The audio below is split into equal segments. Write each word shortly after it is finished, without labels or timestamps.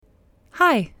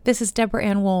Hi, this is Deborah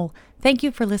Ann Wool. Thank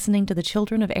you for listening to the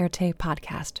Children of Erte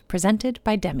podcast, presented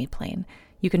by Demiplane.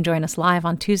 You can join us live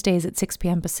on Tuesdays at 6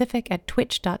 p.m. Pacific at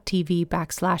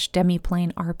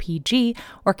twitch.tv/DemiplaneRPG,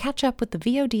 or catch up with the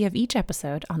VOD of each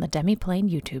episode on the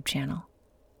Demiplane YouTube channel.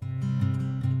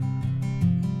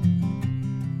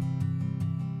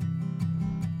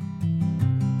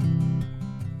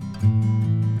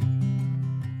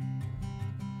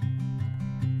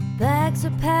 Bags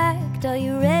are packed, are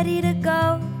you ready to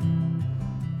go?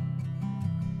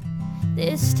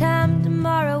 This time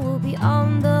tomorrow we'll be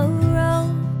on the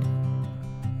road,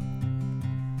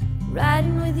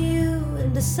 riding with you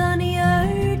in the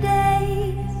sunnier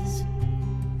days.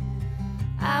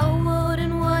 I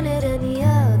wouldn't want it any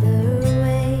other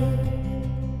way.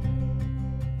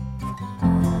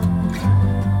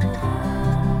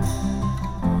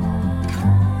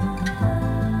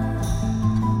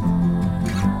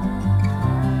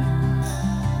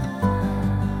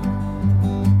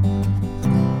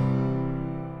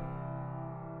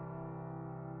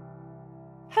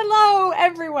 Hello,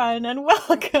 everyone, and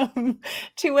welcome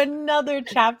to another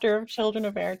chapter of Children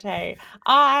of Erte.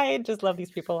 I just love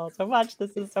these people all so much.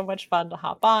 This is so much fun to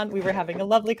hop on. We were having a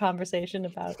lovely conversation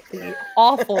about the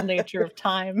awful nature of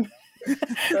time.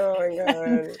 Oh my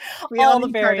god! All the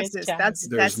various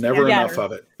There's never enough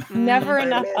of it. Never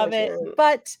enough of it.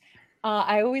 But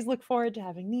I always look forward to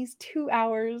having these 2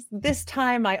 hours. This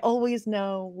time, I always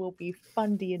know will be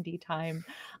fun D&D time.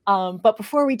 But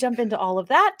before we jump into all of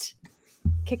that,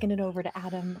 kicking it over to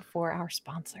Adam for our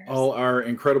sponsors. All our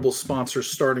incredible sponsors,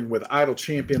 starting with Idle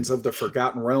Champions of the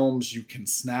Forgotten Realms. You can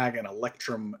snag an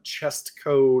Electrum chest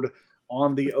code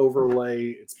on the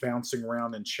overlay. It's bouncing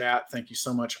around in chat. Thank you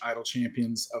so much, Idle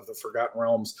Champions of the Forgotten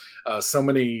Realms. So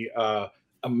many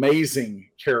amazing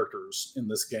characters in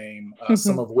this game,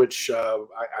 some of which I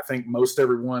think most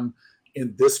everyone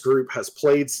in this group has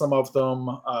played some of them,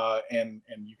 and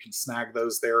you can snag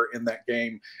those there in that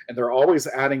game. And they're always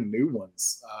adding new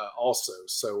ones also.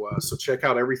 So check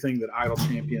out everything that Idle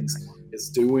Champions is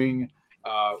doing.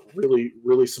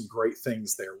 Really some great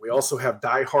things there. We also have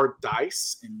Die Hard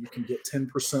Dice, and you can get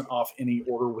 10% off any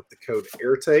order with the code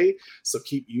ERTE. So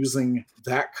keep using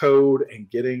that code and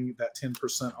getting that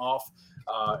 10% off.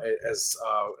 As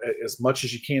much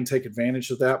as you can, take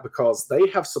advantage of that, because they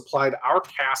have supplied our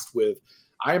cast with,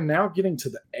 I am now getting to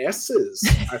the S's,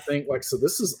 I think. So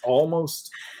this is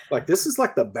almost this is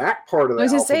like the back part of the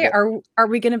alphabet. I was going to say, are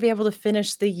we going to be able to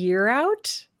finish the year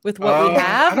out with what we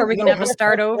have? Are we going to have to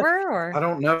start over? Or I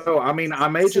don't know. I mean, I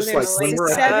may just when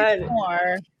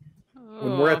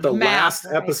we're at the last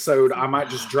episode, I might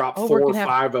just drop 4 or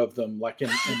 5 of them, well,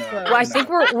 I think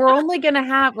we're only gonna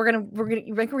have we're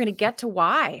gonna get to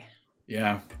Y.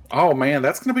 Yeah. Oh man,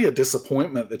 that's gonna be a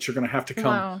disappointment that you're gonna have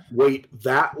to wait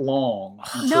that long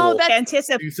until that's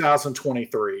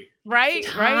 2023. Right.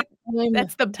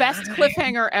 That's the best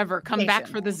cliffhanger ever. Come back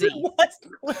for the Z.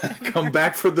 Come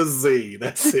back for the Z.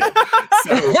 That's it.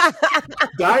 So,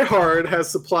 Die Hard has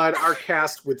supplied our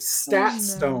cast with stat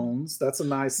stones. That's a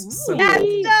nice, simple,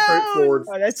 straightforward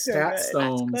stat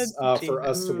stones for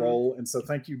us to roll. And so,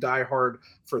 thank you, Die Hard,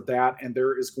 for that. And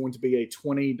there is going to be a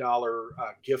 $20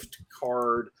 gift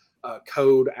card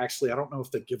code. Actually, I don't know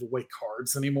if they give away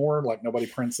cards anymore. Nobody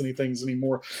prints anything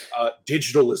anymore.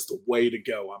 Digital is the way to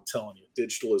go. I'm telling you,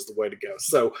 digital is the way to go.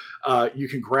 So you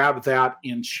can grab that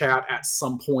in chat at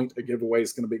some point. A giveaway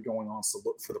is going to be going on, so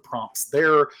look for the prompts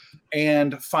there.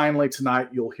 And finally, tonight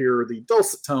you'll hear the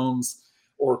dulcet tones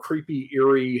or creepy,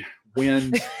 eerie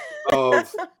wind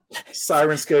of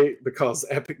Syrinscape, because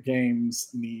epic games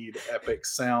need epic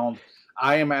sound.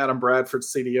 I am Adam Bradford,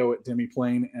 CDO at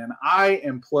Demiplane, and I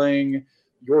am playing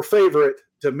your favorite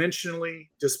dimensionally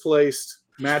displaced,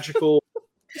 magical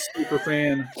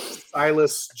superfan,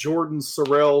 Silas Jordan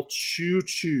Sorrell Choo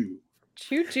Choo.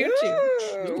 Choo choo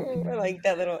choo. I like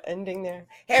that little ending there.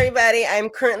 Hey everybody, I'm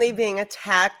currently being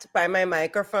attacked by my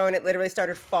microphone. It literally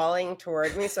started falling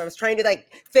toward me, so I was trying to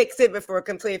fix it before it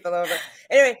completely fell over.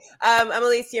 Anyway, I'm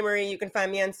Alicia Marie. You can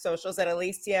find me on socials at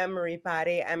Alicia Marie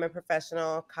Body. I'm a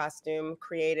professional costume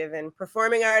creative and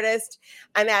performing artist.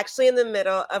 I'm actually in the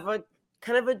middle of a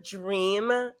kind of a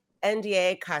dream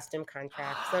NDA costume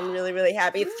contract, so I'm really, really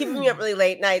happy. It's keeping me up really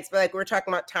late nights, but we were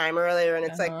talking about time earlier, and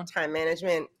it's time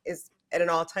management is at an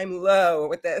all-time low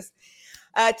with this.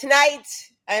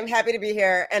 Tonight, I'm happy to be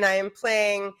here, and I am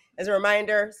playing, as a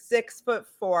reminder,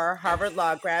 6'4" Harvard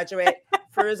Law graduate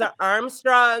Firuza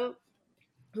Armstrong,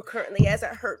 who currently has a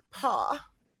hurt paw.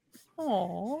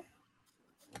 Aww.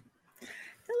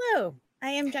 Hello, I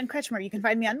am Jen Kretschmer. You can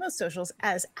find me on most socials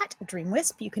as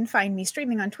 @DreamWisp. You can find me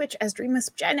streaming on Twitch as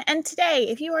DreamWispJen. And today,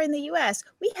 if you are in the US,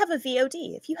 we have a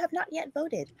VOD. If you have not yet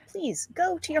voted, please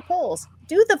go to your polls.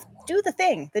 Do the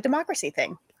thing, the democracy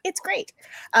thing. It's great.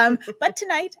 But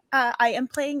tonight, I am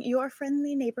playing your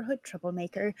friendly neighborhood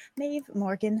troublemaker, Maeve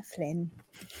Morgan Flynn.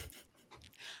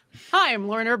 Hi, I'm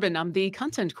Lauren Urban. I'm the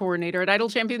content coordinator at Idle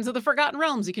Champions of the Forgotten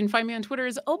Realms. You can find me on Twitter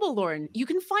as OboLauren. You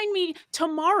can find me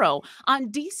tomorrow on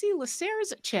DC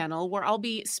Lasser's channel, where I'll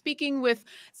be speaking with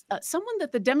someone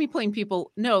that the Demiplane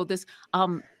people know, this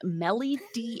Melly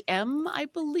DM, I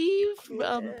believe.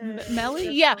 Melly?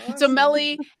 Yeah. So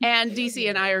Melly and DC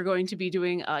and I are going to be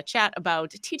doing a chat about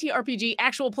TTRPG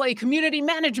actual play community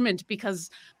management, because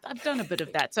I've done a bit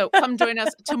of that. So come join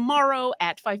us tomorrow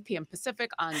at 5 p.m.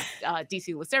 Pacific on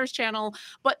DC Lasser's channel.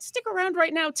 But stick around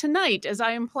right now tonight as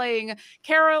I am playing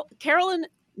Carolyn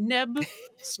Neb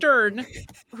Stern,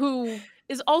 who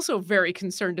is also very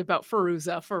concerned about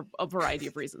Feruza for a variety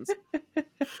of reasons.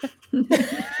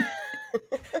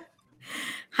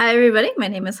 Hi, everybody. My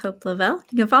name is Hope Lavelle.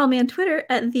 You can follow me on Twitter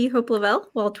at the Hope Lavelle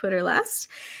while Twitter lasts.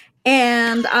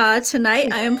 And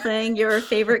tonight I am playing your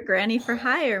favorite granny for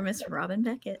hire, Miss Robin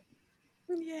Beckett.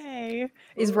 Yay.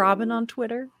 Is Robin on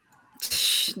Twitter?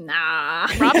 Nah.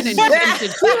 Robin and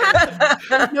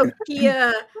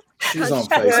Nokia. She's on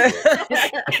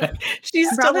Facebook.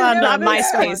 She's still on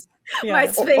MySpace. Yeah.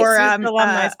 MySpace. Or still on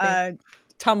MySpace.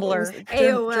 Tumblr,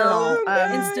 AOL,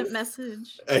 instant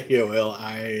message, AOL,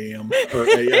 IM, or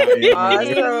AIM.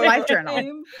 Live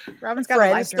journal. Robin's got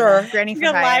a live journal. Granny for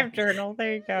hire. Live journal.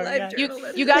 There you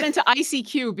go. You got into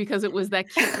ICQ because it was that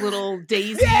cute little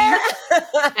daisy,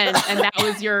 and that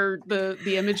was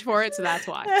the image for it. So that's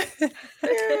why.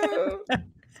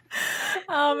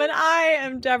 And I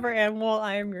am Deborah Anwol.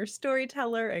 I am your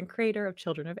storyteller and creator of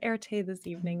Children of Erte this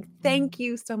evening. Thank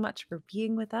you so much for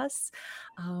being with us.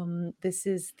 This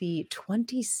is the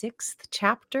 26th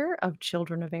chapter of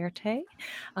Children of Erte.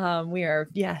 We are,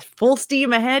 full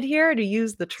steam ahead here, to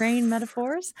use the train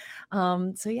metaphors.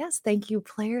 So yes, thank you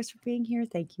players for being here.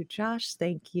 Thank you, Josh.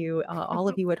 Thank you, all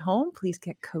of you at home. Please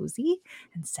get cozy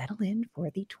and settle in for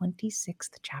the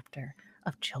 26th chapter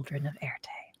of Children of Erte.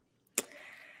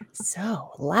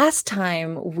 So last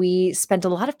time we spent a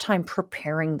lot of time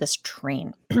preparing this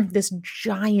train, this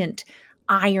giant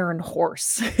iron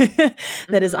horse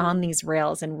that is on these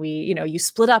rails. And you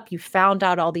split up, you found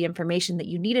out all the information that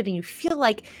you needed, and you feel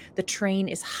like the train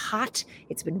is hot.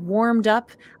 It's been warmed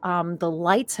up. The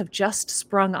lights have just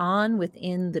sprung on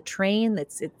within the train.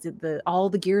 All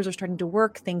the gears are starting to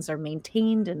work. Things are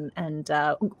maintained and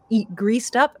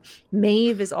greased up.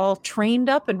 Maeve is all trained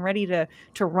up and ready to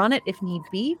run it if need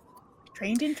be.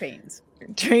 Trained in trains.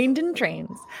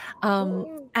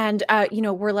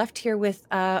 We're left here with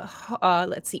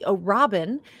let's see.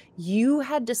 Robin, you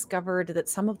had discovered that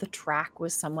some of the track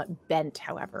was somewhat bent,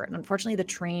 however, and unfortunately the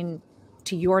train,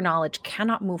 to your knowledge,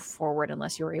 cannot move forward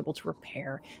unless you're able to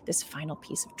repair this final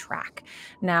piece of track.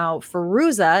 Now,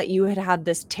 Feruza, you had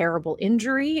this terrible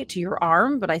injury to your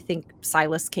arm, but I think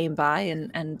Silas came by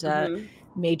and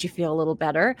made you feel a little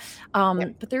better.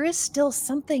 But there is still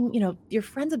something, your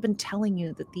friends have been telling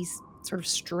you that these sort of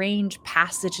strange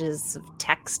passages of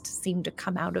text seem to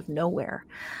come out of nowhere.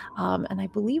 And I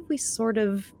believe we sort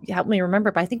of, help me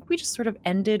remember, but I think we just sort of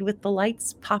ended with the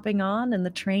lights popping on and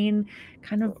the train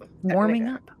kind of warming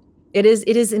up. It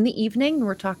is in the evening.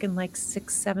 We're talking like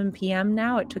 6, 7 p.m.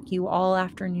 now. It took you all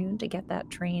afternoon to get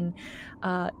that train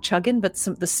chugging, but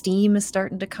the steam is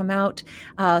starting to come out.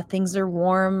 Things are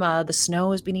warm. The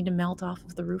snow is beginning to melt off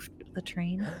of the roof of the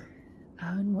train.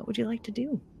 And what would you like to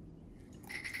do?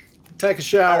 Take a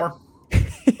shower. Take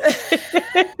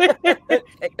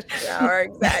a shower,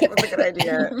 exactly. That's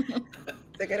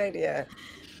a good idea.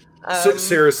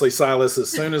 Seriously, Silas, as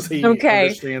soon as he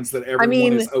understands that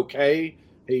everyone is okay,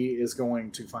 he is going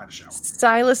to find a shower.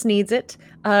 Silas needs it.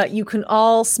 You can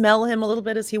all smell him a little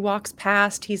bit as he walks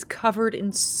past. He's covered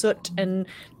in soot and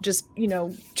just,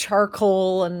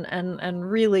 charcoal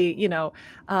and really,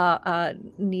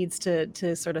 needs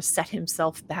to sort of set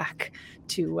himself back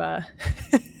to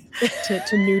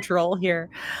to neutral here.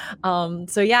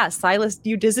 Silas,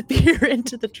 you disappear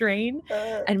into the train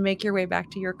and make your way back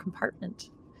to your compartment.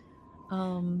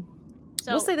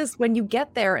 We'll say this: when you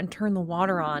get there and turn the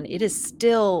water on, it is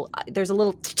still, there's a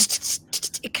little,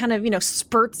 it kind of,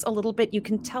 spurts a little bit. You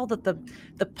can tell that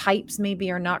the pipes maybe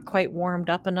are not quite warmed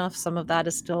up enough. Some of that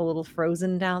is still a little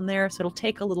frozen down there. So it'll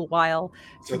take a little while.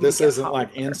 So this isn't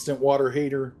like instant water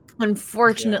heater?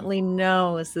 Unfortunately,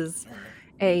 no. This is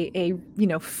a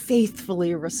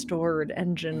faithfully restored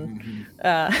engine.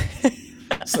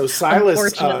 So Silas,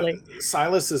 Unfortunately.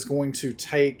 Silas is going to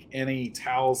take any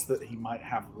towels that he might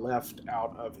have left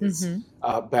out of his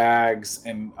bags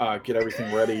and get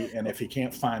everything ready. And if he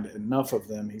can't find enough of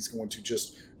them, he's going to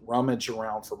just rummage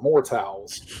around for more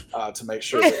towels to make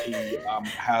sure that he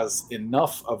has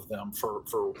enough of them for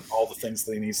all the things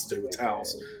that he needs to do with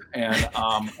towels. And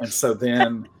so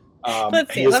then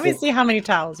let's see. Let me see how many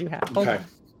towels you have. Hold on.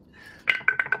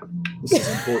 This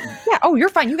is important. Yeah. Oh, you're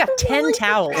fine. You got 10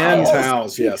 towels. 10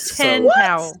 towels. Yes. 10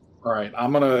 towels. All right.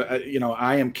 I'm gonna.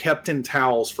 I am kept in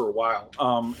towels for a while.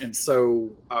 And so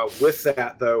with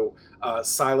that though,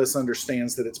 Silas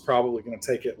understands that it's probably going to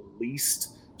take at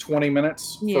least 20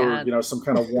 minutes for some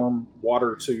kind of warm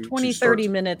water to 30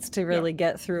 minutes to really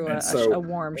get through a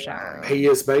warm shower. He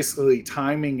is basically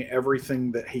timing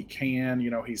everything that he can.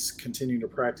 He's continuing to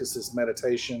practice his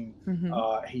meditation.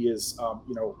 He is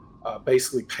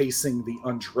basically pacing the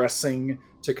undressing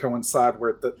to coincide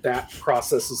where that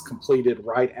process is completed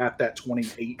right at that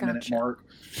 28-minute mark.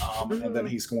 And then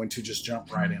he's going to just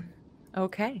jump right in.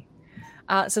 Okay.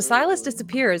 So Silas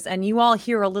disappears, and you all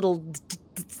hear a little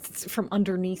from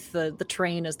underneath the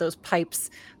train as those pipes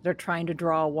that are trying to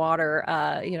draw water,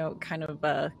 kind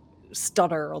of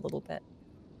stutter a little bit.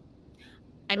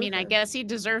 I mean, I guess he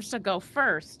deserves to go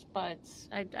first, but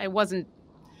I wasn't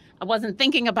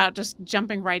thinking about just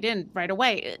jumping right in right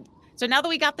away. So now that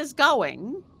we got this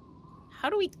going, how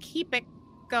do we keep it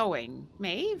going,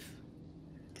 Maeve?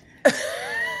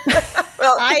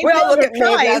 Well, I we'll look at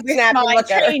try Maeve. with my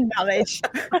train knowledge.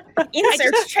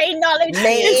 Insert train knowledge.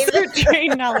 Maeve. Insert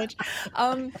train knowledge.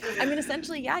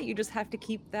 Essentially, you just have to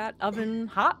keep that oven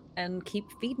hot and keep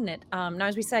feeding it. Now,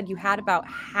 as we said, you had about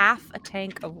half a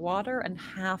tank of water and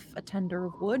half a tender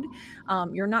of wood.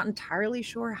 You're not entirely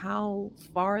sure how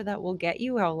far that will get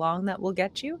you, how long that will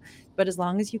get you, but as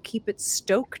long as you keep it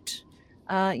stoked,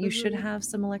 you should have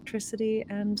some electricity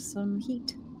and some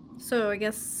heat. So I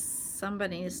guess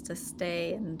somebody needs to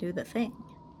stay and do the thing,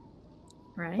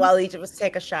 right? While each of us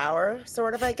take a shower,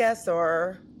 sort of, I guess,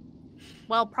 or...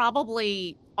 Well,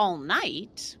 probably all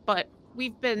night, but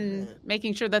we've been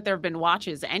making sure that there have been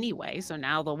watches anyway, so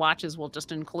now the watches will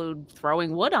just include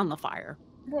throwing wood on the fire.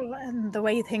 Well, and the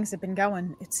way things have been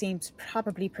going, it seems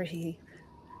probably pretty...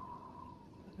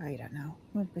 I don't know.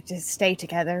 We'll just stay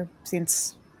together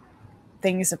since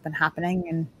things have been happening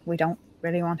and we don't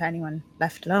really want anyone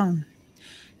left alone.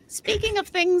 Speaking of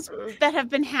things that have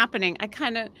been happening,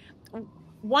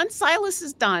 once Silas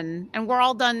is done and we're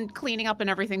all done cleaning up and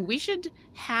everything, we should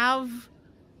have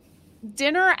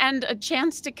dinner and a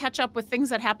chance to catch up with things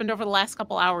that happened over the last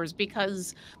couple hours,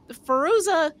 because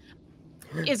Fairuza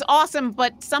is awesome,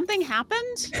 but something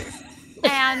happened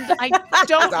and I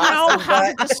don't know how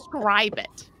to describe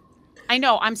it. I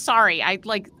know, I'm sorry. I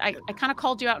kind of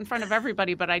called you out in front of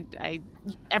everybody, but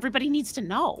everybody needs to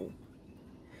know.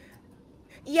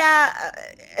 Yeah,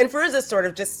 and Fairuza sort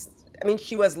of just,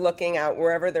 she was looking out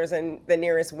wherever there's the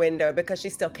nearest window because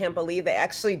she still can't believe they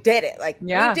actually did it. We did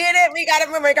it, we got it,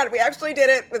 oh my God, we actually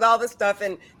did it with all this stuff.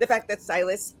 And the fact that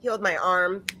Silas healed my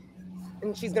arm,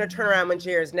 and she's going to turn around when she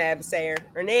hears Neb say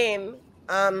her name.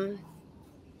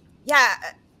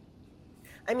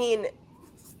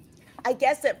 I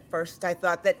guess at first I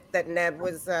thought that Neb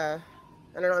was,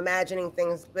 imagining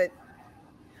things, but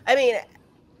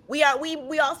we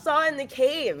all saw in the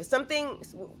cave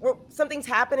something's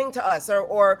happening to us,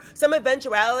 or some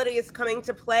eventuality is coming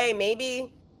to play.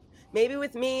 Maybe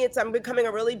with me I'm becoming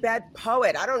a really bad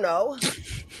poet. I don't know.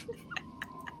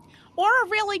 Or a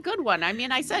really good one.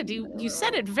 I said you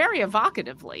said it very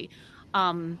evocatively.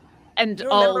 And do you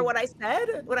remember what I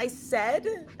said?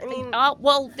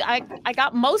 I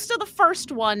got most of the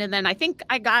first one, and then I think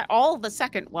I got all the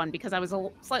second one because I was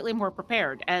slightly more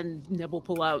prepared. And Neb will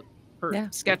pull out her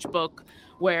sketchbook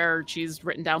where she's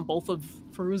written down both of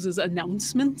Fairuza's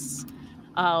announcements,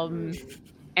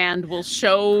 and will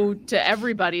show to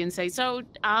everybody and say, so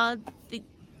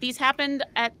these happened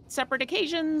at separate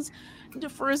occasions.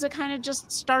 Fairuza kind of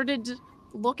just started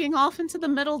looking off into the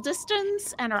middle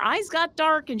distance, and her eyes got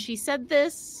dark, and she said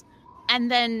this, and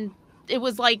then it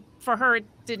was like, for her, it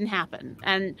didn't happen.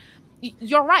 And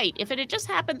you're right. If it had just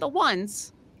happened the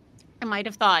once, I might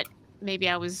have thought maybe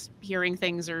I was hearing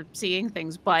things or seeing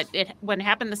things, but when it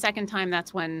happened the second time,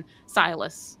 that's when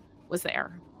Silas was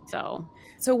there. So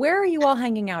where are you all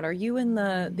hanging out? Are you in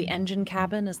the engine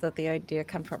cabin? Is that the idea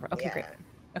come from? Okay, great.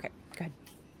 Okay, go ahead.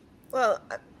 Well,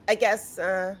 I guess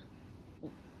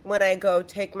when I go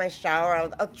take my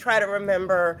shower, I'll try to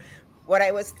remember what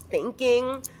I was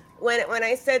thinking when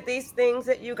I said these things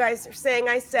that you guys are saying.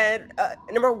 I said,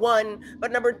 number one,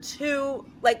 but number two,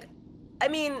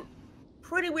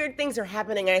 pretty weird things are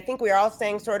happening, and I think we're all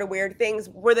saying sort of weird things.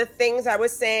 Were the things I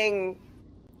was saying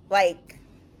like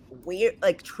weird,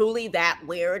 like truly that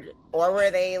weird, or were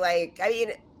they like? I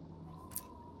mean,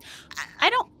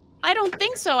 I don't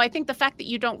think so. I think the fact that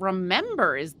you don't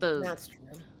remember is that's true.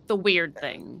 the weird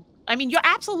thing. I mean, you're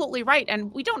absolutely right,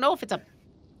 and we don't know if it's a.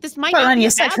 This might. Well, not then be you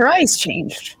a said bad her thing. eyes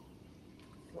changed.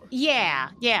 Yeah.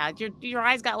 Your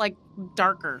eyes got like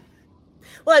darker.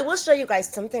 Well, I will show you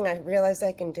guys something I realized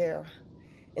I can do.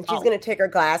 And she's gonna take her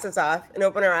glasses off and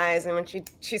open her eyes, and when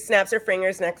she snaps her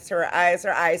fingers next to her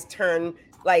eyes turn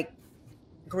like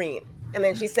green, and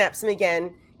then she snaps them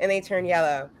again, and they turn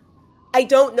yellow. I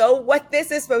don't know what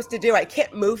this is supposed to do. I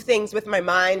can't move things with my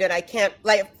mind, and I can't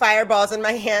light fireballs in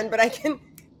my hand, but I can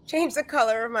change the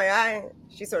color of my eye.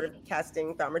 She's sort of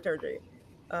casting thaumaturgy.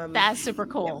 That's super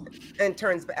cool. Yeah, and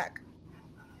turns back.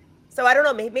 So I don't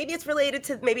know. Maybe it's related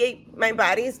to maybe my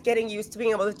body's getting used to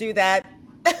being able to do that.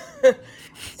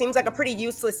 Seems like a pretty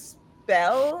useless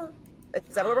spell.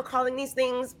 Is that what we're calling these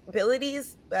things?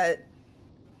 Abilities? But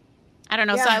I don't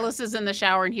know. Yeah. Silas is in the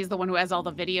shower, and he's the one who has all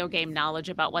the video game knowledge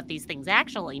about what these things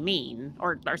actually mean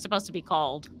or are supposed to be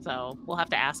called. So we'll have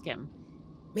to ask him.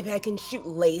 maybe I can shoot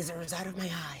lasers out of my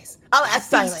eyes. I'll ask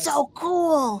Silas. So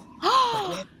cool.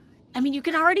 I mean, you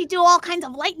can already do all kinds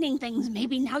of lightning things.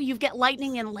 Maybe now you get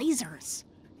lightning and lasers.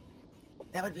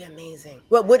 That would be amazing.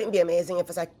 Well, it wouldn't be amazing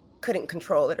if I couldn't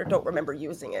control it or don't remember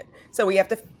using it. So we'll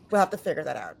have to figure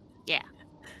that out. Yeah.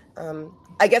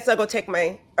 I guess I'll go take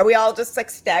are we all just like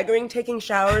staggering taking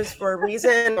showers for a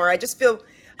reason? Or I just feel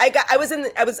I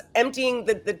was emptying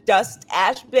the dust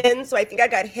ash bin, so I think I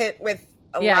got hit with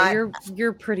a lot.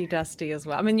 You're pretty dusty as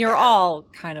well. I mean, you're all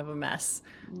kind of a mess.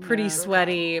 Pretty Yeah.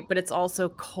 sweaty, but it's also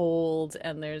cold,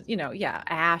 and there's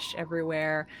ash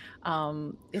everywhere.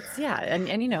 And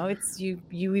it's you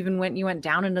went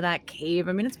down into that cave.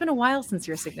 I mean, it's been a while since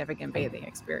your significant bathing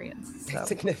experience. So.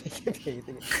 Significant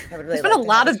bathing. I would really There's been like a to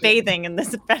lot have of bathing in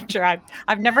this adventure.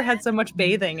 I've never had so much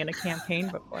bathing in a campaign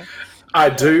before. I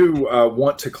do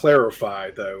want to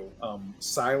clarify, though,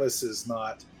 Silas is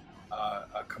not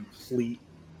a complete,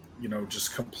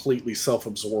 just completely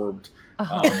self-absorbed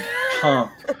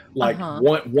hump. Like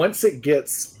once it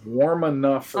gets warm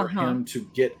enough for him to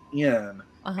get in,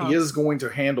 he is going to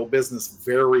handle business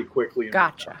very quickly.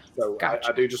 Gotcha. So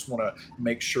I do just want to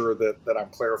make sure that I'm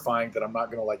clarifying that I'm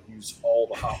not going to use all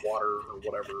the hot water or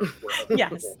whatever where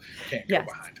other people can't go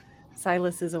behind.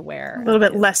 Silas is aware. A little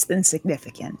bit less than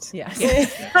significant. Yes.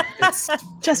 It's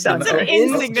Just an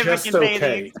insignificant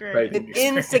bathing experience. An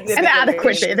insignificant An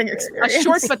adequate bathing A experience.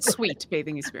 short but sweet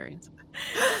bathing experience.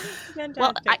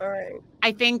 Well, All right.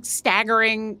 I think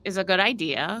staggering is a good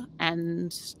idea.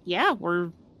 And yeah, we're,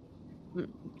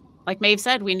 like Maeve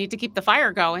said, we need to keep the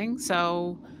fire going.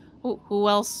 So who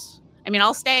else? I mean,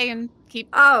 I'll stay and keep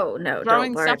Oh, no.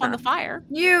 throwing don't worry stuff on the about fire.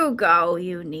 You go.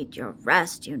 You need your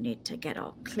rest. You need to get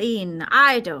all clean.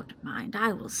 I don't mind.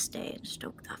 I will stay and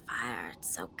stoke the fire.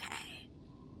 It's okay.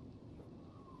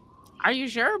 Are you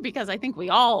sure? Because I think we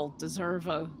all deserve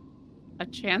a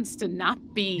chance to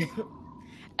not be.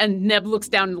 And Neb looks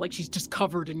down like she's just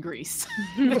covered in grease.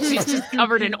 She's just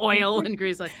covered in oil and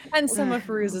grease. Like, And some of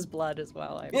Feruz's blood as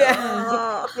well. I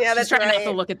Yeah. Yeah, that's she's trying right.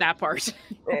 not to look at that part.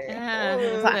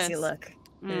 Classy look.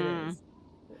 Mm.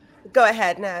 Go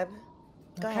ahead, Neb.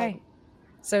 Go ahead. Okay.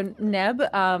 So Neb,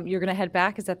 you're gonna head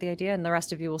back. Is that the idea? And the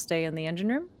rest of you will stay in the engine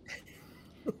room.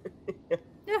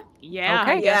 Yeah,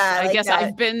 Okay. I guess that.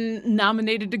 I've been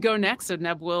nominated to go next, so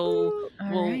Neb will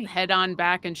right. head on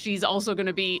back, and she's also going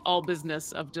to be all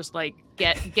business of just like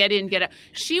get in, get out.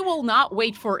 She will not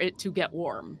wait for it to get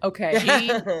warm.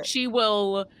 Okay. She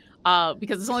will,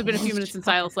 because it's only been a few minutes since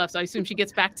Silas left, so I assume she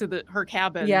gets back to her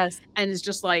cabin. Yes. And is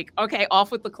just like, okay,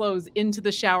 off with the clothes, into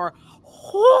the shower,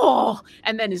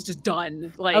 and then is just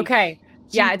done. Like, Okay.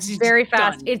 Yeah, it's she's very just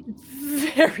fast. done. It's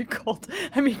very cold.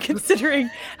 I mean, considering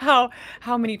how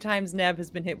many times Neb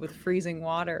has been hit with freezing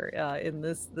water in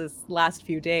this last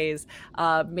few days,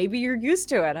 maybe you're used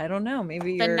to it. I don't know.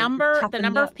 Maybe The you're number toughened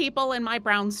of up. people in my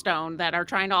brownstone that are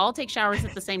trying to all take showers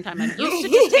at the same time. I'm used to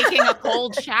just taking a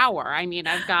cold shower. I mean,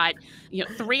 I've got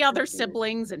 3 other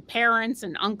siblings and parents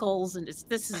and uncles, and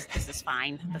this is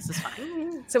fine. This is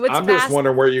fine. So it's I'm fast. just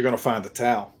wondering where you're going to find the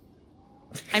towel.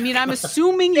 I mean, I'm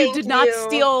assuming you Thank did not you.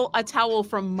 steal a towel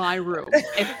from my room.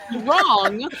 If you're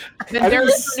wrong, then I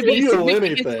there's didn't going to be steal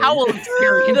significant anything. towel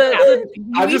experience.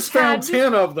 I You just each found had-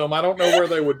 10 of them. I don't know where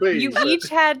they would be. You but- each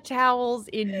had towels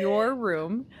in your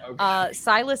room. Okay.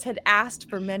 Silas had asked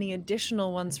for many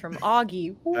additional ones from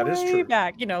Augie That is way true.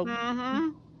 back,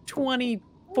 Mhm.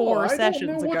 24 I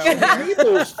sessions don't know ago. what you need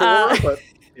those for, but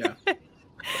yeah.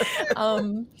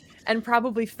 and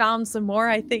probably found some more,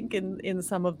 I think, in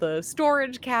some of the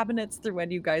storage cabinets through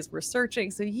when you guys were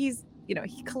searching. So he's, you know,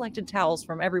 he collected towels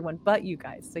from everyone but you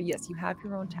guys. So yes, you have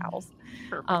your own towels.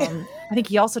 I think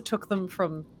he also took them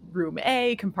from room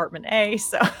A, compartment A.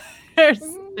 So there's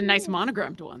the nice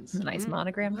monogrammed ones. the nice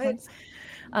monogrammed ones.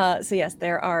 So yes,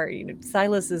 there are, you know,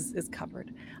 Silas is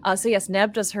covered. So yes,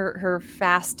 Neb does her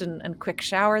fast and quick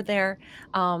shower there.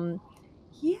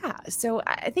 Yeah, so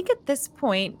I think at this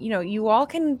point, you know, you all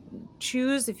can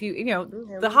choose if you know,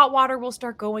 the hot water will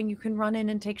start going. You can run in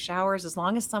and take showers as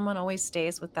long as someone always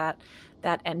stays with that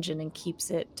engine and keeps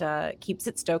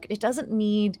it stoked. It doesn't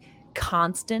need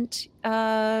constant,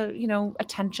 you know,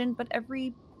 attention, but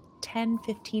every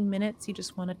 10-15 minutes you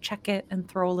just want to check it and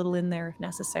throw a little in there if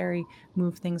necessary,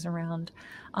 move things around.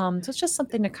 So it's just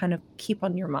something to kind of keep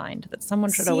on your mind that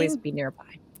someone should always be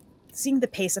nearby. Seeing the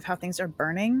pace of how things are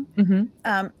burning,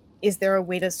 is there a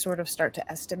way to sort of start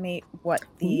to estimate what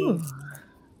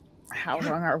how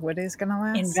long our wood is going to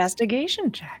last?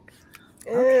 Investigation check.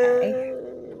 Okay.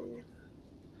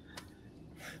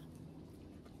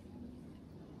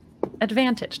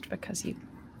 Advantaged because you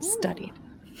studied.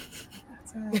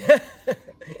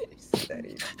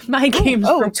 My game's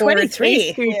from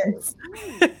 23.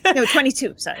 No,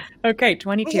 22, sorry. Okay,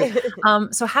 22.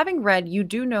 So having read, you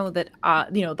do know that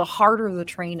you know, the harder the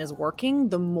train is working,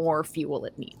 the more fuel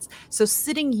it needs. So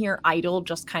sitting here idle,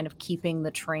 just kind of keeping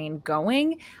the train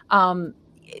going, you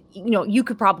know, you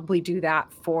could probably do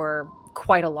that for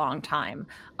quite a long time.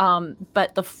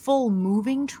 But the full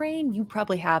moving train, you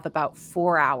probably have about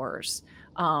 4 hours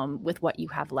with what you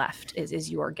have left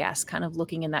is your guess, kind of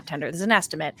looking in that tender. There's an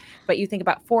estimate, but you think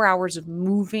about 4 hours of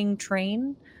moving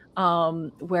train,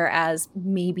 whereas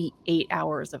maybe 8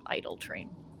 hours of idle train.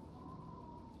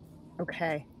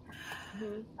 Okay.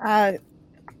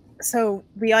 So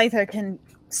we either can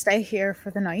stay here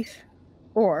for the night,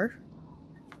 or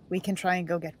we can try and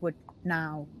go get wood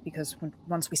now, because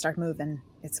once we start moving,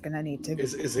 it's going to need to...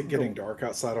 Is it getting dark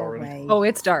outside already? away. Oh,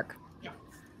 it's dark.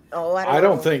 Oh, I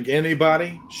don't think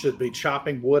anybody should be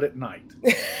chopping wood at night.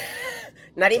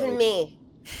 Not even me.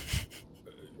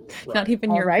 Not even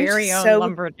All your right, very own so-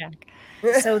 lumberjack.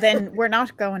 So then we're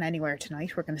not going anywhere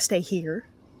tonight. We're going to stay here,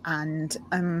 and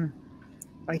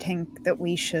I think that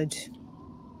we should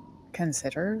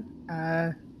consider.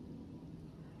 I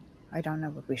don't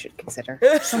know what we should consider.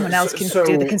 Someone else can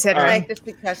do the considering. I like this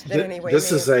big question anyway.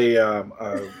 This is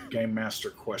a game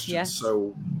master question. Yes.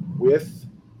 So with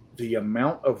the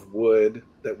amount of wood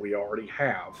that we already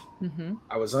have,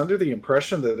 I was under the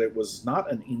impression that it was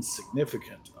not an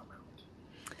insignificant amount.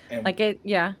 And,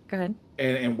 go ahead.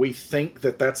 and we think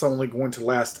that that's only going to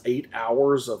last 8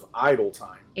 hours of idle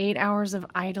time. 8 hours of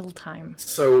idle time.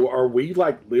 So are we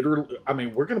like literally, I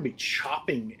mean, we're going to be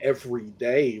chopping every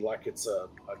day like it's a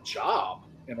job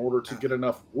in order to get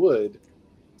enough wood.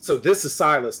 So this is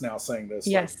Silas now saying this.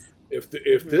 Yes. Like,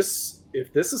 if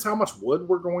this is how much wood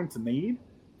we're going to need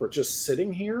for just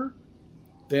sitting here,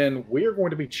 then we are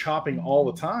going to be chopping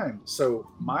all the time. So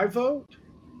my vote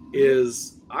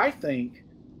is, I think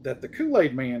that the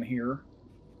Kool-Aid man here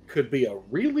could be a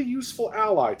really useful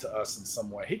ally to us in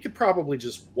some way. He could probably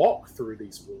just walk through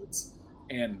these woods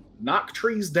and knock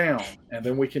trees down, and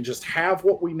then we can just have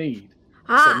what we need.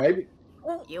 So maybe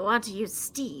you want to use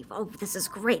Steve. Oh, this is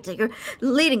great. You're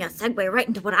leading a segue right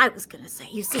into what I was going to say.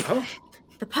 You see,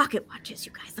 the pocket watches,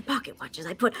 you guys, the pocket watches.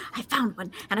 I found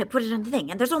one, and I put it on the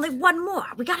thing, and there's only one more.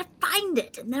 We got to find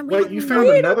it, and then we... Wait, you found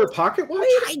another pocket watch?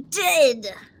 I did!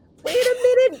 Wait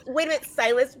a minute,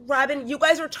 Silas, Robin, you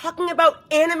guys were talking about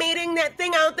animating that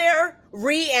thing out there?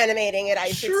 Reanimating it, I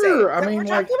should say. Sure, Is that what we're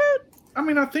talking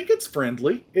about? I think it's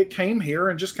friendly. It came here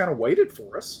and just kind of waited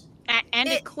for us. And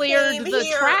it cleared came the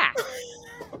here. track.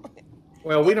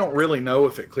 Well, we don't really know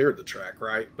if it cleared the track,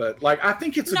 right? But like, I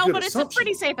think it's a good but it's assumption. a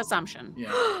pretty safe assumption.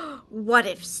 Yeah. What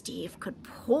if Steve could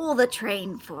pull the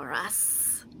train for us?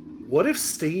 What if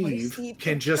Steve Steve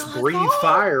can can just start breathe off?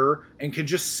 fire and can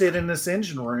just sit in this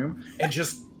engine room and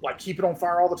just like keep it on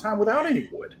fire all the time without any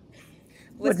wood?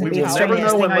 Wouldn't We be will the never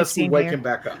strangest know thing I've unless we seen wake here. him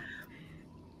back up.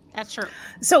 That's true.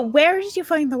 So where did you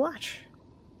find the watch?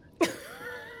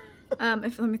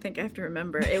 Let me think. I have to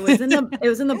remember. It was in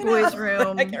the boys'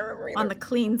 room I can't remember on either. the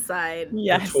clean side.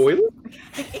 Yes. The toilet?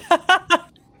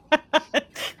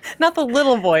 Not the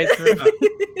little boys.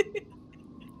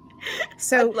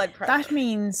 So blood pressure. that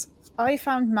means I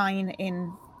found mine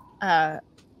in the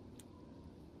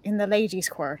ladies'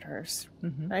 quarters,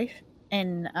 right?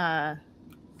 In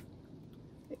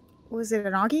was it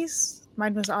an Augie's?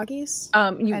 Mine was Augie's.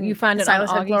 You And found it Silas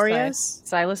on had Augie's Gloria's? side.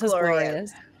 Silas has Gloria.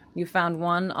 Gloria's. You found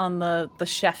one on the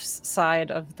chef's side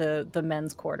of the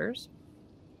men's quarters.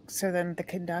 So then the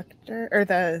conductor or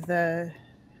the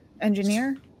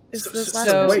engineer is the last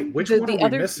So- person? Wait, which the- one the are we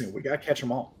other- missing? We gotta catch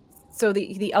them all. So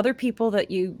the other people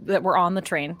that were on the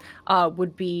train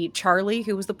would be Charlie,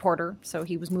 who was the porter, so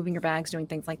he was moving your bags, doing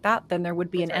things like that. Then there would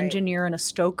be That's an right. engineer and a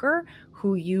stoker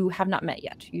who you have not met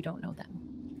yet. You don't know them.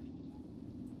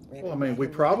 Well, I mean, we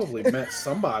probably met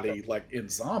somebody like in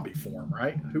zombie form,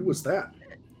 right? Who was that?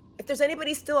 If there's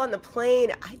anybody still on the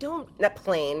plane, not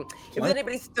plane. If there's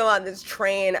anybody still on this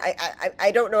train,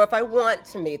 I don't know if I want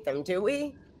to meet them. Do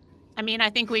we? I mean, I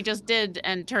think we just did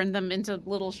and turned them into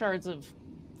little shards of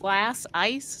glass,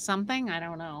 ice, something. I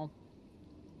don't know.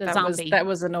 The zombie. That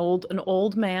was an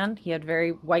old man. He had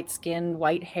very white skin,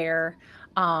 white hair.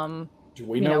 Do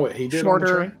we you know what he did on the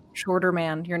train? Shorter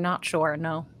man. You're not sure,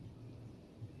 no.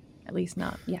 At least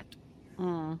not yet.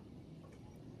 Mm.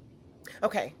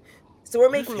 Okay. So we're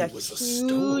What if making a he was a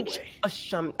huge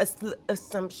stowaway?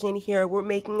 assumption here. We're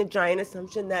making a giant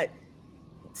assumption that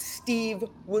Steve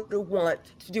would want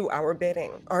to do our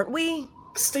bidding, aren't we?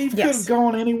 Steve could Yes. have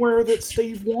gone anywhere that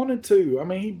Steve wanted to. I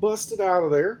mean, he busted out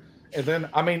of there. And then,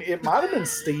 I mean, it might have been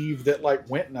Steve that like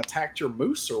went and attacked your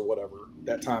moose or whatever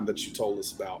that time that you told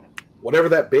us about. Whatever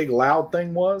that big loud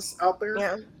thing was out there.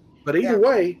 Yeah. But either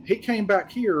way, he came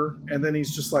back here and then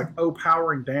he's just like,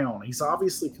 powering down. He's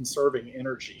obviously conserving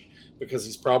energy because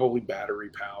he's probably battery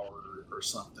powered or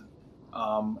something.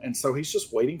 And so he's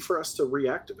just waiting for us to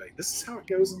reactivate. This is how it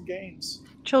goes in games.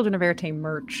 Children of Erte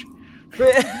merch.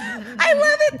 I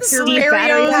love it. The Steve scenario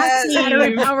Battery has- Steve.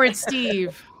 Battery powered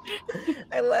Steve.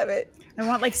 I love it. I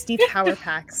want like Steve power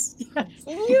packs.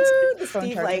 The Phone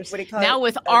Steve, like, chargers. what do you call Now it?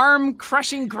 with arm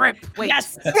crushing grip. Wait.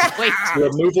 Yes. Wait.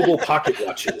 Removable pocket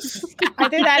watches.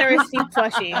 Either that or a Steve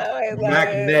plushie. Oh, I love it.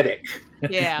 Magnetic.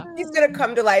 Yeah. He's gonna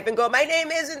come to life and go, "My name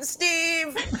isn't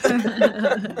Steve."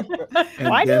 And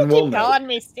Why do you then we'll keep know. calling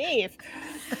me Steve?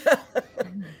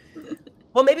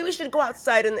 Well, maybe we should go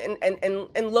outside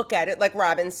and look at it, like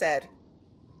Robin said.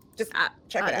 Just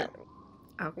check it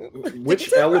out.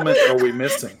 Which element are we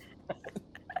missing?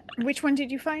 Which one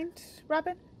did you find,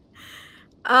 Robin?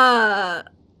 Fire?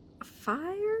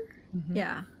 Mhm.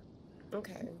 Yeah.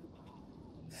 Okay.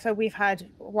 So we've had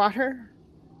water,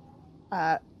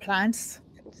 plants,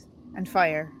 and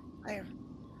fire.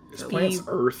 Is plants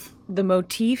Earth, The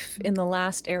motif in the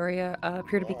last area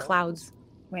appear to be clouds.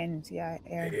 Wind, yeah,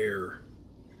 air. air?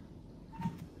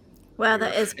 Well,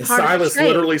 that is And part of the Silas trade.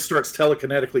 literally starts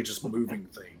telekinetically just moving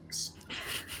things.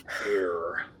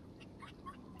 Air.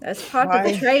 That's part of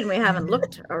Why? the trade. We haven't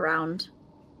looked around.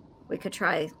 We could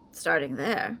try starting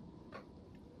there.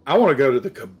 I want to go to the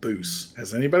caboose.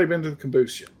 Has anybody been to the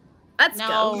caboose yet? Let's No.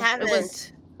 go. We it haven't.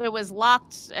 was- It was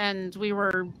locked and we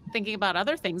were thinking about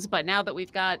other things, but now that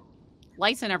we've got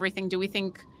lights and everything, do we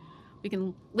think we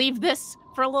can leave this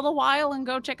for a little while and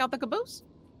go check out the caboose?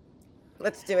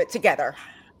 Let's do it together.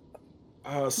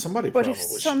 Somebody But probably if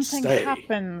should something stay.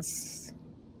 happens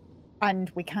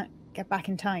and we can't get back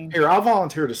in time, Here, I'll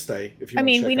volunteer to stay. If you I want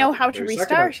mean, check we out know the how to caboose.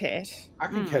 restart it, I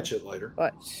can catch it later.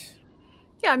 but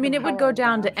Yeah, I mean, it would go Power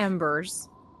down to off. embers,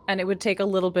 and it would take a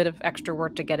little bit of extra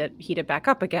work to get it heated back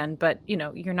up again. But you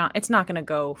know, it's not going to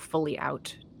go fully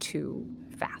out too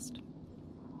fast.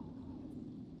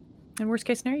 In worst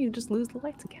case scenario, you just lose the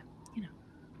lights again.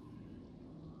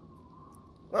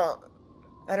 Well,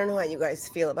 I don't know how you guys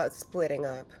feel about splitting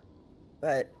up,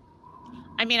 but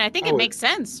I mean, I think Oh, it it makes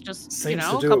sense. Just, Seems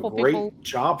a to do a couple great people.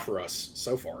 job for us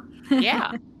so far.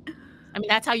 Yeah. I mean,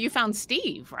 that's how you found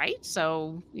Steve, right?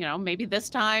 So, maybe this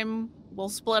time we'll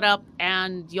split up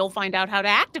and you'll find out how to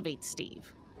activate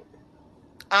Steve.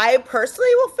 I personally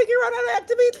will figure out how to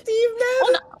activate Steve now.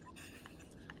 Well,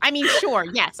 I mean, sure,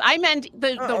 yes. I meant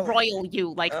the Oh. royal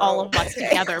you, like all of us Okay.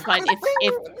 together. But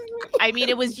if I mean,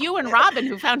 it was you and Robin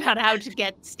who found out how to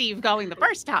get Steve going the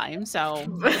first time. So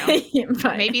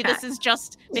maybe this is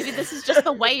just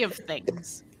the way of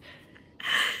things.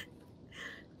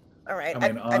 All right. I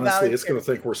mean, honestly, it's going to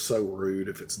think we're so rude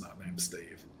if it's not named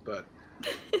Steve. But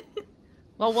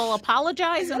Well, we'll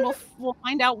apologize and we'll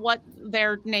find out what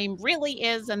their name really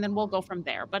is, and then we'll go from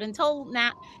there. But until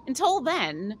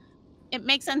then, it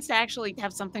makes sense to actually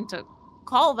have something to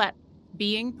call that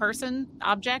being, person,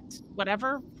 object,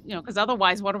 whatever. Because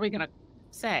otherwise, what are we going to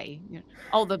say?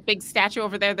 Oh, the big statue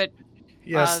over there that.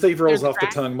 yeah, Steve rolls there's a off the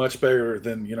crack. tongue much better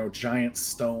than giant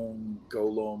stone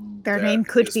golem. Their that name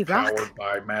could is be Rock. powered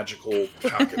by magical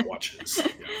pocket watches.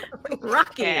 Yeah.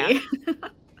 Rocky. Yeah.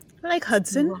 like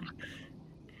Hudson.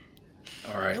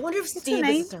 All I right. wonder if It's a Steve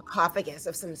name. is a sarcophagus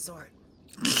of some sort.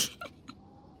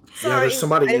 Sorry. Yeah, there's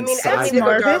somebody I didn't mean inside. to go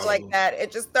dark Margaret. like that.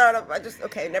 It just started off.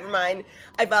 Okay, never mind.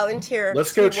 I volunteer.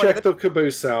 Let's to go be one of check the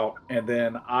caboose out, and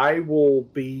then I will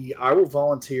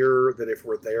volunteer that if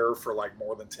we're there for like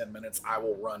more than 10 minutes, I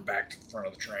will run back to the front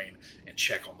of the train and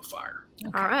check on the fire.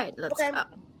 All right, let's Okay. go.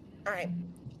 All right.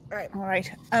 All right.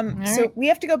 So we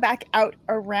have to go back out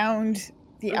around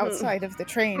the Mhm. outside of the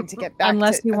train to get back.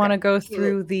 Unless you want to okay. go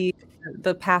through the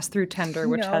pass-through tender,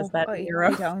 which has that I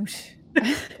arrow. don't.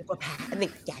 I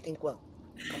think we'll.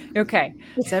 Okay,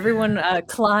 so everyone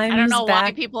climbs I don't know back.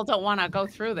 why people don't want to go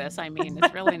through this. I mean,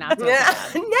 it's really not so Yeah.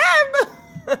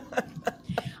 bad.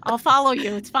 I'll follow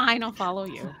you. It's fine. I'll follow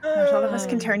you. Not all of us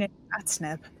can turn into that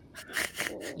snip.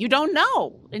 You don't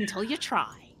know until you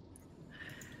try.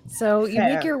 So you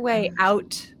make Fair. your way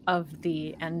out of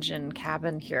the engine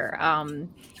cabin here.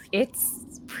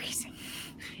 It's freezing.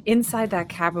 Inside that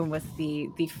cabin with the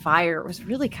fire, it was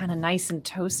really kind of nice and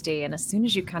toasty. And as soon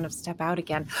as you kind of step out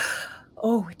again,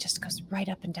 oh, it just goes right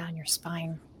up and down your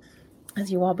spine.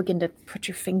 As you all begin to put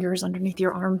your fingers underneath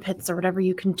your armpits or whatever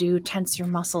you can do, tense your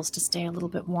muscles to stay a little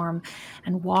bit warm,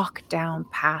 and walk down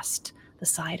past the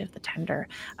side of the tender.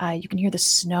 You can hear the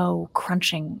snow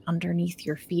crunching underneath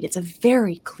your feet. It's a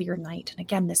very clear night. And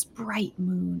again, this bright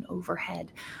moon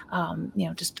overhead,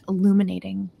 just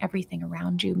illuminating everything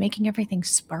around you, making everything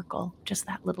sparkle just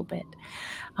that little bit.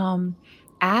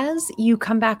 As you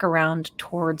come back around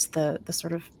towards the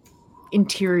sort of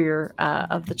interior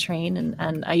of the train,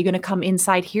 and are you going to come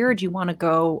inside here, or do you want to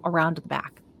go around to the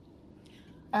back?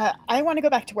 I want to go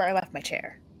back to where I left my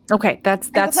chair. Okay, that's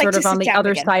like sort to of on sit the down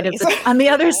other again, side please. of the on the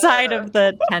other side of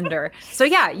the tender. So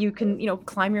yeah, you can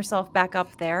climb yourself back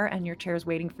up there, and your chair's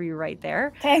waiting for you right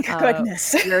there. Thank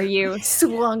goodness. Where you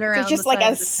swung around. It's just the like side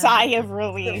a of the sigh tender. of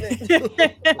relief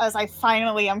as I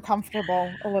finally am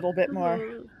comfortable a little bit more.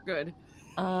 Good.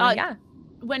 Yeah.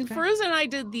 When Feruz and I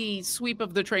did the sweep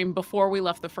of the train before we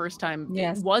left the first time,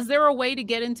 Yes. was there a way to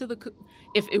get into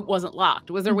if it wasn't locked,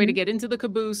 was there a way to get into the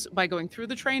caboose by going through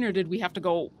the train, or did we have to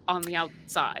go on the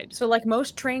outside? So like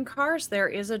most train cars, there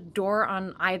is a door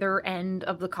on either end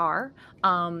of the car.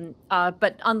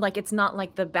 But unlike, it's not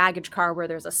like the baggage car where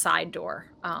there's a side door.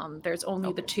 There's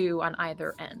only the two on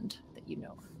either end that you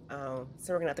know of. Oh,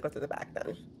 so we're gonna have to go through the back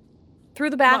then.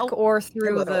 Through the back Well, or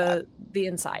through the the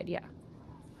inside, yeah.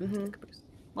 Mm-hmm.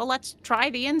 Well, let's try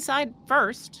the inside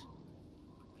first.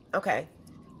 Okay.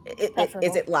 Is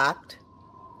Preferable. it locked?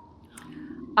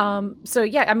 So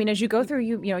yeah, I mean, as you go through,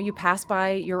 you pass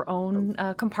by your own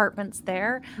compartments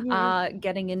there,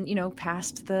 getting in,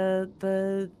 past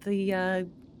the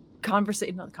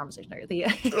conversation, not the conversation area,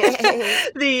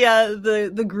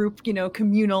 the group,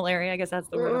 communal area. I guess that's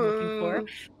the word I'm looking for.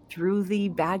 Through the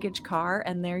baggage car,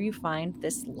 and there you find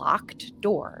this locked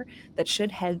door that should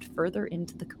head further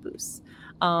into the caboose.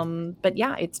 But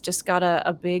yeah, it's just got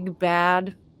a big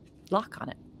bad lock on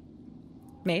it.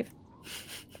 Maeve?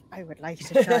 I would like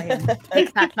to try and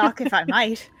take that lock if I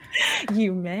might.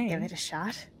 You may. Give it a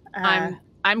shot.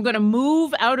 I'm gonna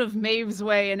move out of Maeve's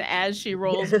way, and as she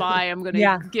rolls by, I'm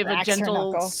gonna give a Wax her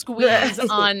gentle knuckle. squeeze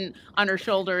on her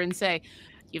shoulder and say,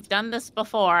 "You've done this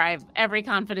before. I have every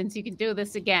confidence you can do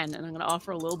this again." And I'm gonna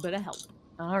offer a little bit of help.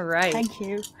 All right. Thank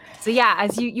you. So yeah,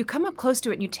 as you come up close to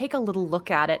it and you take a little look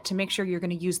at it to make sure you're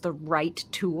going to use the right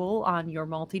tool on your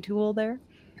multi-tool there.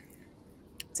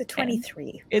 It's a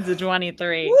 23. It's a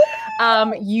 23.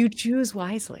 You choose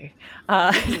wisely.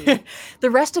 The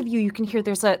rest of you can hear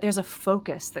there's a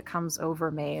focus that comes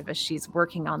over Maeve as she's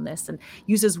working on this, and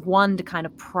uses one to kind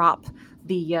of prop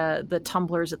the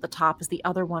tumblers at the top as the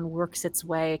other one works its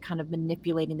way, kind of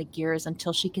manipulating the gears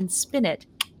until she can spin it,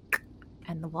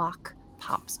 and the lock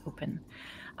pops open.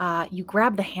 You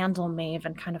grab the handle, Maeve,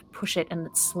 and kind of push it, and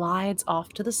it slides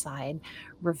off to the side,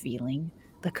 revealing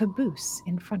the caboose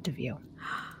in front of you.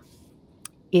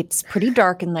 It's pretty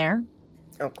dark in there.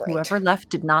 Oh, great. Whoever left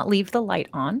did not leave the light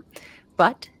on,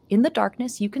 but in the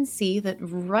darkness, you can see that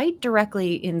right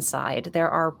directly inside, there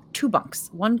are two bunks,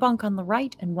 one bunk on the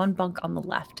right and one bunk on the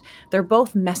left. They're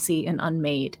both messy and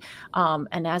unmade.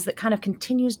 And as it kind of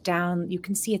continues down, you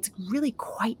can see it's really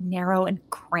quite narrow and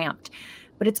cramped,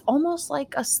 but it's almost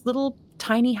like a little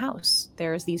tiny house.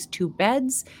 There's these two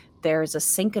beds. There's a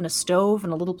sink and a stove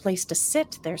and a little place to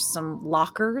sit. There's some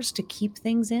lockers to keep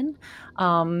things in.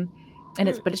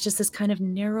 But it's just this kind of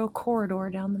narrow corridor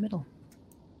down the middle.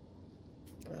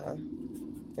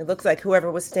 It looks like whoever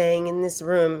was staying in this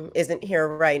room isn't here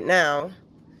right now.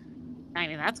 I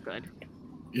mean, that's good.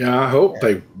 Yeah, I hope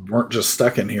they weren't just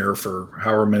stuck in here for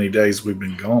however many days we've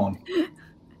been gone.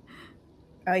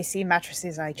 I see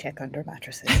mattresses. I check under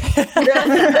mattresses.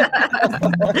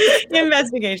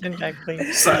 Investigation check,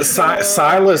 please.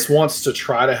 Silas wants to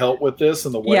try to help with this,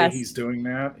 and the way Yes. he's doing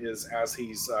that is as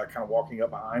he's kind of walking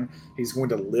up behind, he's going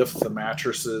to lift the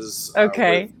mattresses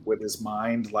Okay. with his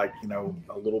mind, like,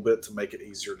 a little bit to make it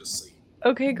easier to see.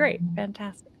 Okay, great.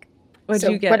 Fantastic. What So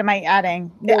do you get? what am I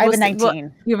adding? Well, I have a let's-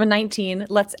 19. You have a 19.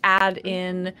 Let's add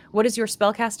in, what is your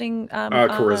spellcasting?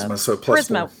 Charisma, so plus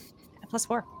charisma. 4. Plus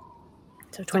 4.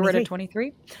 So So we're at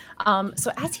 23. 23.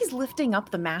 So as he's lifting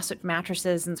up the massive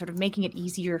mattresses and sort of making it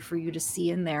easier for you to see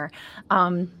in there,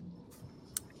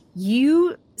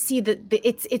 you see that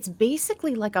it's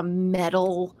basically like a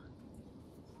metal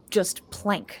just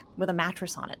plank with a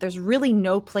mattress on it. There's really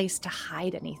no place to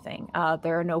hide anything.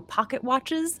 There are no pocket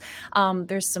watches.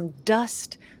 There's some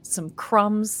dust, some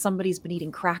crumbs. Somebody's been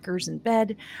eating crackers in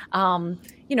bed.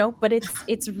 But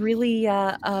it's really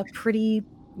a pretty,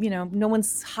 no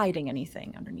one's hiding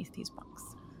anything underneath these bunks.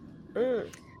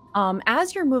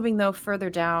 As you're moving though further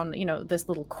down, this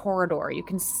little corridor, you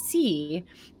can see,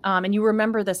 and you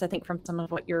remember this, I think, from some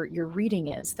of what your reading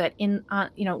is, that in,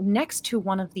 next to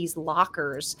one of these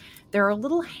lockers, there are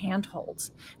little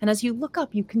handholds. And as you look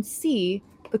up, you can see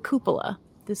the cupola,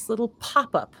 this little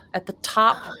pop-up at the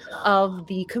top of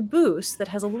the caboose that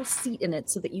has a little seat in it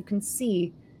so that you can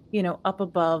see, up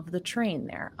above the train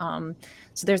there.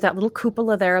 So there's that little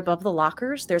cupola there above the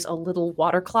lockers. There's a little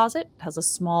water closet, has a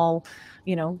small,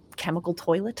 chemical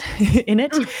toilet in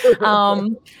it.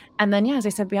 And then, as I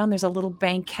said, beyond, there's a little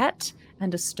banquette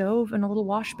and a stove and a little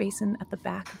wash basin at the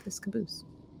back of this caboose.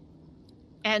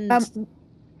 And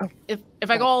if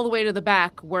I go all the way to the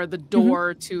back where the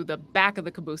door to the back of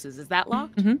the caboose is that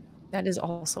locked? That is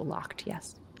also locked,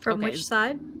 yes. From Okay. which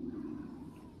side?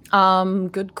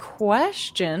 Good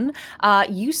question.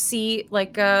 You see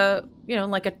like a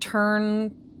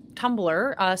turn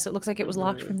tumbler. So it looks like it was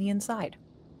locked from the inside.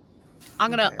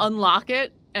 I'm going to unlock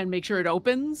it and make sure it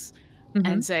opens Mhm.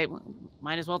 and say, well,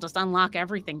 might as well just unlock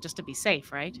everything just to be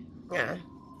safe, right? Yeah.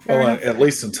 Well, at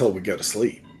least until we go to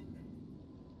sleep.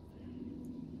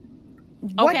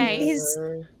 What Okay. is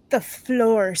the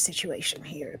floor situation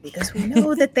here? Because we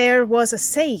know that there was a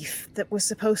safe that was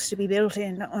supposed to be built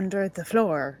in under the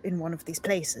floor in one of these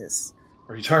places.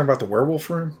 Are you talking about the werewolf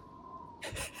room?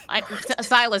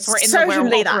 Silas, we're in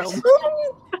Certainly the werewolf that.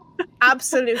 room.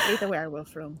 Absolutely the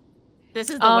werewolf room. This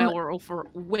is the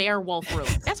werewolf room.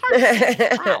 That's hard to say.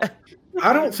 Wow.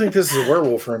 I don't think this is a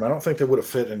werewolf room. I don't think they would have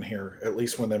fit in here, at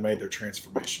least when they made their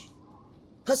transformation.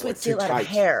 Plus, we'd Like, see a too lot tight. of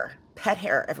hair, pet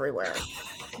hair everywhere.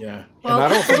 Yeah. Well, and I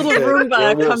don't think little that Roomba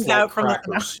werewolves comes like out from the-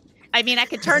 crackers. I mean, I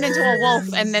could turn into a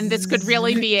wolf, and then this could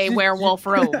really be a werewolf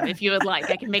room if you would like.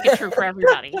 I can make it true for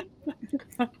everybody.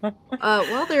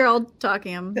 While they're all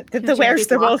talking, I'm Where's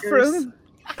the wolf room?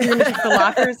 The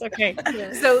lockers. Okay.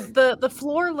 Yeah. So the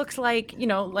floor looks like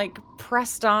like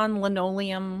pressed on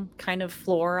linoleum kind of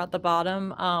floor at the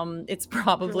bottom. It's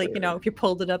probably if you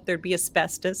pulled it up, there'd be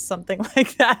asbestos, something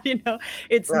like that.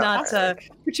 It's not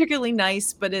particularly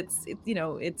nice, but it's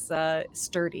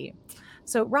sturdy.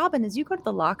 So Robin, as you go to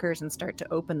the lockers and start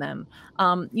to open them,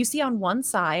 you see on one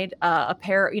side a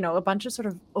pair, a bunch of sort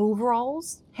of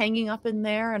overalls hanging up in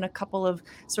there and a couple of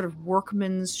sort of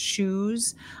workman's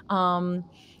shoes.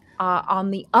 On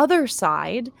the other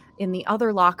side, in the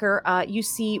other locker, you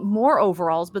see more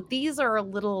overalls, but these are a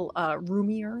little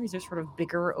roomier. These are sort of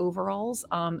bigger overalls.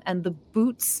 And the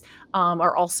boots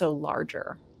are also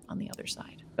larger on the other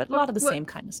side, but a lot of the same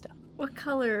kind of stuff. What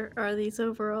color are these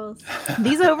overalls?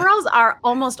 These overalls are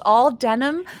almost all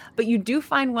denim, but you do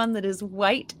find one that is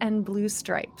white and blue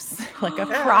stripes, like a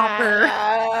proper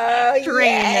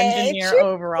train engineer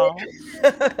overall.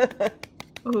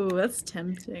 Oh, that's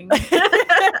tempting.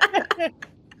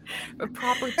 A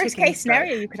proper Worst ticking case stripe.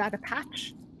 scenario, you could add a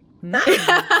patch.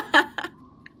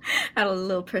 Add a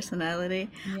little personality.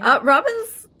 Yeah.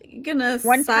 Robin's gonna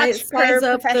One patch per size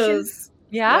up profession? those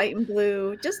Yeah. white and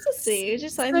blue just to see.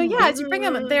 Just So yeah, as you bring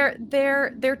them,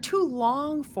 they're too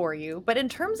long for you. But in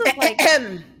terms of like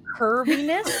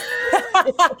curviness,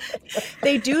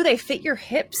 they fit your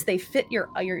hips, they fit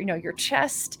your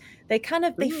chest. They kind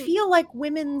of they feel like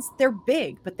they're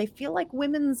big, but they feel like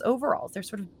women's overalls. They're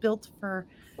sort of built for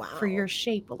your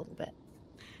shape a little bit.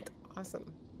 Awesome.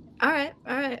 All right.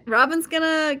 Robin's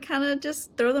gonna kind of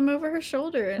just throw them over her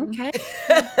shoulder and Okay.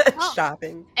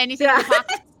 Shopping. Anything in the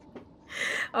pockets?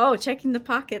 oh, checking the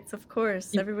pockets, of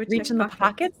course. You Everyone reach in the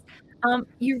pockets.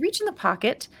 You reach in the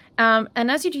pocket, and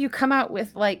as you do, you come out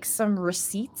with like some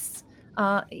receipts,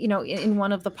 in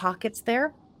one of the pockets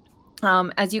there.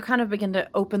 As you kind of begin to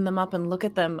open them up and look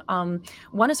at them,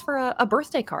 one is for a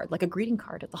birthday card, like a greeting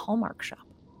card at the Hallmark shop.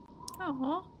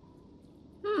 Oh,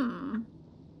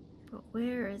 But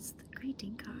where is the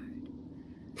greeting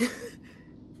card?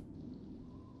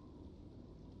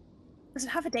 Does it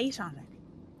have a date on it?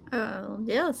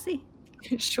 Yeah, let's see.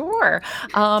 Sure.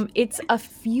 It's a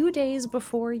few days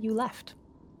before you left.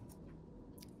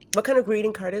 What kind of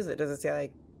greeting card is it? Does it say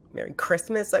like Merry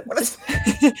Christmas? Like what is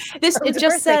This Oh, it it's a just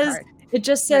birthday says card, it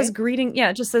just says right? greeting. Yeah,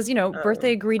 it just says,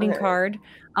 birthday greeting okay. card.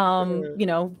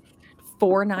 Mhm.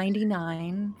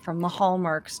 $4.99 from the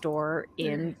Hallmark store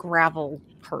in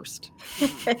Gravelhurst. A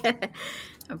This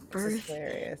is birth.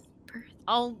 hilarious.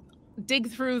 I'll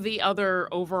dig through the other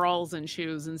overalls and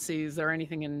shoes and see, is there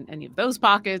anything in any of those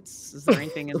pockets? Is there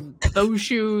anything in those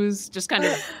shoes? Just kind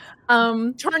of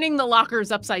turning the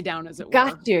lockers upside down, as it were.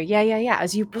 Got you. Yeah.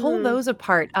 As you pull Mhm. those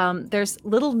apart, there's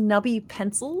little nubby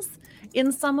pencils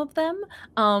in some of them,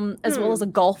 as well as a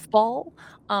golf ball.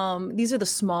 These are the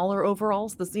smaller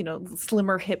overalls, the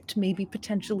slimmer hipped, maybe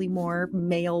potentially more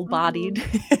male bodied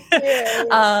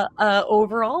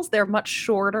overalls. They're much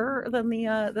shorter than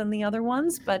the other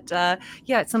ones, but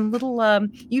some little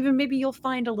even maybe you'll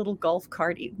find a little golf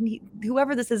cart.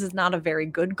 Whoever this is not a very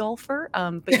good golfer,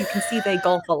 but you can see they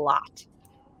golf a lot.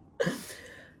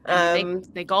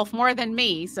 They golf more than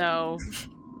me, so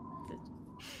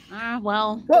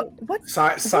well. What?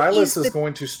 Silas is the-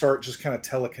 going to start just kind of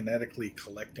telekinetically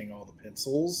collecting all the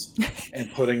pencils and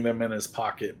putting them in his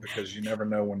pocket, because you never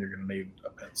know when you're going to need a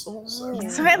pencil. So.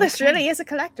 Silas really is a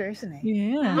collector, isn't he?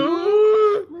 Yeah.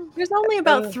 Mm. There's only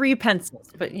about 3 pencils,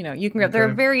 but you can grab. There are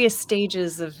Okay. various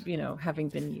stages of having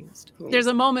been used. There's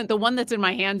a moment, the one that's in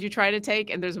my hand you try to take,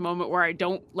 and there's a moment where I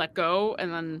don't let go,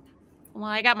 and then, well,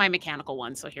 I got my mechanical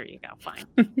one, so here you go. Fine.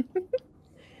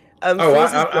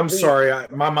 I'm sorry.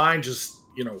 My mind just,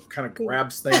 kind of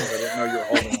grabs things I didn't know you were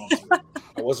holding on to.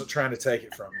 I wasn't trying to take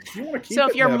it from you. If you want to keep So it,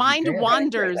 if your Deb, you mind can.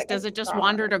 wanders, does it just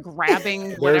wander to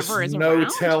grabbing whatever There's is no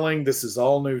around? telling. This is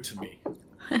all new to me.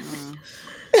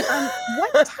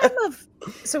 What time of?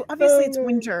 So obviously it's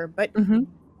winter, but Mhm.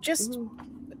 just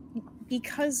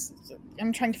because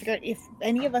I'm trying to figure out if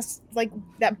any of us like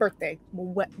that birthday.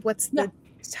 What's the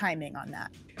timing on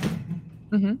that?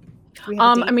 Mhm. Do we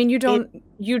have a I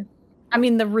date?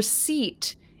 mean, the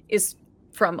receipt is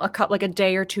from a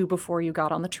day or two before you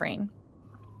got on the train.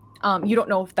 You don't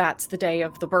know if that's the day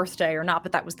of the birthday or not,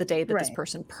 but that was the day that this Right.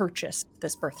 person purchased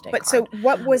this birthday But card. so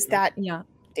what was that Yeah.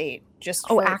 date? Just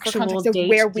Oh, for actual context of date,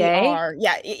 where we day? are.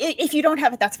 Yeah, if you don't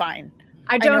have it, that's fine.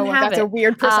 I don't know have that's it. a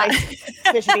weird, precise,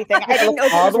 fidgety thing. I didn't know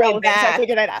if it All was the way relevant, so I back.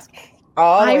 figured I'd ask.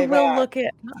 All the I way will back. look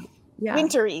it up. Yeah.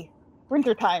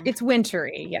 Winter time. It's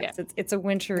wintry. Yes, Yeah. it's a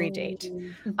wintry date.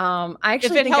 Mm. I If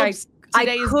actually it think helps, I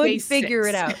today is could day figure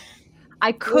it 6. out.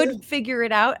 I could figure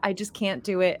it out. I just can't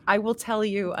do it. I will tell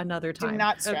you another Do time.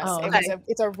 not stress. Okay.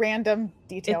 It's a random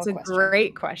detail It's a question.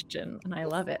 great question, and I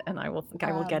love it, and I will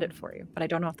get it for you, but I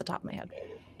don't know off the top of my head.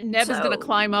 Neb is going to So-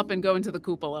 climb up and go into the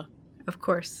cupola. Of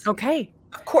course. Okay,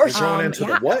 Of course, You're going Um, into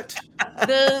yeah. the what?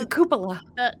 the cupola.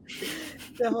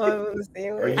 the whole Are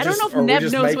you I don't know if are we Neb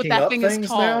just knows what making that up thing is things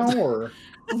called. now, or?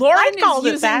 Lauren called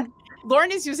it is that. using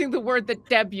Lauren is using the word that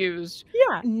Deb used.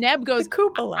 Yeah, Neb goes,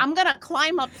 cupola. I'm going to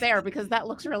climb up there because that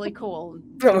looks really cool.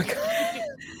 Oh my god.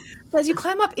 As you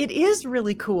climb up, it is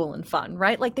really cool and fun,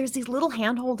 right? Like there's these little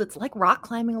handholds. It's like rock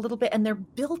climbing a little bit, and they're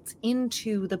built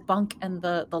into the bunk and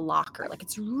the locker. Like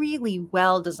it's really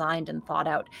well designed and thought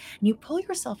out. And you pull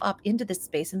yourself up into this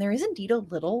space, and there is indeed a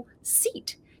little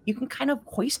seat. You can kind of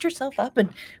hoist yourself up and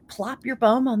plop your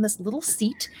bum on this little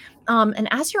seat. And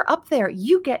as you're up there,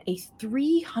 you get a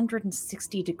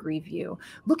 360-degree view.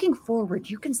 Looking forward,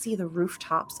 you can see the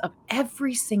rooftops of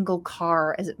every single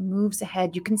car as it moves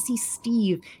ahead. You can see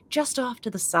Steve just off to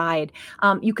the side.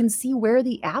 You can see where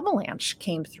the avalanche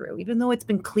came through. Even though it's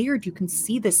been cleared, you can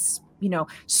see this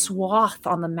swath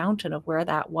on the mountain of where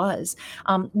that was.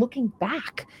 Looking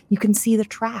back, you can see the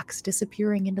tracks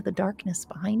disappearing into the darkness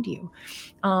behind you.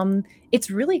 It's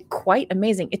really quite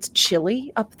amazing. It's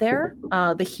chilly up there.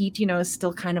 The heat, is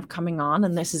still kind of coming on,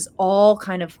 and this is all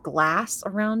kind of glass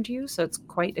around you, so it's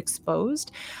quite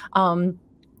exposed. But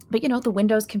the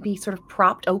windows can be sort of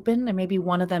propped open, and maybe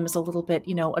one of them is a little bit,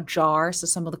 ajar, so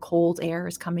some of the cold air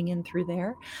is coming in through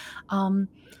there.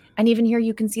 And even here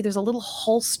you can see there's a little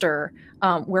holster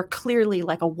where clearly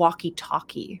like a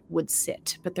walkie-talkie would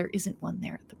sit, but there isn't one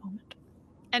there at the moment.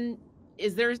 And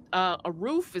is there a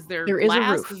roof? Is there There is a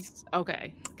glass? roof.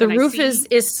 Okay. The Can I roof see?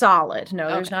 is solid. No,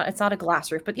 there's Okay. not. It's not a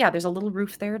glass roof, but yeah, there's a little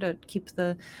roof there to keep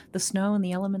the snow and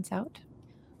the elements out.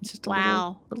 It's just a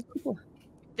Wow. little cupola.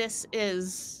 This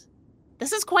is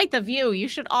quite the view. You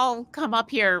should all come up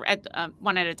here at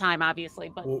one at a time, obviously.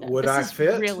 But Would this I is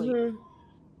fit? Really,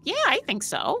 yeah, I think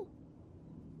so.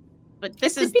 But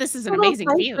this is an amazing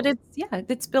view. But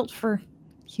it's built for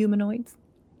humanoids.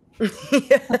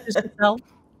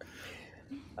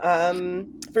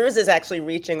 Feruz is actually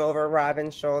reaching over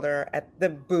Robin's shoulder at the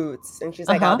boots, and she's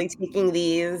like, "I'll be taking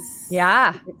these.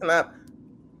 Yeah, pick them up.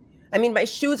 I mean, my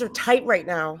shoes are tight right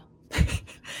now."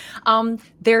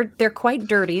 They're quite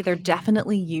dirty. They're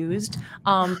definitely used,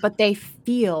 but they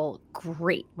feel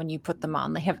great when you put them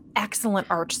on. They have excellent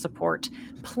arch support,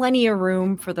 plenty of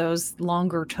room for those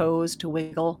longer toes to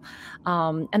wiggle,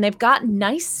 and they've got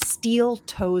nice steel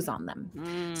toes on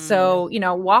them. So,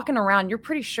 walking around, you're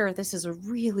pretty sure this is a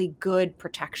really good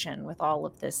protection with all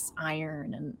of this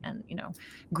iron and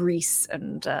grease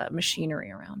and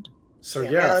machinery around. So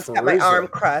it's got my arm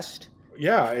crushed.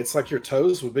 Yeah, it's like your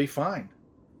toes would be fine.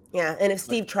 Yeah, and if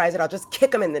Steve tries it, I'll just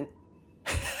kick him in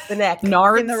the neck.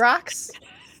 Nards. In the rocks?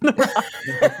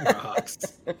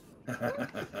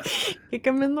 Kick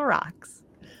him in the rocks.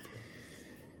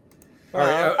 All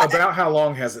right, about how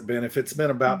long has it been? If it's been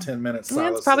about 10 minutes,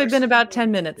 Silas, it's probably been about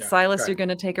 10 minutes. Yeah, Silas, you're going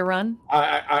to take a run?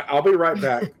 I'll be right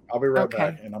back. I'll be right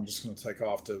back, and I'm just going to take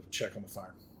off to check on the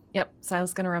fire. Yep,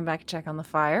 Silas is going to run back and check on the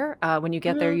fire. When you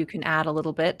get there, you can add a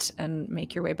little bit and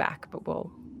make your way back, but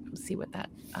we'll see what that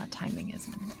timing is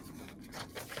in a minute.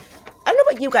 I don't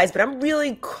know about you guys, but I'm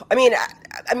really.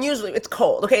 I'm usually it's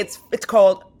cold. Okay, it's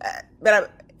cold,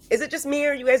 but is it just me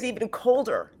or are you guys even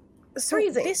colder? It's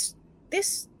freezing.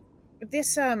 This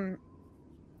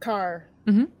car.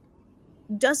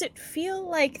 Does it feel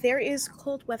like there is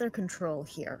cold weather control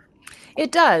here?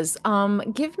 It does.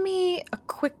 Give me a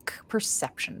quick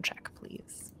perception check,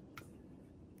 please.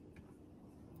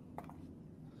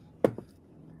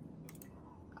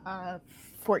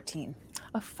 14.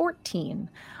 A 14.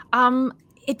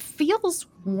 It feels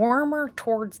warmer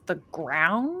towards the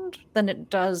ground than it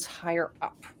does higher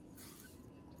up.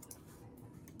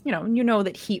 You know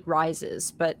that heat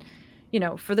rises, but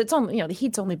the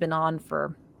heat's only been on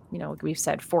for, we've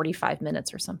said 45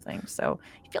 minutes or something. So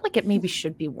I feel like it maybe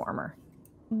should be warmer.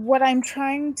 What I'm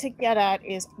trying to get at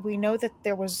is we know that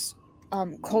there was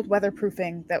cold weather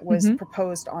proofing that was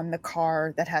proposed on the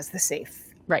car that has the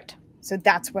safe. Right. So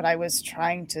that's what I was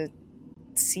trying to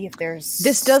see if there's.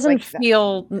 This doesn't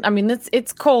feel. I mean,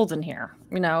 it's cold in here,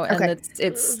 and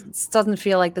it doesn't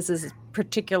feel like this is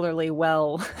particularly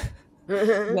well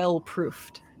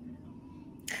proofed.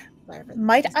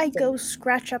 Might I go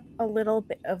scratch up a little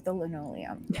bit of the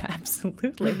linoleum? Yeah,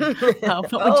 absolutely.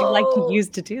 What would you like to use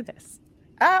to do this?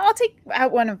 I'll take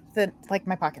out one of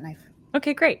my pocket knife.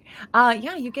 Okay, great.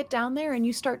 You get down there and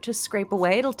you start to scrape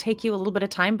away. It'll take you a little bit of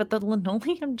time, but the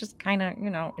linoleum just kind of,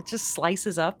 it just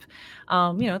slices up.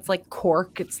 It's like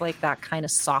cork. It's like that kind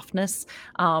of softness.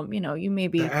 You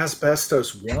maybe... The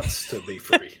asbestos wants to be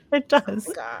free. It does.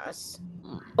 Oh, gosh.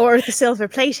 Or the silver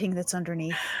plating that's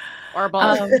underneath. Or a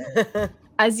ball.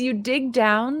 As you dig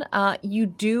down, you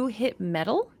do hit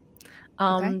metal,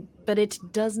 but it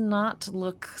does not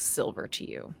look silver to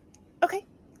you. Okay.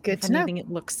 Good to know.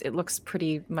 It looks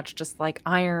pretty much just like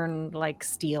iron, like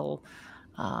steel.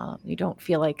 You don't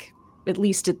feel like, at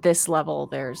least at this level,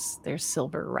 there's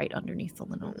silver right underneath the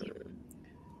linoleum.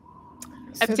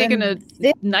 I've taken a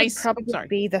nice. Would probably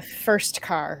be the first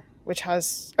car, which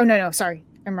has. Oh no! Sorry,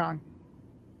 I'm wrong.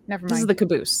 Never mind. This is the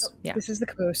caboose. Yeah. This is the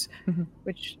caboose.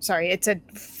 Which, sorry, it said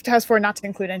task 4 not to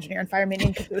include engineer and fireman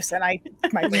in caboose, and I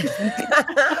might. It's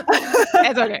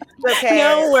okay. Okay.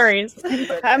 No worries.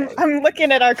 I'm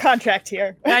looking at our contract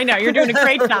here. I know you're doing a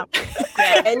great job.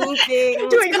 Anything.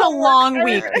 Doing a long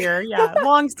week here. Yeah,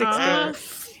 long 6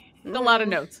 days. A lot of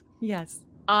notes. Yes.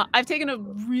 I've taken a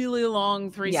really long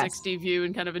 360 view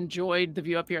and kind of enjoyed the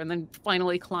view up here, and then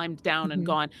finally climbed down and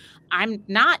gone. I'm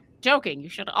not joking. You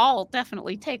should all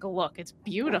definitely take a look. It's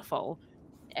beautiful.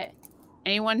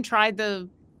 Anyone tried the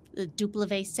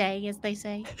double-V-say, as they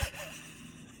say?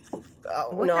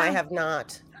 Oh, no, I have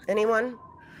not. Anyone?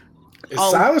 Is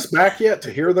Silas back yet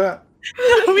to hear that?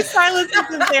 No, Silas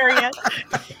isn't there yet.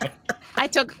 I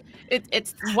took...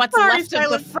 It's what's left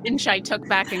of the French I took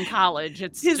back in college.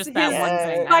 It's just that one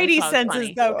thing. Spidey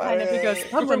senses, though, kind of. He goes,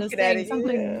 someone is saying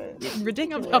something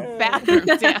ridiculous.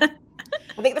 Bathrooms, yeah.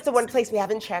 I think that's the one place we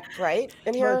haven't checked, right?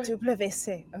 In here?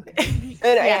 WC. Okay.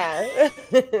 Yeah.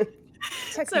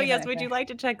 So, yes, would you like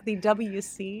to check the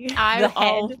WC?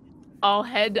 I'll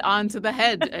head onto the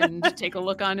head and take a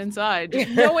look on inside,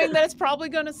 knowing that it's probably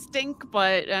going to stink,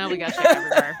 but we got to check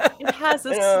everywhere. It has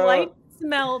a slight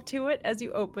smell to it as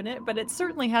you open it, but it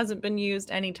certainly hasn't been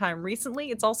used anytime recently.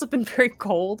 It's also been very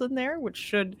cold in there, which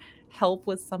should help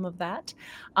with some of that.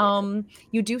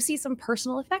 You do see some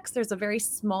personal effects. There's a very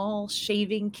small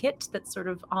shaving kit that's sort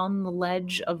of on the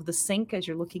ledge of the sink as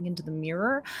you're looking into the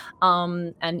mirror,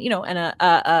 and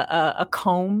a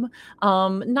comb.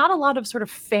 Not a lot of sort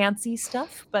of fancy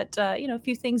stuff, but a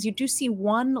few things. You do see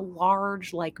one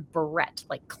large like barrette,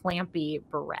 like clampy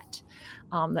barrette,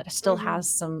 that still has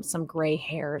some gray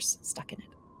hairs stuck in it.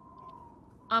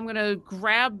 I'm gonna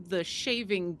grab the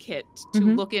shaving kit to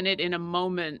look in it in a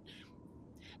moment,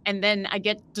 and then I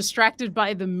get distracted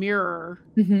by the mirror.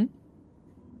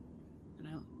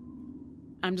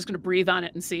 I'm just gonna breathe on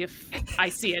it and see if I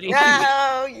see anything.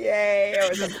 Oh, yay!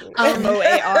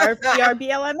 OAR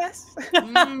PRBLMS.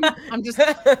 I'm just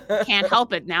can't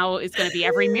help it. Now it's gonna be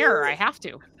every mirror. I have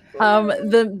to.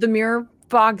 The mirror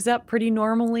fogs up pretty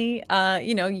normally.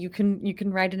 You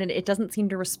can write in it. It doesn't seem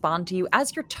to respond to you.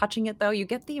 As you're touching it, though, you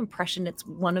get the impression it's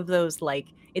one of those, like,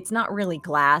 it's not really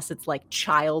glass. It's like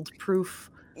child-proof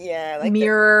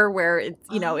mirror where it's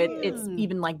it's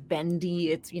even like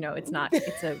bendy. It's not.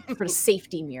 It's a sort of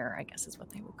safety mirror, I guess is what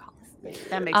they would call it.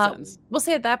 That makes sense. We'll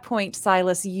say at that point,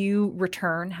 Silas, you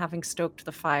return, having stoked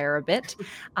the fire a bit,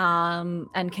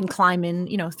 and can climb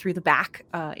in, through the back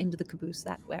into the caboose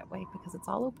that way because it's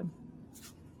all open.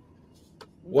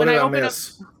 What did I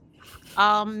miss?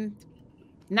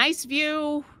 Nice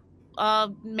view.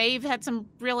 Maeve had some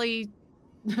really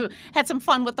had some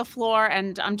fun with the floor,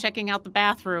 and I'm checking out the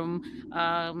bathroom.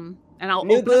 And I'll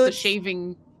open up the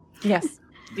shaving. Yes.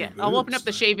 Yeah, I'll open up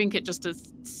the shaving kit just to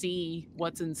see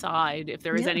what's inside, if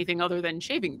there is anything other than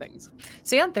shaving things.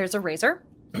 So yeah, there's a razor.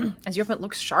 As you open it,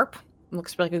 looks sharp. It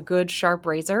looks like a good sharp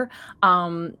razor.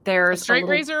 There's a straight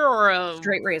razor or a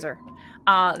straight razor.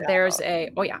 There's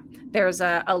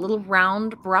a little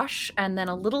round brush and then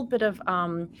a little bit of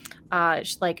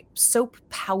like soap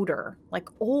powder, like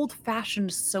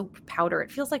old-fashioned soap powder.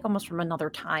 It feels like almost from another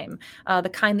time. The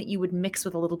kind that you would mix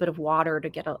with a little bit of water to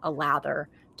get a lather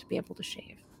to be able to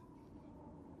shave.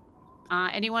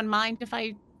 Anyone mind if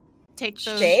I take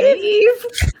the shave?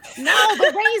 No,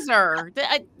 the razor.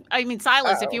 I mean,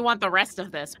 Silas, if you want the rest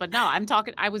of this, but no,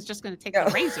 I was just going to take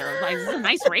the razor. Like, it's a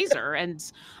nice razor. And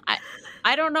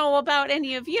I don't know about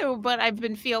any of you, but I've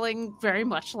been feeling very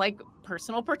much like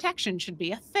personal protection should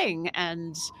be a thing.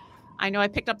 And I know I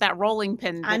picked up that rolling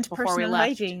pin and before we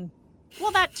left. Hygiene.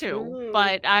 Well, that too.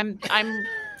 But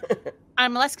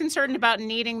I'm less concerned about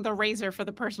needing the razor for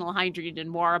the personal hygiene and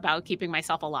more about keeping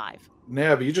myself alive.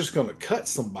 Neb, you're just going to cut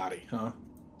somebody, huh?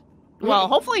 Well,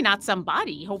 hopefully not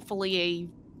somebody. Hopefully a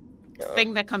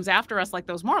thing that comes after us like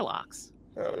those Morlocks.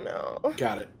 Oh, no.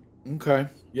 Got it. Okay.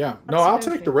 Yeah. No, I'll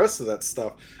take the rest of that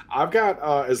stuff. I've got,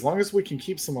 as long as we can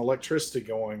keep some electricity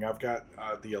going, I've got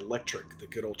the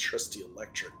good old trusty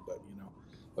electric. But,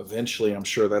 eventually I'm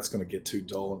sure that's going to get too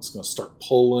dull. And it's going to start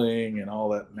pulling and all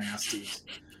that nasty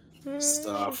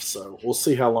stuff. So we'll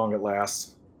see how long it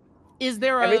lasts. Is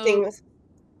there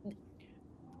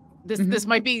This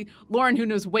might be Lauren, who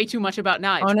knows way too much about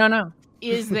knives. Oh, no.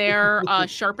 Is there a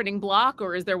sharpening block,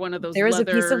 or is there one of those? There is a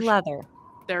piece of leather.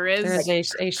 There is.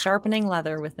 There's a sharpening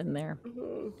leather within there.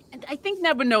 And I think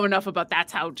Neb would know enough about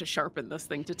that's how to sharpen this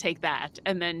thing to take that,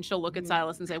 and then she'll look at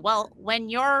Silas and say, "Well, when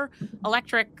your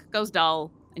electric goes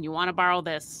dull and you want to borrow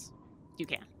this, you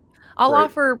can." I'll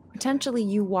offer potentially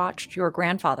you watched your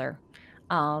grandfather,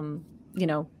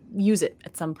 use it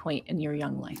at some point in your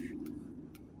young life.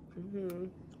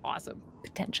 Awesome.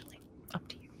 Potentially. Up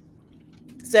to you.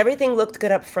 So everything looked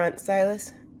good up front,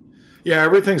 Silas? Yeah,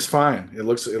 everything's fine. It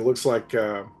looks like,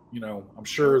 I'm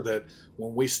sure that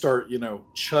when we start,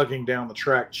 chugging down the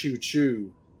track,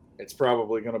 choo-choo, it's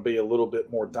probably going to be a little bit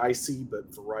more dicey,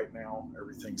 but for right now,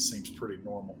 everything seems pretty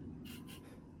normal.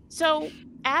 So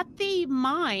at the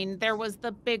mine, there was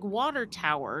the big water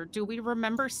tower. Do we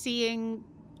remember seeing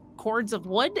cords of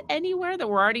wood anywhere that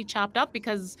were already chopped up?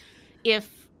 Because if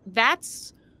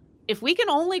we can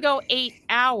only go 8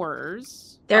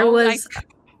 hours, there was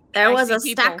a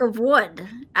stack of wood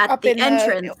at the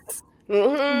entrance.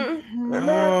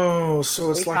 Oh,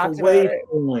 so it's like a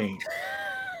waypoint.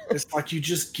 It's like you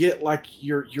just get like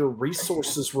your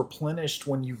resources replenished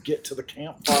when you get to the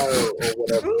campfire or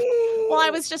whatever. Well, I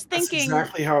was just thinking that's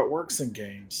exactly how it works in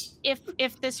games.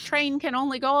 If this train can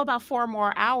only go about 4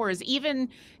 more hours, even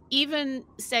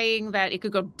saying that it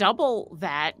could go double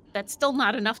that, that's still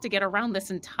not enough to get around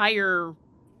this entire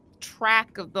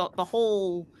track of the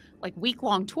whole like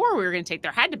week-long tour we were going to take,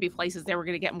 there had to be places they were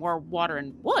going to get more water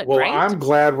and wood, Well, right? I'm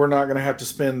glad we're not going to have to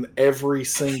spend every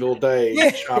single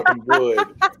day chopping wood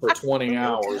for 20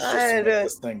 hours just to make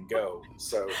this thing go.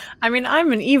 So, I mean,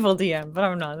 I'm an evil DM, but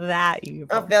I'm not that evil.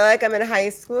 I feel like I'm in high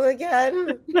school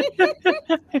again.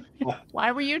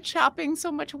 Why were you chopping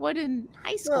so much wood in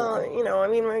high school? Well, I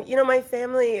mean, my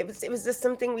family, it was just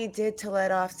something we did to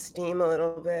let off steam a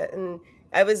little bit. And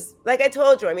I was, like I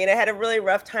told you, I mean, I had a really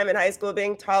rough time in high school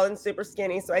being tall and super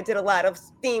skinny. So I did a lot of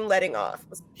steam letting off. It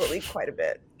was really quite a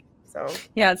bit. So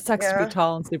yeah, it sucks to be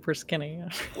tall and super skinny.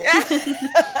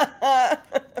 Yeah.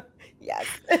 Yes,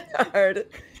 it's hard.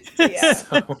 Yeah.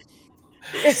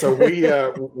 So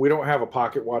we don't have a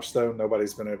pocket watch though.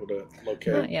 Nobody's been able to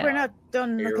locate. We're not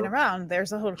done looking around.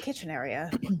 There's a whole kitchen area.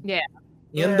 Yeah.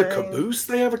 In the caboose,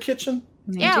 they have a kitchen.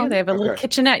 They do. They have a little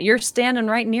kitchenette. You're standing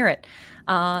right near it.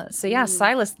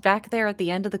 Silas, back there at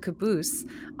the end of the caboose.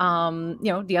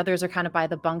 The others are kind of by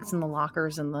the bunks and the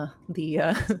lockers and the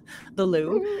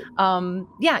loo.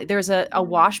 There's a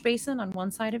wash basin on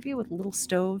one side of you with a little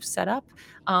stove set up,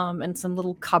 and some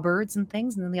little cupboards and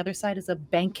things. And then the other side is a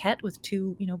banquette with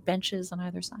two, benches on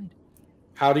either side.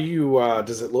 How do you?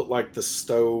 Does it look like the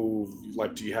stove?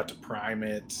 Like, do you have to prime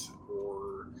it?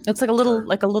 It's like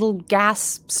a little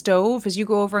gas stove. As you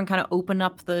go over and kind of open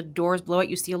up the doors below it,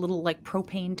 you see a little like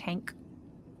propane tank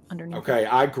underneath. Okay,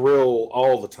 I grill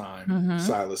all the time.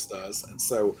 Silas does, and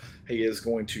so he is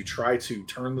going to try to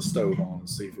turn the stove on and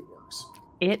see if it works.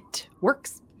 It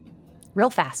works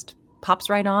real fast. Pops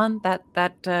right on.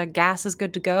 That gas is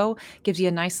good to go. Gives you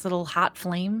a nice little hot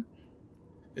flame.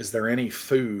 Is there any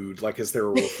food? Like, is there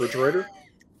a refrigerator?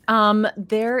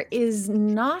 There is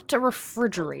not a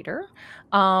refrigerator.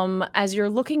 As you're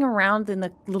looking around in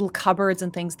the little cupboards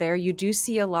and things there, you do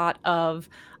see a lot of,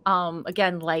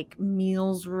 again, like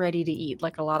meals ready to eat,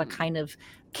 like a lot of kind of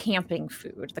camping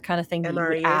food, the kind of thing that you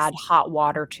would add hot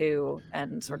water to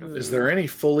and sort of. Is there any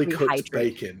fully cooked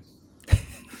bacon?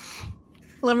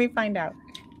 Let me find out.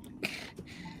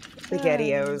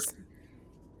 SpaghettiOs.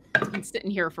 It's been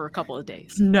sitting here for a couple of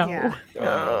days. No. Yeah.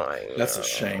 That's a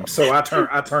shame. So I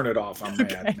turn it off. I'm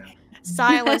mad now.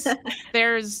 Silas,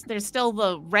 there's still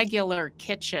the regular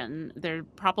kitchen. There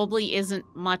probably isn't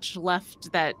much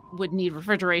left that would need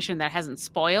refrigeration that hasn't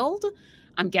spoiled,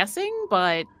 I'm guessing,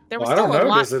 but there was still I don't know. a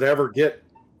lot. Does it ever get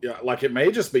like it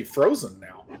may just be frozen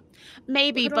now?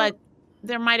 Maybe, but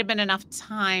there might have been enough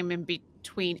time in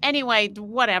between. Anyway,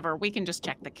 whatever. We can just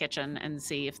check the kitchen and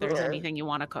see if there's anything you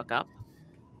want to cook up.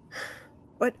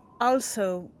 But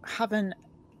also having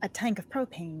a tank of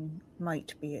propane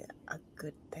might be a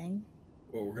good thing.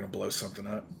 Well, we're gonna blow something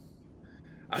up.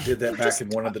 I did that back in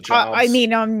one of the jobs. I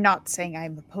mean, I'm not saying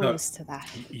I'm opposed to that.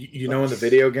 You know, in the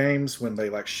video games, when they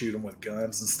like shoot them with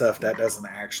guns and stuff, that doesn't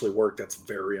actually work. That's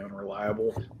very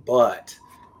unreliable. But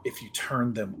if you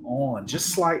turn them on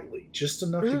just slightly, just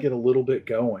enough to get a little bit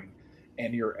going,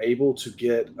 and you're able to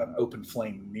get an open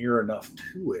flame near enough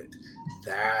to it,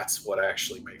 that's what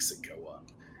actually makes it go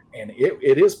up. And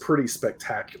it is pretty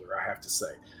spectacular, I have to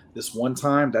say. This one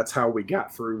time, that's how we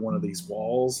got through one of these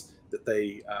walls that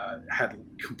they had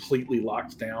completely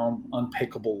locked down,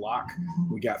 unpickable lock.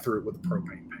 We got through it with a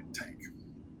propane tank.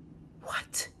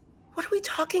 What? What are we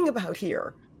talking about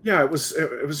here? Yeah, it was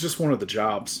just one of the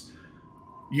jobs.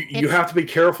 You have to be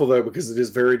careful though, because it is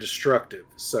very destructive.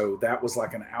 So that was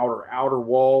like an outer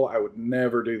wall. I would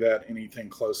never do that anything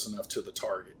close enough to the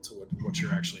target, to what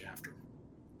you're actually after.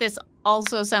 This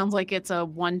also sounds like it's a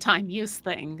one-time use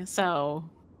thing. So,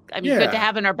 I mean, good to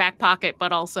have in our back pocket,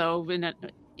 but also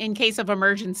in case of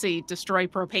emergency, destroy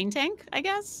propane tank, I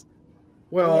guess.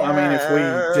 Well, I mean, if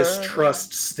we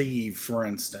distrust Steve, for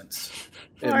instance,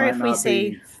 or if we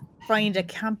say find a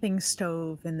camping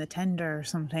stove in the tender or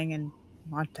something and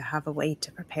want to have a way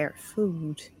to prepare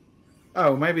food.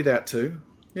 Oh, maybe that too.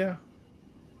 Yeah.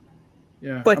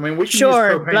 But I mean, we can use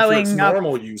propane blowing for its up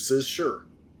normal uses, sure.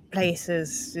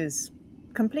 Places is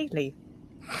completely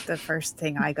the first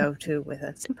thing I go to with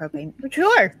a propane.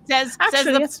 Sure.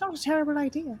 Actually, it's not a terrible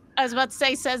idea. I was about to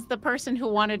say, says the person who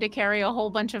wanted to carry a whole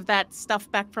bunch of that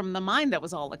stuff back from the mine that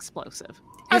was all explosive.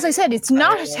 As I said, it's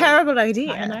not a terrible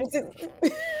idea.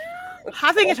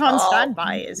 Having it on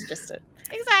standby is just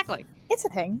Exactly. It's a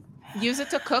thing. Use it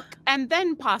to cook and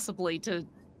then possibly to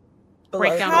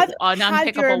break down an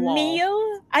unpickable your wall.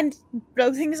 Meal and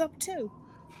blow things up too.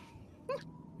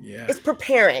 Yeah. It's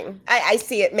preparing. I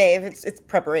see it, Maeve. It's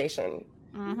preparation.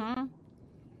 Mm-hmm.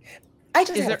 I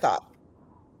just had a thought.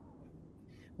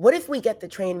 What if we get the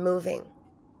train moving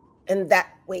and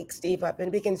that wakes Steve up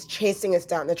and begins chasing us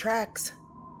down the tracks?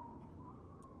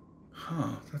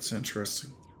 Huh, that's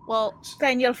interesting. Well,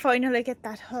 then you'll finally get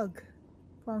that hug.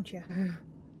 Won't you?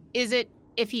 Is it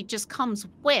if he just comes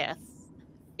with,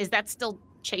 is that still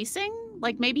chasing?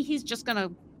 Like maybe he's just going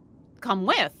to come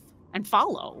with and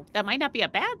follow. That might not be a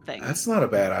bad thing. That's not a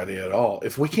bad idea at all.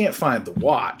 If we can't find the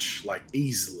watch, like,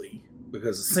 easily,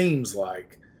 because it seems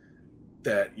like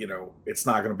that, it's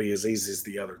not going to be as easy as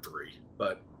the other three.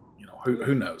 But,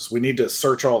 who knows? We need to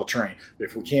search all the train. But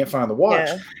if we can't find the watch,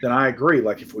 then I agree.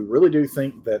 Like, if we really do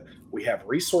think that we have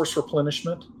resource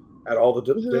replenishment at all the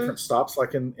different stops,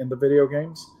 like in the video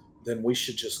games, then we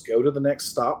should just go to the next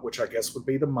stop, which I guess would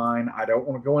be the mine. I don't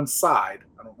want to go inside.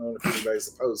 I don't know if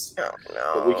anybody's opposed to it.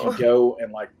 No. But we can go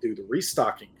and do the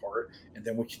restocking part, and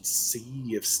then we can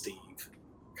see if Steve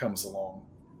comes along.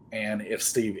 And if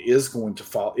Steve is going to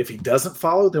follow, if he doesn't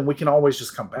follow, then we can always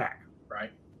just come back,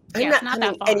 right? I'm not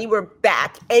coming anywhere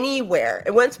back, anywhere.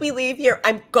 And once we leave here,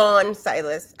 I'm gone,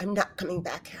 Silas. I'm not coming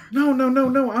back here.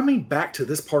 No. I mean back to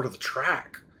this part of the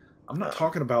track. I'm not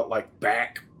talking about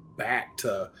back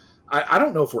to... I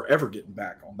don't know if we're ever getting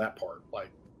back on that part.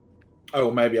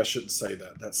 Maybe I shouldn't say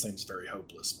that. That seems very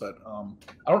hopeless. But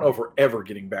I don't know if we're ever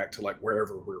getting back to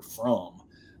wherever we're from.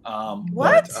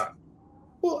 What?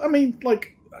 Well, I mean,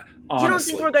 honestly, you don't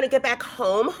think we're going to get back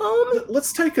home?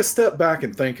 Let's take a step back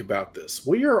and think about this.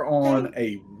 We are on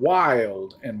a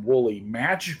wild and woolly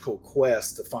magical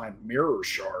quest to find mirror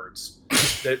shards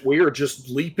that we are just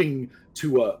leaping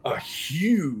to a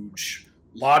huge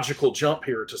logical jump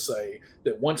here to say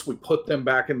that once we put them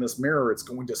back in this mirror, it's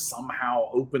going to somehow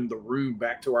open the room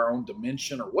back to our own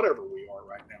dimension or whatever we are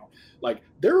right now.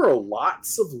 There are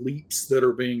lots of leaps that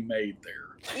are being made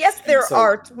there. Yes, there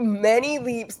are many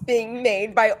leaps being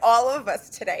made by all of us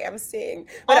today, I'm seeing.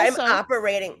 But also, I'm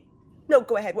operating. No,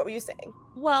 go ahead. What were you saying?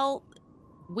 Well,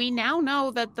 we now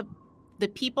know that the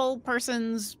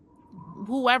persons,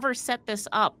 whoever set this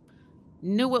up,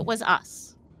 knew it was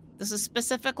us. This is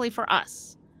specifically for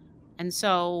us. And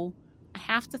so I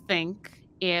have to think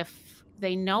if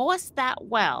they know us that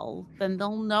well, then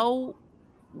they'll know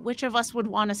which of us would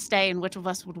want to stay and which of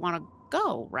us would want to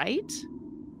go, right?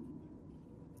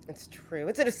 It's true.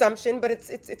 It's an assumption, but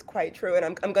it's quite true, and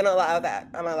I'm going to allow that.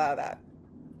 I'm going to allow that.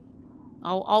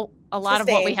 A lot of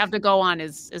what we have to go on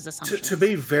is assumptions. To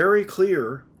be very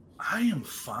clear, I am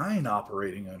fine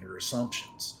operating under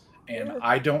assumptions. And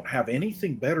I don't have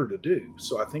anything better to do.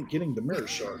 So I think getting the mirror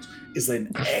shards is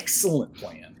an excellent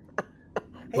plan.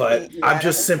 But I'm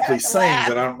just simply saying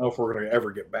that I don't know if we're going to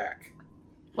ever get back.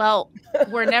 Well,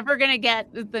 we're never going to get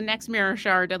the next mirror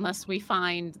shard unless we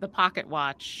find the pocket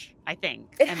watch, I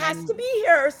think. It has to be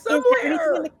here somewhere. Is there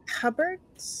anything in the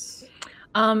cupboards?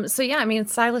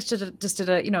 Silas just did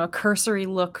a cursory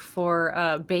look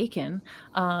for bacon.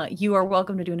 You are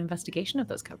welcome to do an investigation of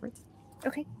those cupboards.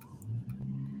 Okay.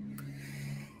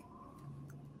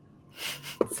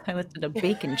 Silas did a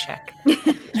bacon check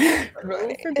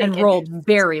and rolled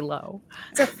very low.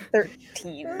 It's a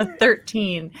 13. A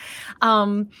 13.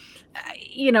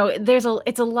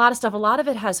 It's a lot of stuff. A lot of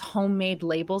it has homemade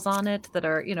labels on it that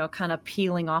are, kind of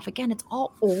peeling off. Again, it's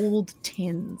all old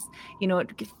tins.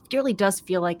 It really does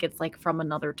feel like it's from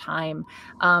another time.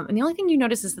 And the only thing you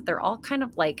notice is that they're all kind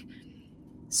of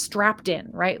strapped in,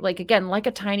 right? Again, like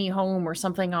a tiny home or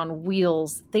something on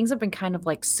wheels. Things have been kind of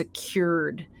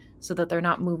secured so that they're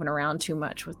not moving around too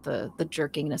much with the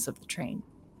jerkiness of the train.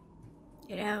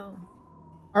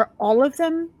 Are all of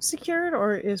them secured,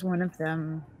 or is one of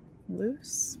them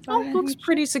loose? Looks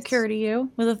pretty secure to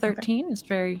you. With a 13,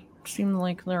 okay. Seems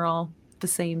like they're all the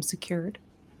same secured.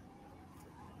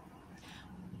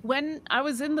 When I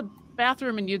was in the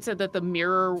bathroom and you'd said that the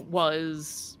mirror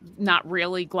was not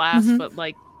really glass, but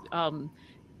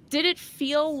did it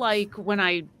feel like when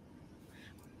I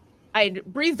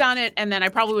breathed on it, and then I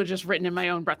probably would have just written in my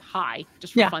own breath, "Hi,"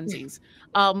 just for funsies.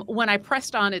 When I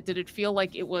pressed on it, did it feel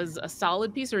like it was a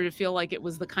solid piece, or did it feel like it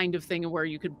was the kind of thing where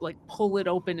you could pull it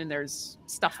open and there's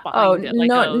stuff behind it?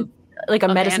 Like a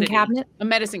medicine cabinet? A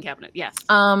medicine cabinet, yes.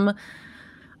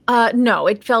 No,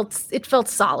 it felt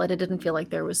solid. It didn't feel like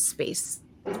there was space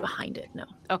behind it, no.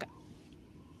 Okay.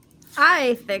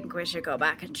 I think we should go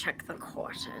back and check the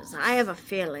quarters. I have a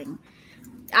feeling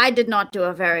I did not do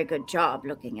a very good job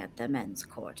looking at the men's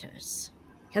quarters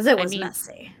because it was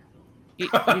messy.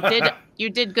 You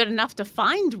did good enough to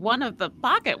find one of the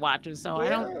pocket watches, so I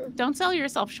don't sell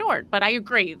yourself short. But I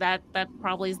agree that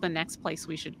probably is the next place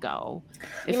we should go.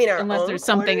 Unless there's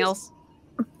something else.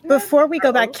 Before we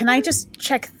go back, can I just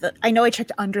check I know I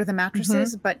checked under the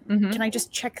mattresses, but can I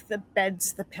just check the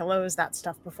beds, the pillows, that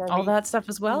stuff before all that stuff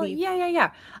as well? Leave?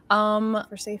 Yeah.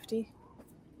 For safety.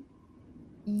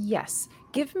 Yes.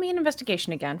 Give me an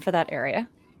investigation again for that area.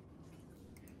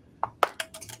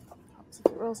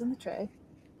 Rolls in the tray.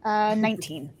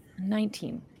 19.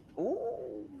 19. Ooh.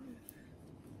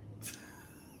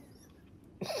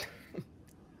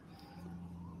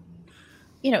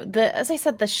 As I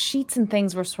said, the sheets and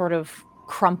things were sort of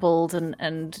crumpled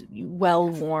and well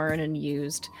worn and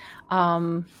used.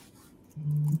 All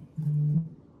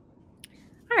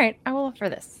right, I will offer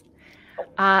this.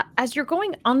 As you're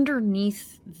going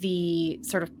underneath the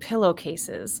sort of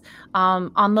pillowcases,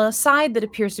 on the side that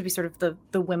appears to be sort of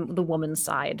the woman's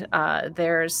side,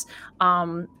 there's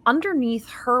underneath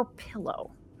her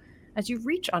pillow. As you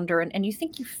reach under and you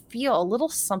think you feel a little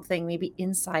something maybe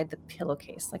inside the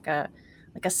pillowcase, like a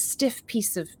stiff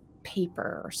piece of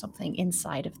paper or something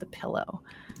inside of the pillow.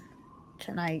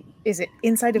 Is it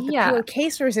inside of the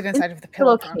pillowcase or is it inside of the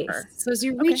pillowcase? So as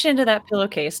you reach into that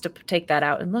pillowcase to take that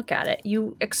out and look at it,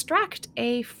 you extract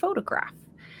a photograph.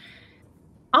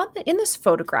 In this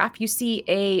photograph, you see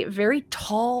a very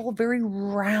tall, very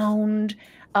round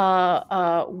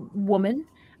woman,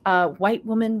 white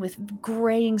woman with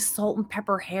graying salt and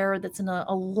pepper hair that's in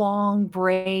a long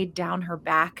braid down her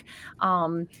back.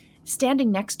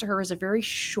 Standing next to her is a very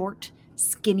short,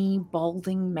 skinny,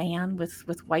 balding man with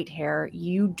white hair.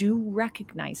 You do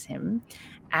recognize him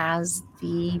as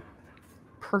the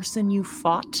person you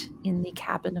fought in the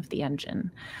cabin of the engine.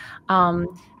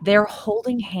 They're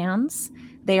holding hands.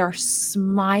 They are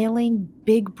smiling,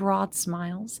 big, broad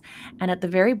smiles. And at the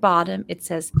very bottom, it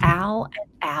says, Al and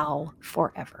Al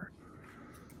forever.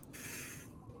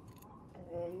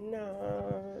 Oh,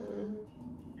 no.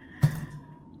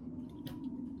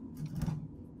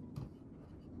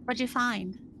 What'd you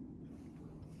find?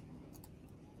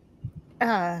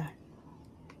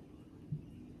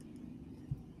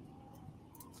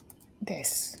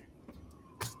 This.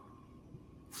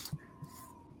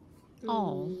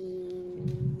 Oh.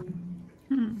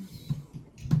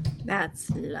 That's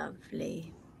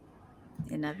lovely.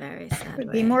 In a very sad It would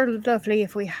way. be more lovely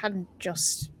if we hadn't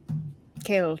just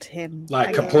killed him.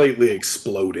 Like completely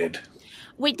exploded.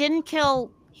 We didn't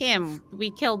kill him.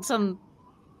 We killed some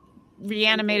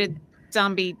reanimated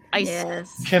zombie ice.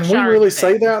 Yes. Can we really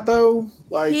say that though?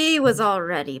 Like he was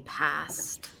already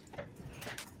passed.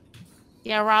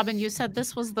 Yeah, Robin, you said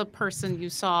this was the person you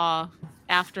saw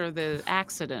after the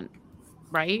accident,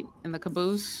 right? In the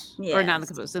caboose? Yes. Or not in the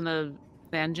caboose, in the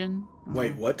engine?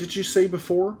 Wait, what did you say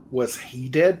before? Was he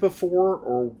dead before,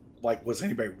 or like was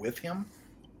anybody with him?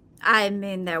 I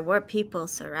mean, there were people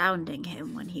surrounding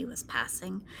him when he was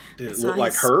passing. Did I it saw look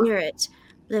like his her? Spirit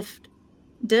lift.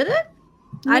 Did it?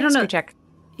 I don't know. Check.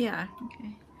 Yeah.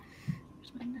 Okay.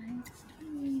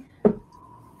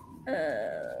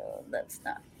 That's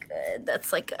not good.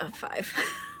 That's like a 5.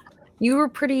 You were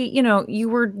pretty, you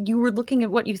were looking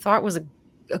at what you thought was a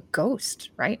ghost,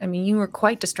 right? I mean, you were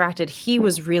quite distracted. He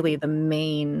was really the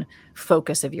main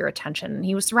focus of your attention.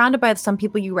 He was surrounded by some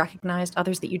people you recognized,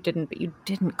 others that you didn't, but you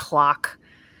didn't clock,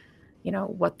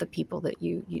 what the people that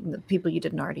the people you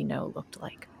didn't already know looked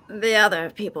like. The other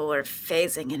people were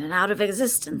phasing in and out of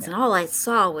existence, and all I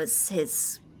saw was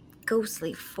his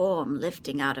ghostly form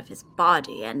lifting out of his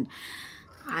body, and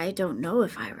I don't know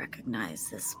if I recognize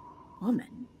this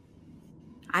woman.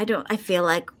 I feel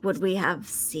like, would we have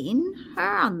seen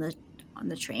her on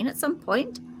the train at some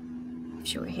point if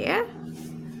she were here?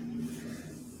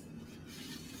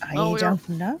 I don't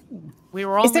know. We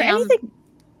were Is there only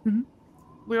anything?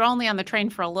 we were only on the train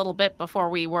for a little bit before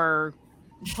we were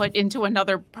put into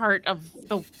another part of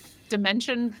the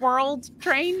dimension world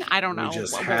train. I don't know. We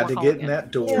just what had we're to get calling in it.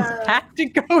 that door. Had to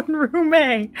go in room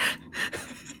A.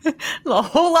 A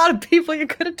whole lot of people you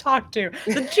could have talked to.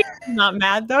 The chief's not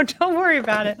mad though. Don't worry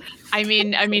about it. I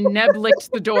mean, Neb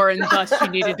licked the door, and thus she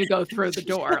needed to go through the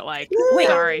door. Like, Wait,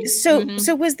 sorry. So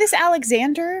was this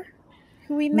Alexander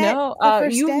who we met? No, the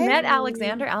first you day? met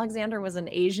Alexander. Alexander was an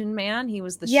Asian man. He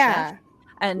was the Yeah. chef.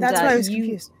 And That's why I was you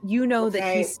confused. that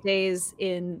he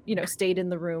Okay. stayed in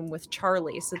the room with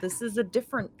Charlie. So this is a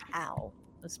different Al,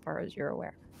 as far as you're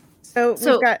aware. So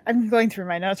So- we've got. I'm going through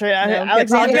my notes right now. No,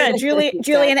 Alexander, it's all good.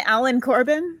 Julian Allen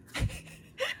Corbin.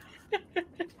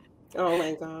 Oh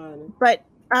my god. But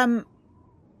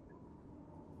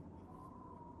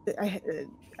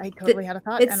I totally had a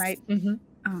thought it's- and I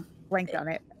Mm-hmm. blanked on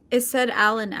it. It said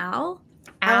Alan Al.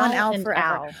 Alan Al and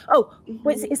forever. Al. Oh,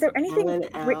 is there anything Alan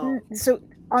Al. written? So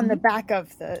on the back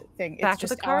of the thing, it's Back of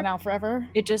just the card? Alan Al forever.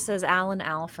 It just says Al and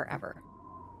Al forever.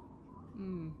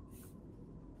 Mm.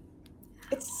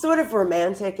 It's sort of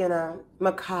romantic in a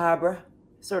macabre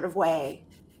sort of way.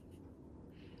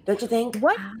 Don't you think?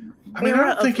 What? I mean, I era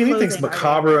don't of think anything's clothing are we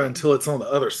macabre in? until it's on the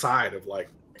other side of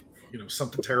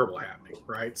something terrible happening,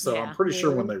 right? So Yeah. I'm pretty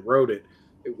sure when they wrote it,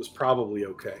 it was probably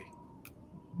okay.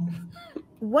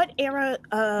 What era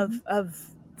of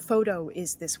photo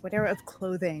is this? What era of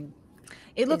clothing?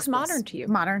 It looks is this? modern to you.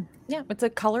 Modern. Yeah, it's a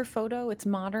color photo. It's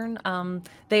modern.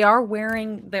 They are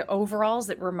wearing the overalls.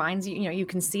 It reminds you, you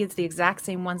can see it's the exact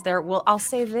same ones there. Well, I'll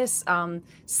say this,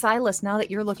 Silas, now that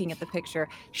you're looking at the picture,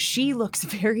 she looks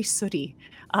very sooty.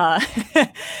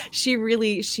 She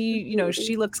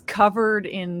looks covered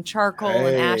in charcoal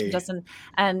and ash and dust,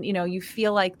 and you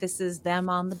feel like this is them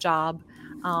on the job.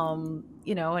 And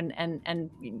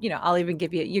I'll even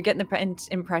give you're getting the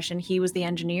impression he was the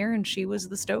engineer and she was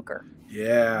the stoker.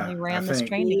 Yeah, they ran this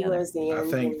train together. I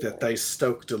think that they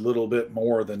stoked a little bit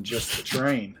more than just the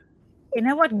train. You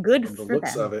know what? Good from for the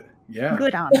looks them. of it. Yeah,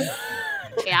 good on them.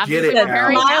 Yeah, get it,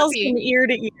 very Al. Miles happy. from ear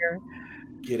to ear.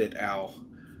 Get it, Al.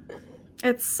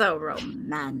 It's so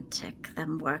romantic,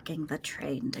 them working the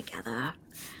train together.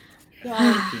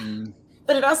 Yeah.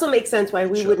 But it also makes sense why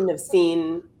we wouldn't have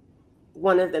seen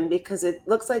one of them, because it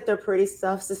looks like they're pretty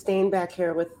self-sustained back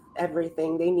here with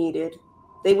everything they needed.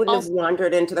 They wouldn't have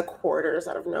wandered into the quarters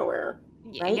out of nowhere.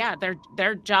 Right? Yeah,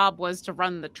 their job was to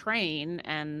run the train,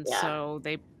 and so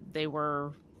they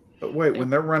were. But wait, when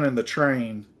they're running the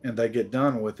train and they get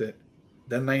done with it,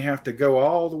 then they have to go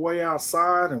all the way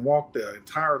outside and walk the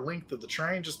entire length of the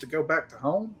train just to go back to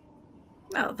home?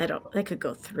 No, they don't. They could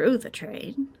go through the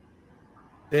train.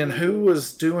 Then who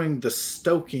was doing the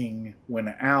stoking when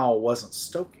Al wasn't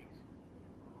stoking?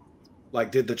 Like,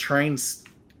 did the trains,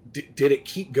 did it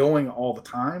keep going all the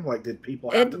time? Like, did people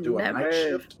have to do a night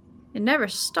shift? It never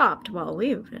stopped while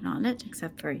we've been on it,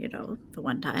 except for, the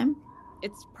one time.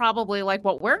 It's probably like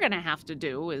what we're going to have to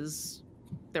do is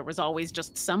there was always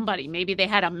just somebody. Maybe they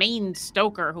had a main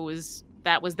stoker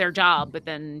that was their job, but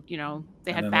then,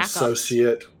 they had an backup.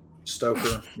 Associate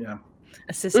stoker, yeah.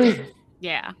 Assistant.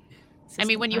 Yeah. I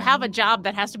mean, when you have a job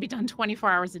that has to be done 24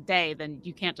 hours a day, then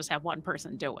you can't just have one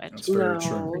person do it. That's very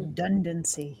true.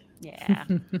 Redundancy. Yeah.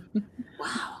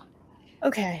 Wow.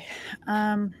 Okay.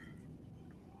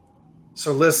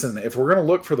 So listen, if we're going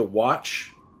to look for the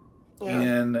watch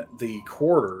in the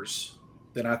quarters,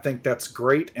 then I think that's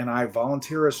great. And I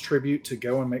volunteer as tribute to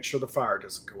go and make sure the fire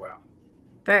doesn't go out.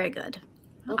 Very good.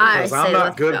 Because I'm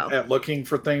not good at looking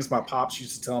for things. My pops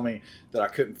used to tell me that I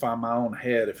couldn't find my own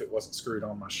head if it wasn't screwed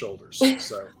on my shoulders.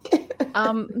 So,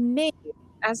 May,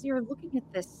 as you're looking at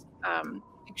this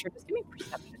picture, just give me a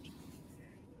perception.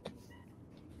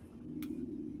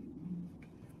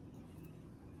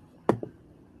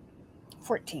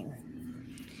 14.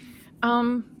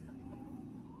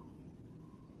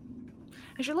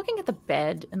 As you're looking at the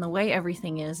bed and the way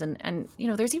everything is, and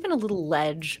there's even a little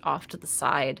ledge off to the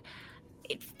side,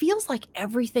 it feels like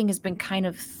everything has been kind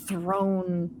of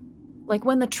thrown, like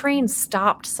when the train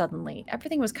stopped suddenly,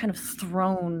 everything was kind of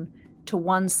thrown to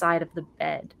one side of the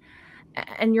bed.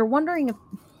 And you're wondering if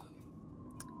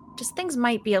just things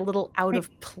might be a little out of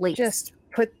place. Just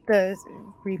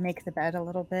remake the bed a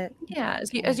little bit. Yeah,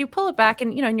 as you pull it back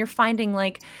and and you're finding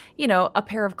like, a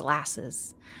pair of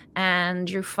glasses, and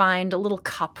you find a little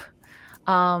cup,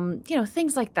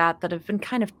 things like that have been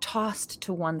kind of tossed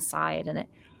to one side, and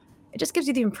it just gives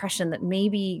you the impression that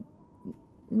maybe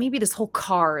this whole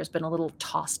car has been a little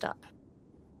tossed up.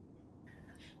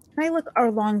 Can I look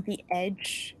along the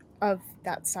edge of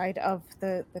that side of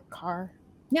the car?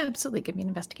 Yeah, absolutely. Give me an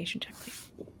investigation check, please.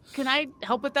 Can I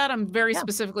help with that? I'm very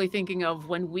specifically thinking of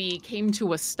when we came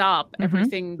to a stop,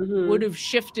 everything would have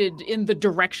shifted in the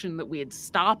direction that we had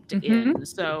stopped in.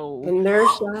 So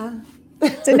inertia.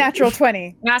 It's a natural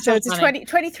 20. Natural so it's 20. a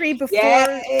 23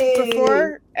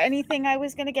 before anything I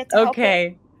was going to get to.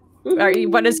 Okay.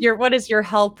 What is your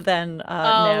help then?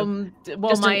 Well,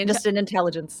 just an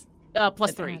intelligence.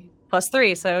 +3.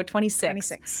 +3, so 26.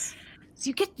 26. So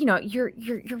you get, you're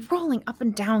rolling up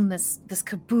and down this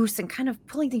caboose and kind of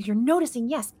pulling things. You're noticing,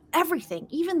 yes, everything,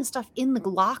 even the stuff in the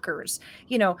lockers,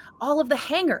 all of the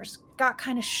hangers got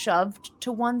kind of shoved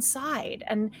to one side,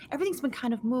 and everything's been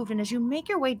kind of moved. And as you make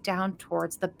your way down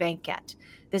towards the banquette,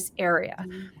 this area,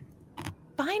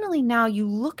 finally now you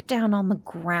look down on the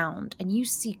ground and you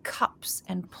see cups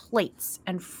and plates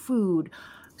and food.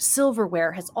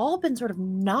 Silverware has all been sort of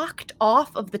knocked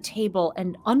off of the table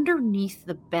and underneath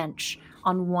the bench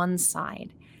on one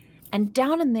side. And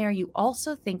down in there, you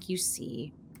also think you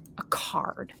see a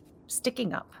card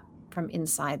sticking up from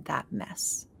inside that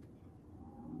mess.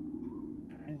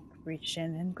 I reach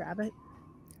in and grab it.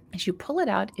 As you pull it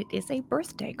out, it is a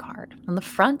birthday card. On the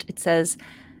front, it says,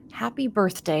 "Happy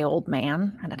birthday, old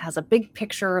man." And it has a big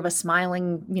picture of a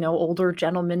smiling, older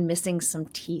gentleman missing some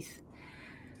teeth.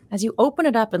 As you open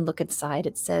it up and look inside,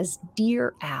 it says,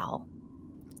 "Dear Al,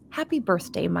 happy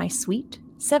birthday, my sweet.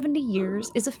 70 years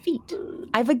is a feat.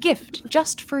 I've a gift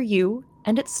just for you,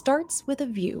 and it starts with a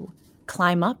view.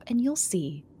 Climb up and you'll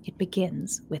see. It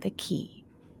begins with a key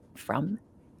from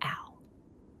Al.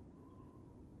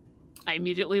 I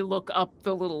immediately look up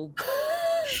the little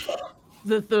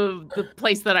the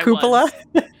place that I Cupola?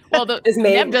 was. Well,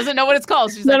 Neb doesn't know what it's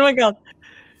called. She's like, Oh my god.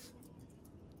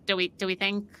 Do we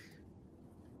think?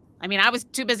 I mean, I was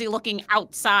too busy looking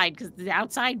outside because the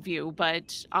outside view,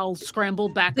 but I'll scramble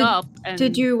back up. And...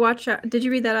 Did you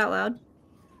read that out loud?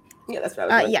 Yeah, that's what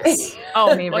I was Yes.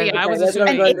 Oh, yeah, I was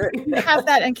assuming. And have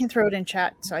that and can throw it in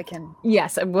chat so I can.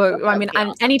 Yes, I mean,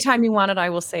 anytime you want it, I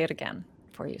will say it again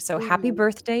for you. So, happy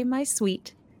birthday, my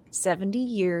sweet. 70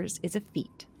 years is a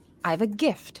feat. I've a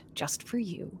gift just for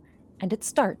you, and it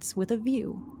starts with a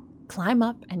view. Climb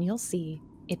up and you'll see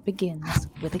it begins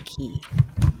with a key.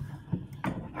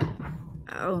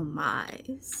 Oh my,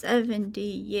 70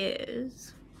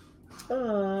 years.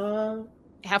 Aww.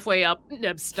 Halfway up,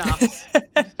 Neb stops.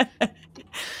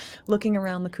 Looking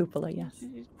around the cupola, yes.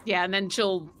 Yeah, and then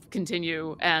she'll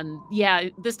continue. And yeah,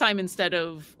 this time instead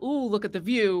of, ooh, look at the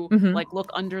view, like look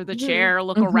under the chair,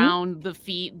 look around the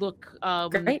feet, look,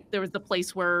 Great. There was the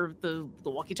place where the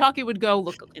walkie-talkie would go,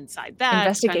 look inside that.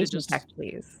 Investigation check,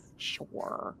 please.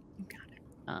 Sure. You got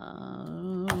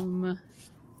it.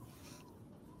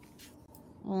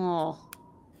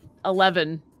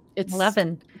 11. It's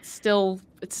 11. It's still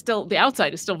the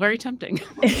outside is still very tempting.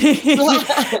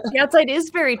 The outside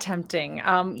is very tempting.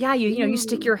 You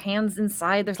stick your hands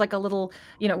inside. There's like a little,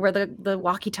 where the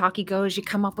walkie-talkie goes. You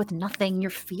come up with nothing. You're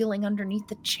feeling underneath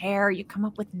the chair. You come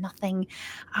up with nothing.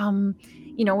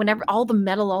 Whenever all the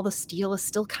metal, all the steel is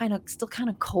still kind of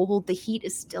cold. The heat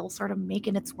is still sort of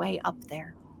making its way up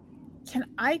there. Can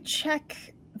I check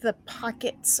the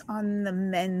pockets on the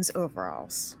men's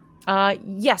overalls?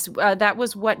 Yes, that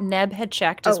was what Neb had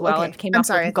checked as well. Okay. It came up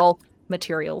with Gulf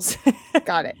materials.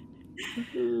 Got it.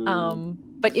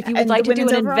 But if you would like to do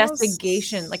an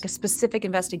investigation, like a specific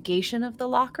investigation of the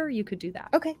locker, you could do that.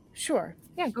 Okay, sure.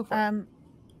 Yeah, go for it.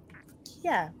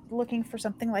 Yeah, looking for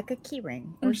something like a key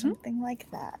ring or something like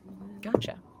that.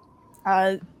 Gotcha.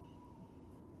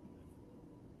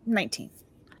 19.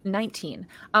 19.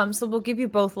 So we'll give you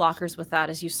both lockers with that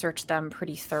as you search them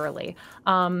pretty thoroughly.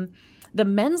 The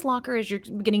men's locker, as you're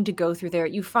beginning to go through there,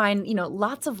 you find,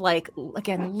 lots of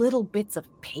little bits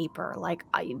of paper,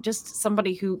 just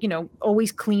somebody who,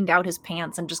 always cleaned out his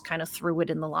pants and just kind of threw it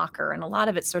in the locker. And a lot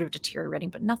of it's sort of deteriorating,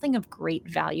 but nothing of great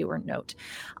value or note.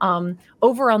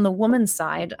 Over on the woman's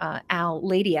side,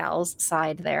 Lady Al's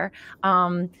side there,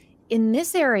 in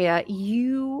this area,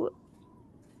 you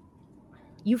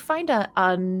find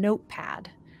a notepad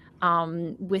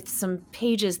with some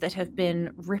pages that have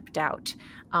been ripped out.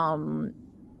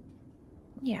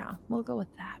 Yeah, we'll go with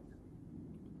that.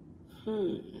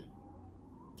 Do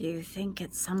you think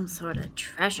it's some sort of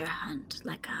treasure hunt?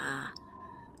 Like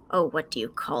what do you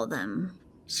call them?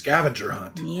 Scavenger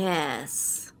hunt.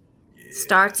 Yes. Yeah.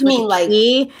 Starts with a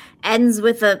key, ends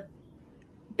with a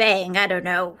bang, I don't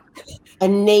know. A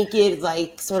naked,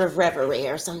 sort of reverie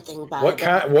or something. What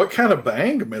kind of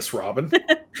bang, Miss Robin?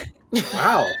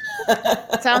 Wow.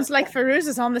 Sounds like Farouz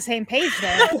is on the same page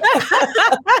there.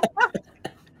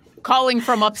 Calling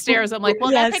from upstairs, I'm like,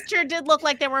 well, that picture did look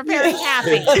like they were very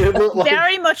happy.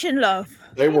 Very much in love.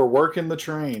 They were working the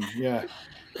train, yeah.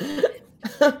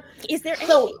 Is there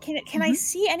any, can I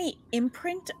see any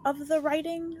imprint of the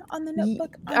writing on the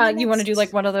notebook? You want to do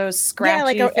one of those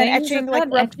scratchy an things? etching,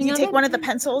 you take one of the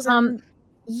pencils and...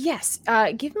 Yes.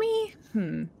 Give me...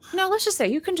 No, let's just say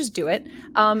you can just do it.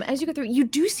 As you go through, you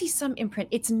do see some imprint.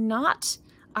 It's not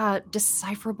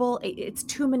decipherable. It's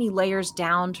too many layers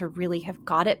down to really have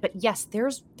got it. But yes,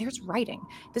 there's writing.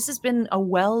 This has been a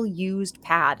well-used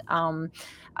pad.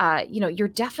 You're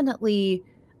definitely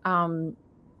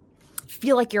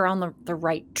feel like you're on the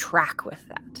right track with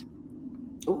that.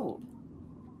 Ooh.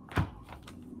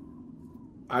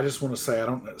 I just want to say,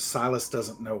 Silas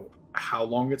doesn't know how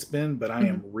long it's been, but I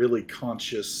am really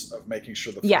conscious of making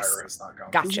sure the fire has not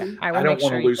gone. Gotcha. I don't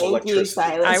want to lose electricity.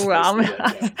 I will.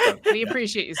 We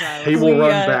appreciate you, Silas. He will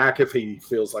run back if he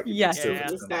feels like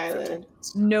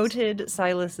Noted.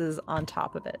 Silas is on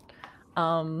top of it.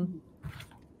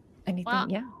 Anything? Well,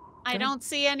 yeah. I don't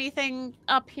see anything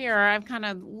up here. I've kind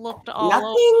of looked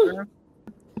all over.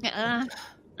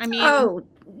 Oh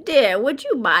dear, would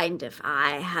you mind if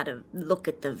I had a look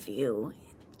at the view?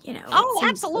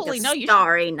 Absolutely. Like a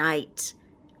starry night.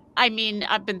 I mean,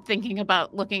 I've been thinking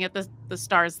about looking at the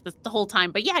stars the whole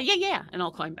time, but yeah, and I'll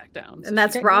climb back down. And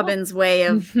that's Robin's way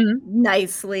of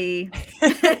nicely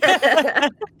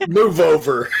move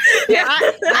over. Yeah,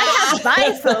 I have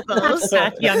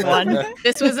bifocals, young one.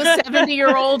 This was a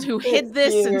 70-year-old who hid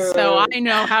this, and so I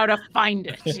know how to find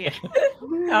it. Yeah.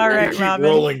 All You right, keep Robin.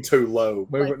 rolling too low.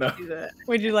 Move it now.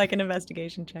 Would you like an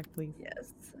investigation check, please?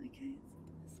 Yes.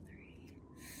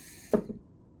 Okay.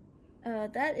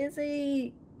 That is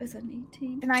an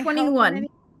 18. Can I help in 21.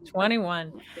 any-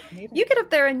 21. You get up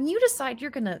there and you decide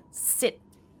you're gonna sit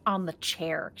on the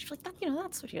chair. You're like,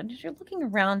 that's what you're doing. You're looking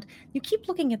around. You keep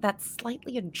looking at that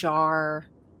slightly ajar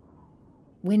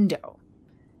window,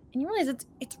 and you realize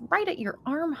it's right at your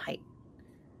arm height.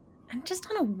 And just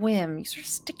on a whim, you sort of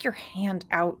stick your hand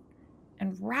out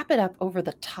and wrap it up over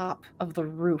the top of the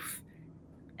roof.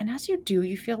 And as you do,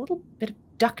 you feel a little bit of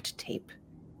duct tape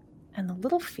and the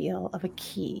little feel of a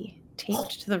key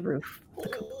taped to the roof of the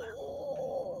cupola.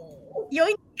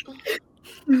 Yoink.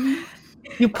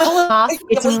 You pull it off.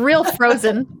 It's real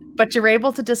frozen, but you're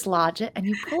able to dislodge it, and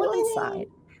you pull it inside.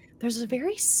 There's a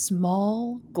very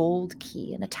small gold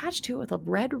key, and attached to it with a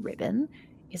red ribbon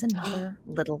is another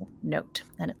little note.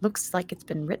 And it looks like it's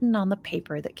been written on the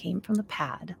paper that came from the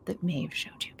pad that Maeve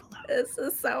showed you below. This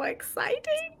is so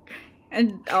exciting.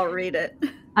 And I'll read it.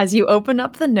 As you open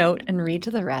up the note and read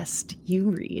to the rest, you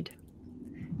read,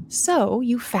 "So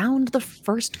you found the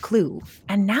first clue,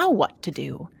 and now what to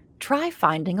do? Try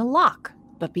finding a lock,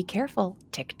 but be careful,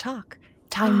 tick-tock.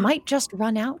 Time might just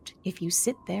run out if you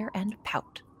sit there and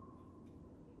pout."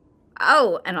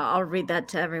 Oh, and I'll read that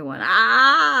to everyone.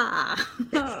 Ah!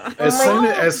 As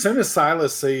soon as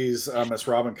Silas sees Miss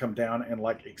Robin come down and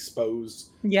like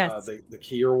expose Yes. the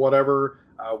key or whatever,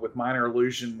 with minor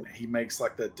illusion, he makes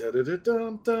like the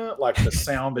da-da-da-dum-da, like the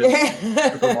sound in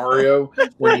Super Mario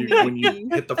when you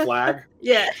hit the flag.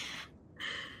 Yeah.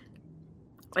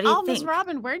 What do you Miss think?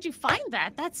 Robin, where'd you find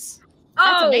that? That's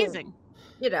Oh, amazing.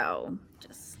 You know,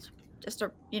 just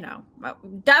a,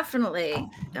 definitely.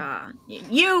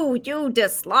 You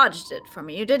dislodged it from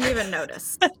me. You didn't even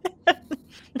notice.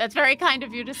 That's very kind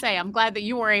of you to say. I'm glad that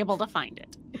you were able to find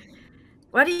it.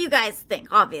 What do you guys think?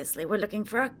 Obviously, we're looking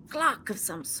for a clock of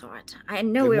some sort. I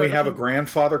know Didn't we have a looking-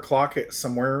 grandfather clock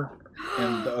somewhere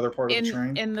in the other part of the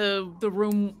train? In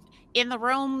the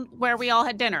room where we all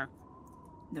had dinner,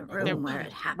 the room where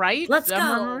it happened. right? Let's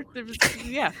go. Remember?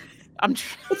 Yeah.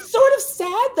 It's sort of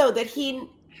sad though that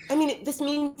this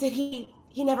means that he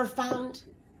never found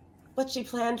what she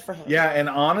planned for him. Yeah, and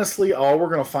honestly, all we're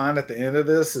gonna find at the end of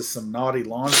this is some naughty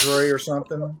lingerie or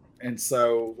something. And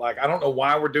so, like, I don't know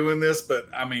why we're doing this, but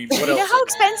I mean, what You else? know how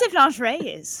expensive lingerie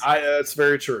is. It's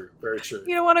very true. Very true.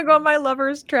 You don't want to go on my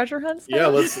lover's treasure hunt? Yeah,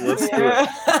 let's do it.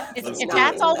 If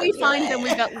that's all we find, then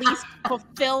we've at least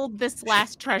fulfilled this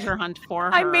last treasure hunt for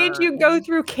her. I made you go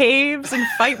through caves and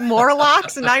fight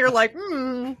Morlocks, and now you're like,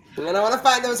 I don't want to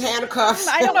find those handcuffs.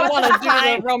 I don't want to do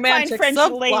the romantic French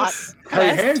subplot. Hey,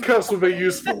 handcuffs would be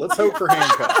useful. Let's hope for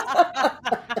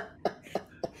handcuffs.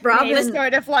 Robin, Maeve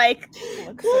sort of like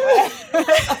looks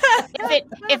away.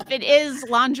 if it is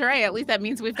lingerie, at least that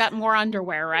means we've got more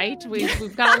underwear, right? We've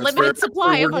got a That's limited very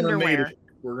supply true. of underwear.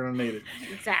 We're gonna need it.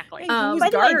 Exactly. By the way,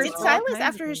 garters did for all Silas kinds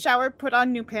after of his things. shower put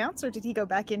on new pants, or did he go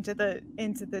back into the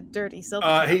dirty silver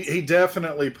pants? He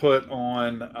definitely put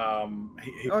on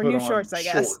he Or put new on shorts, I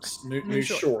guess. New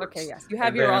shorts. Okay, yes. You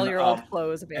have And then, all your old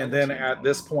clothes available. And then to you. at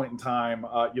this point in time,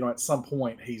 at some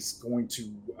point he's going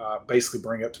to basically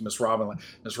bring up to Miss Robin, like,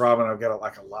 Miss Robin, I've got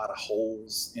a lot of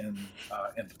holes in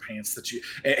the pants that you.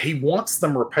 And he wants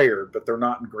them repaired, but they're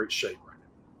not in great shape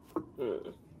right now.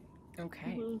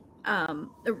 Okay.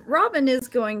 Robin is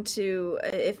going to,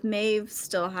 if Maeve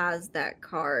still has that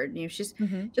card, she's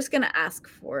just going to ask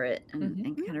for it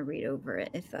and kind of read over it,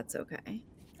 if that's okay.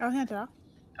 I'll hand it off.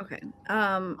 Okay.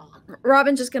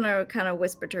 Robin's just going to kind of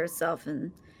whisper to herself,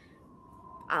 and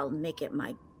I'll make it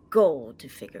my goal to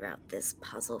figure out this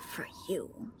puzzle for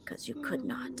you, because you could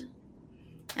not.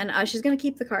 And she's going to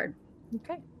keep the card.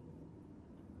 Okay.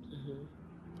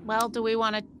 Well, do we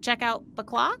want to check out the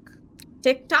clock?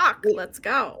 Tick-tock, let's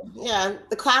go. Yeah,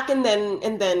 the clock and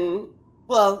then.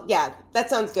 Well, yeah,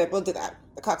 that sounds good. We'll do that.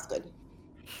 The clock's good.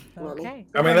 Okay.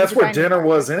 I mean, that's what dinner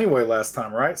was anyway last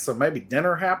time, right? So maybe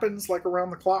dinner happens like around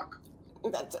the clock.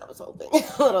 That's what I was hoping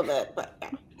a little bit, but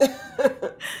yeah.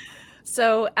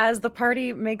 So as the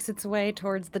party makes its way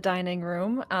towards the dining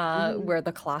room where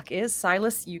the clock is,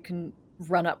 Silas, you can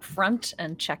run up front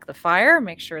and check the fire,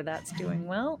 make sure that's doing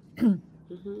well.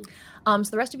 So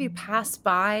the rest of you pass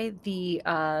by the,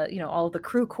 all of the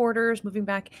crew quarters, moving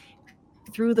back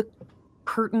through the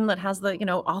curtain that has the,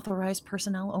 authorized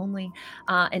personnel only,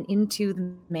 and into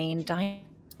the main dining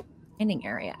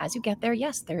area. As you get there,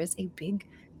 yes, there is a big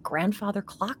grandfather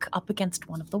clock up against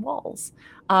one of the walls.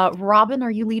 Robin,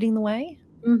 are you leading the way?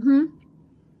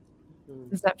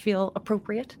 Does that feel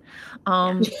appropriate?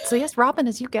 So yes, Robin,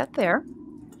 as you get there,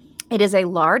 it is a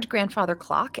large grandfather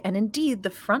clock, and indeed the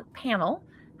front panel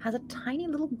has a tiny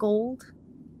little gold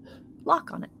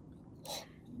lock on it.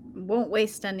 Won't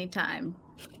waste any time.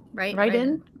 Right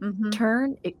in. Mm-hmm.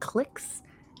 Turn, it clicks,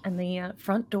 and the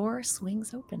front door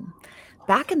swings open.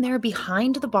 Back in there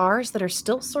behind the bars that are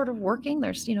still sort of working,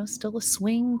 there's, still a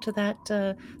swing to that,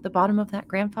 the bottom of that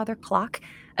grandfather clock.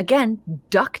 Again,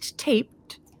 duct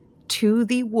taped to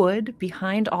the wood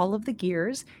behind all of the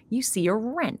gears, you see a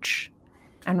wrench.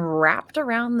 And wrapped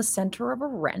around the center of a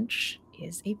wrench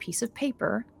is a piece of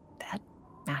paper that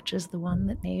matches the one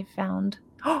that Maeve found.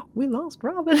 Oh, we lost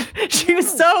Robin. She was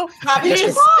so happy.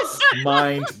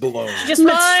 Mind blown. She just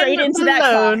went straight into that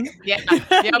clock. Yeah.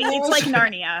 It's like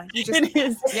Narnia. It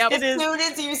is. Yep. As soon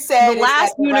as you said the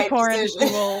last unicorn right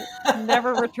will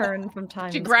never return from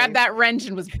time. She grabbed that wrench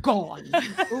and was gone.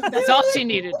 That's all she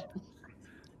needed.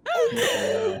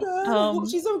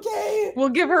 She's okay. We'll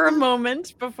give her a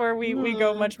moment before we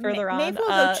go much further on. Maybe we'll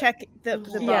go check the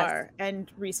bar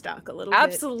and restock a little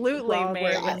Absolutely, bit.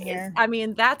 Maeve. I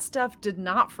mean, that stuff did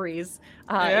not freeze.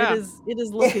 It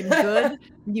is looking good.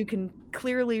 You can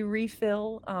clearly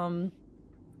refill.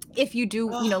 If you do,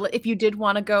 if you did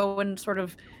want to go and sort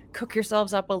of cook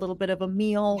yourselves up a little bit of a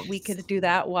meal, we could do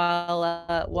that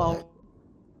while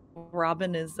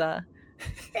Robin is.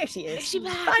 There she is. She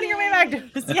finding her way back to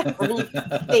us.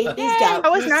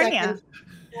 How was Narnia?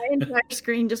 My entire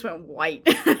screen just went white.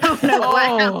 I don't know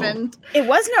what happened. It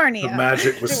was Narnia. The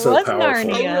magic was so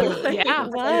powerful. Narnia. Yeah,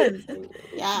 it was.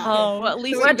 Yeah. Well, at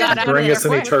least we got out of Bring there us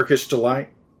any quick. Turkish delight.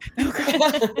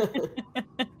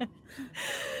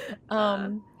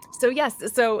 So yes,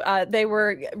 they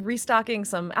were restocking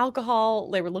some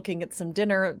alcohol. They were looking at some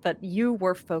dinner, but you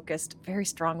were focused very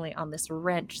strongly on this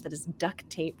wrench that is duct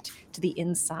taped to the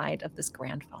inside of this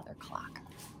grandfather clock.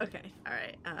 Okay, all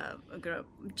right. I'm gonna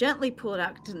gently pull it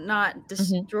out to not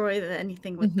destroy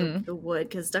anything with the wood,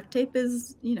 because duct tape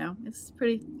is, it's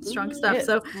pretty strong stuff.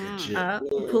 So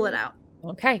pull it out.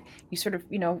 Okay, you sort of,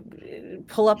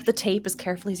 pull up the tape as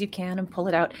carefully as you can and pull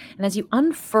it out. And as you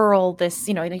unfurl this,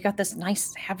 you got this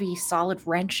nice, heavy, solid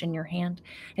wrench in your hand.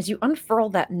 As you unfurl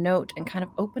that note and kind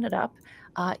of open it up,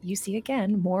 you see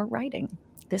again more writing.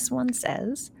 This one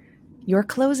says, "You're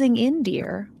closing in,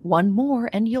 dear. One more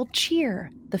and you'll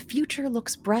cheer. The future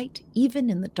looks bright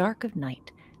even in the dark of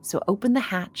night. So open the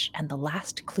hatch and the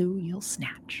last clue you'll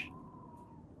snatch."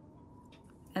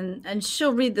 And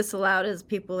she'll read this aloud as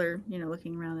people are,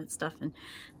 looking around at stuff. And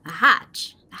the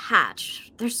hatch.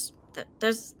 There's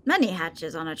many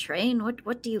hatches on a train.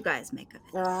 What do you guys make of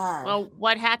it? There are. Well,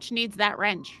 what hatch needs that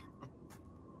wrench?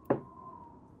 I'm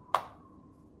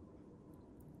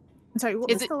sorry,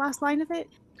 what was the last line of it?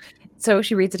 So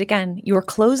she reads it again. "You're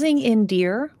closing in,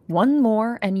 dear. One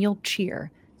more and you'll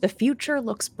cheer. The future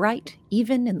looks bright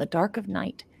even in the dark of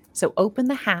night. So open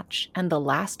the hatch and the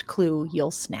last clue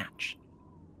you'll snatch."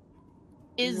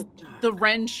 Is the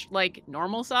wrench like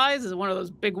normal size? Is it one of those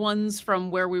big ones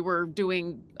from where we were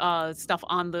doing stuff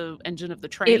on the engine of the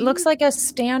train? It looks like a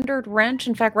standard wrench.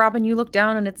 In fact, Robin, you look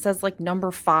down and it says like number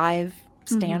 5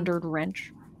 standard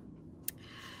wrench.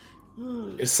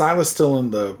 Is Silas still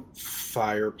in the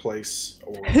fireplace?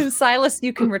 Or... Silas,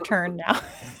 you can return now.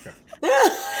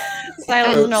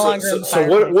 Silas is no longer in the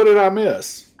So what did I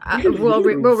miss? We'll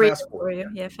read it for you.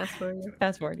 Yeah, fast forward.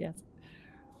 Fast forward, yes.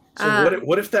 So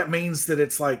what if that means that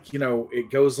it's like, it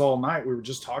goes all night? We were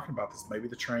just talking about this. Maybe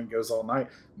the train goes all night.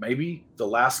 Maybe the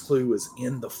last clue is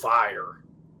in the fire.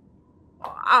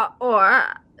 Or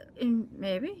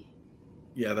maybe.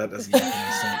 Yeah, that doesn't make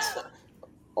any sense.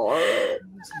 Or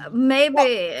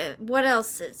maybe. What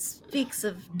else? It speaks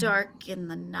of dark in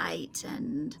the night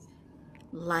and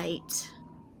light.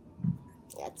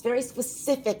 Yeah, it's very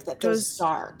specific that goes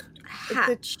dark.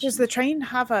 Hatch. Does the train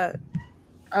have a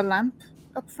lamp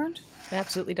up front? It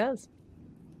absolutely does.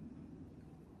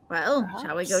 Well,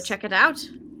 shall we go check it out?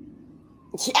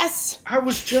 Yes. I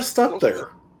was just up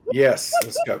there. Yes,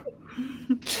 let's go.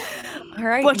 All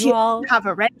right, But you all have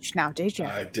a wrench now, did you?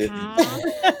 I didn't.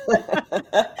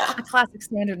 a classic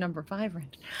standard number 5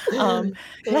 wrench.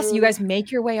 Yes, you guys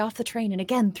make your way off the train, and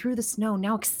again through the snow.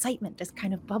 Now excitement is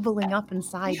kind of bubbling up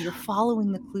inside. You're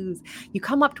following the clues. You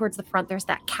come up towards the front. There's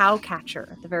that cow catcher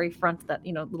at the very front, that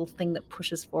little thing that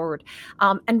pushes forward.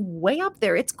 And way up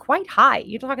there, it's quite high.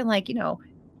 You're talking like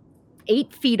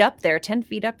 8 feet up there, 10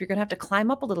 feet up. You're gonna have to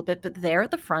climb up a little bit. But there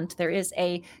at the front, there is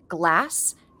a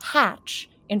glass hatch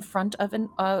in front of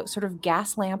a sort of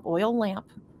gas lamp, oil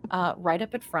lamp, right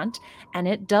up at front, and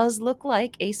it does look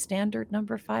like a standard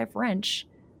number 5 wrench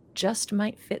just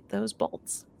might fit those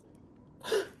bolts.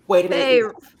 Wait a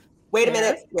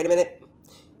minute.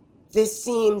 This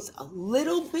seems a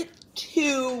little bit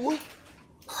too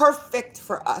perfect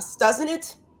for us, doesn't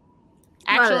it?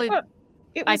 Actually,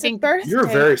 It I was think a birthday. You're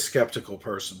a very skeptical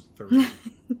person.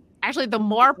 Actually, the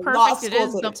more Law perfect it school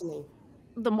is, did it to me.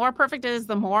 the more perfect it is,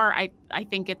 the more I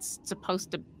think it's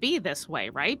supposed to be this way,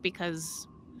 right? Because,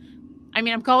 I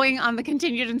mean, I'm going on the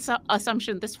continued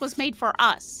assumption this was made for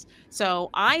us. So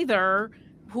either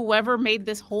whoever made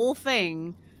this whole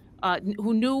thing,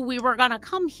 who knew we were going to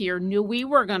come here, knew we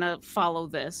were going to follow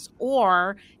this,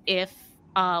 or if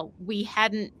we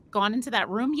hadn't gone into that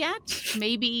room yet,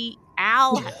 maybe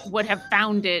Al would have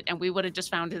found it and we would have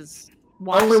just found his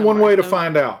watch Only one somewhere. way to So-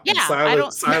 find out. Yeah, And I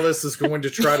don't- Silas is going to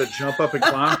try to jump up and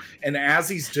climb. And as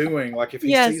he's doing, like if he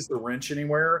Yes. sees the wrench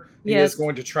anywhere, he Yes. is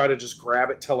going to try to just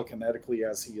grab it telekinetically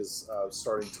as he is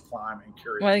starting to climb and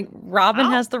carry Well, it. Robin Oh.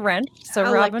 has the wrench, so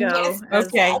I'll let Robin. go.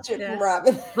 Okay. Magic Yeah. from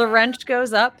Robin. The wrench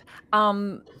goes up.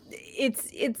 It's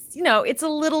it's a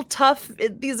little tough.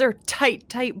 These are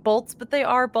tight bolts, but they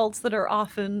are bolts that are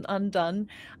often undone.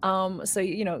 So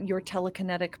your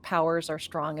telekinetic powers are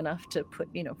strong enough to put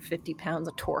 50 pounds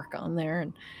of torque on there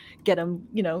and get them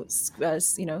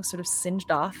sort of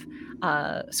singed off,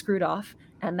 screwed off,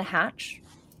 and the hatch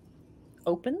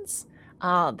opens.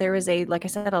 There is like I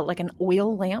said, like an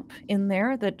oil lamp in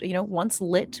there that once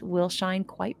lit will shine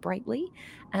quite brightly,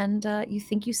 and you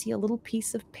think you see a little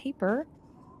piece of paper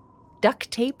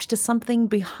duct taped to something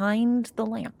behind the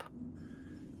lamp.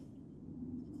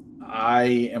 I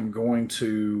am going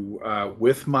to,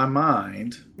 with my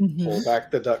mind, pull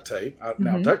back the duct tape.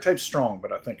 Now, Mhm. duct tape's strong,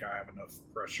 but I think I have enough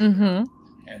pressure. Mm-hmm.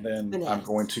 And then I'm Finesse.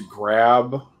 going to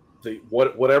grab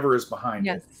whatever is behind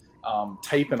it. Yes.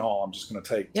 Tape and all. I'm just going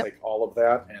to take all of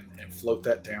that and float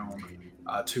that down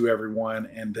to everyone.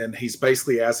 And then he's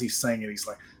basically, as he's saying it, he's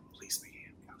like, "Please be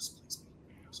handcuffs, please be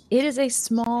handcuffs." It is a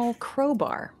small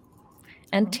crowbar,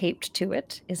 and taped to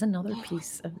it is another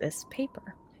piece of this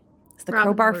paper. As the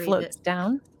Robin crowbar will read floats it.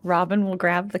 down, Robin will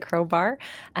grab the crowbar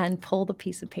and pull the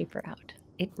piece of paper out.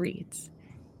 It reads,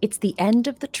 "It's the end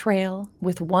of the trail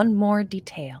with one more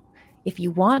detail. If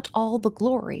you want all the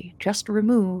glory, just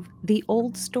remove the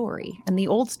old story." And the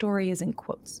old story is in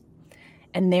quotes.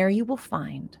 "And there you will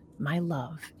find my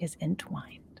love is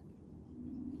entwined."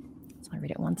 So I read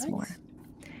it once more.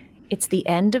 "It's the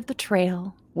end of the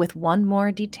trail with one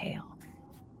more detail.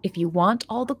 If you want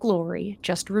all the glory,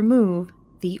 just remove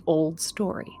the old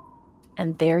story.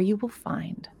 And there you will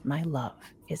find my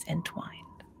love is entwined."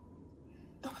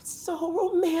 Oh, it's so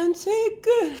romantic.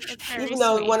 It's very Even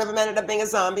though sweet. one of them ended up being a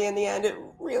zombie in the end, it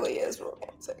really is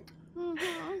romantic. Mhm.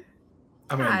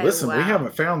 I mean, Oh, listen, we wow.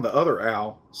 haven't found the other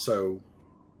Al, so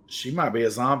she might be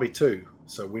a zombie too.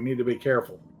 So we need to be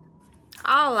careful.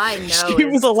 All I know She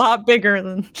is was a lot bigger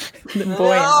than No,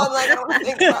 Boy. I don't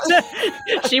think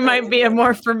so. She might be a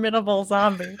more formidable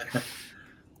zombie.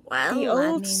 well, The I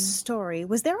old mean, story.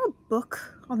 Was there a book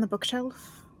on the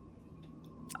bookshelf?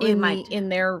 We in might- in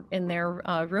their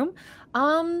room.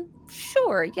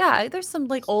 Sure, yeah. There's some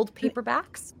like old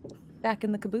paperbacks back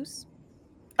in the caboose.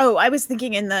 Oh, I was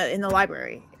thinking in the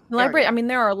library. The library. I mean,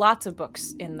 there are lots of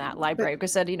books in that library. Like I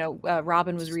said,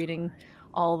 Robin was reading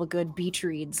all the good beach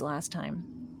reads last time.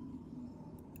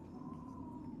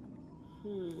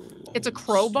 It's a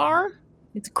crowbar.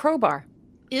 It's a crowbar.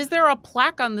 Is there a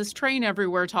plaque on this train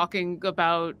everywhere talking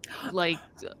about like,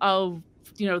 oh,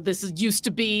 this used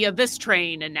to be this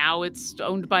train and now it's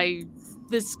owned by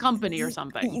this company or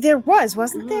something? There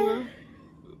wasn't there?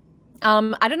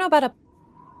 I don't know about a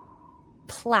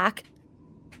plaque.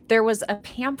 There was a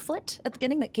pamphlet at the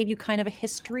beginning that gave you kind of a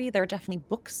history. There are definitely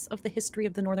books of the history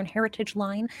of the Northern Heritage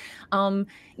Line.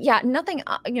 Yeah, nothing,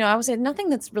 I would say nothing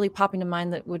that's really popping to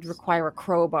mind that would require a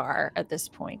crowbar at this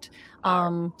point.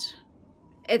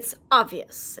 it's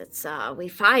obvious. It's we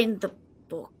find the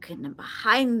book, and then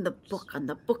behind the book on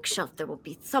the bookshelf there will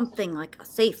be something like a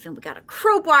safe, and we got to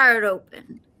crowbar it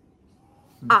open.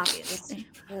 Obviously.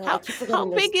 How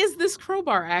big is this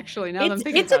crowbar actually? Now that I'm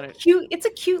thinking It's about a it. it's a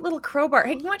cute little crowbar.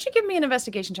 Hey, why don't you give me an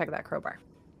investigation check of that crowbar?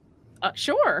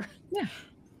 Sure. Yeah.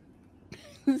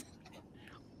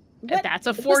 That's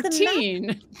a was the map?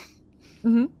 14.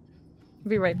 Mm-hmm.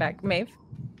 Be right back, Maeve.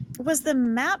 Was the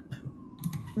map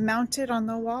mounted on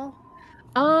the wall?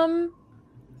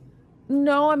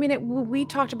 No, I mean we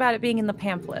talked about it being in the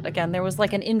pamphlet. Again, there was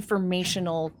like an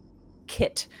informational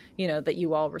kit, that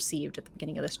you all received at the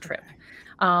beginning of this trip.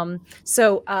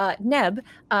 So Neb,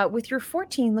 with your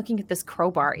 14 looking at this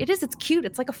crowbar, it's cute.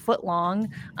 It's like a foot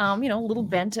long, a little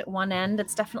bent at one end.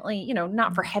 It's definitely,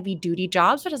 not for heavy duty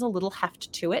jobs, but has a little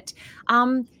heft to it.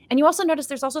 And you also notice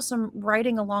there's also some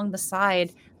writing along the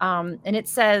side. And it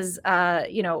says,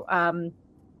 number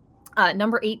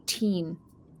 18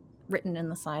 written in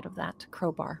the side of that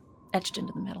crowbar, etched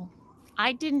into the metal.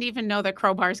 I didn't even know that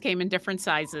crowbars came in different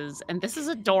sizes, and this is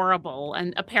adorable.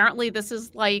 And apparently, this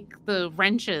is like the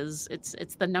wrenches.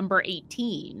 It's the number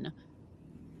 18.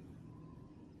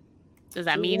 Does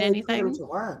that mean anything? To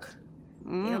work.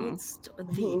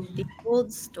 The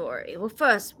old story. Well,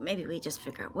 first, maybe we just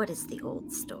figure out what is the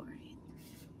old story.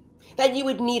 That you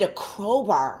would need a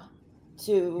crowbar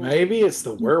to. Maybe it's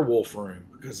the werewolf room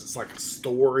because it's like a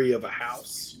story of a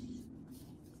house.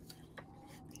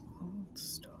 Old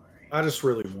story. I just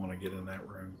really want to get in that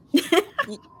room.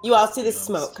 You all see the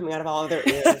smoke coming out of all of their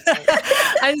ears.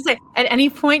 I was say, at any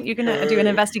point, you can do an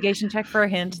investigation check for a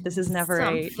hint. This is never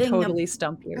Something a totally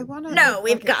stump you. No,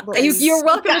 we've got this. You're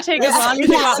welcome to take as long as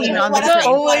you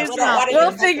want.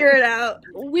 We'll figure it out.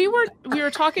 We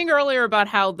were talking earlier about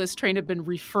how this train had been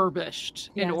refurbished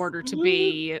in Yes. order to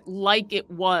be like it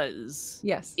was.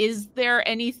 Yes. Is there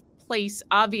any place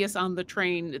obvious on the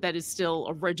train that is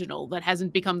still original, that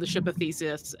hasn't become the ship of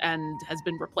Theseus and has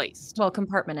been replaced? Well,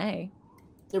 compartment A,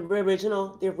 The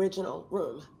original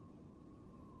room.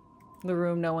 the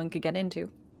room no one could get into.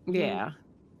 Yeah.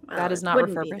 That is not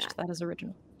refurbished. That is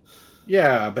original.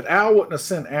 Yeah, but Al wouldn't have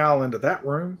sent Al into that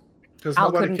room because Al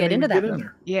nobody couldn't can get even into get that in room.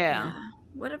 there. Yeah.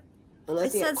 What if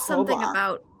Unless it he had says something crowbar.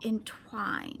 about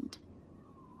entwined?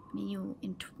 I mean, you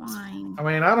entwine. I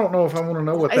mean, I don't know if I want to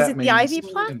know what Is that it means the ivy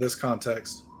plaque? in this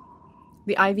context.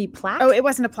 The ivy plaque? Oh, it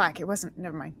wasn't a plaque. It wasn't.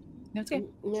 Never mind. That's okay.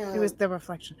 Yeah. It was the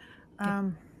reflection.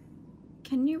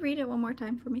 Can you read it one more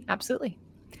time for me? Absolutely.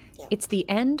 Yeah. It's the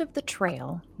end of the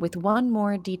trail with one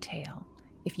more detail.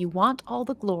 If you want all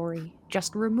the glory,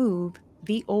 just remove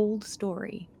the old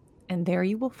story, and there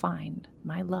you will find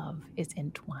my love is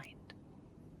entwined.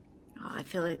 Oh, I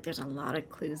feel like there's a lot of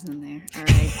clues in there. All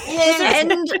right. Yeah.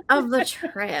 End of the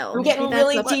trail. I'm getting Maybe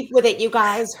really that's what- deep with it, you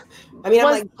guys. I mean, I'm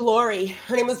Was- like Glory.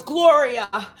 Her name was Gloria.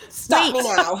 Stop me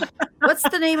Wait. now. What's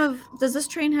the name of? Does this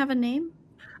train have a name?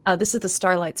 This is the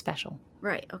Starlight Special.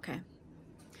 Right. Okay.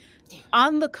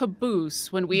 On the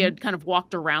caboose, when we had kind of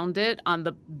walked around it on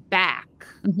the back,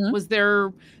 Mhm. was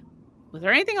there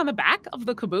anything on the back of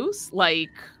the caboose? Like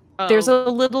There's a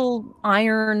little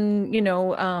iron, I'm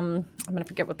going to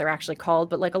forget what they're actually called,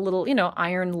 but like a little,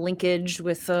 iron linkage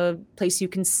with a place you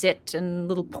can sit and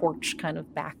little porch kind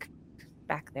of back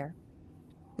there.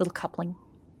 Little coupling,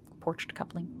 porched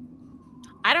coupling.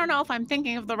 I don't know if I'm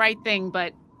thinking of the right thing,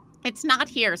 but it's not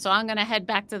here. So I'm going to head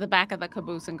back to the back of the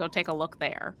caboose and go take a look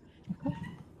there.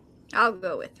 I'll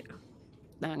go with you.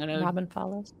 Then I'm going to Robin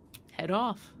follows. head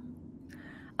off.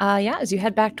 As you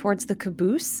head back towards the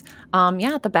caboose,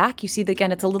 at the back, you see,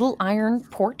 again, it's a little iron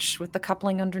porch with the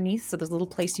coupling underneath. So there's a little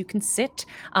place you can sit.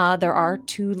 There are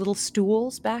 2 little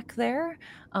stools back there,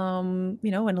 and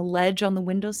a ledge on the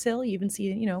windowsill. You even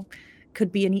see,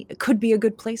 could be a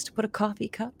good place to put a coffee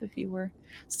cup if you were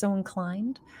so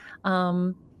inclined.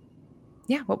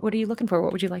 What are you looking for?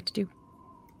 What would you like to do?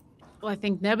 Well, I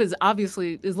think Neb is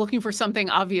looking for something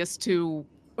obvious to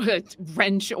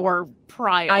wrench or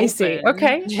pry I see. open.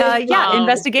 Okay.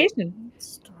 Investigation.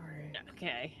 Story.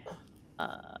 Okay.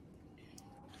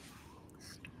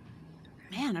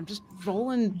 Man, I'm just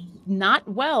rolling not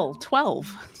well.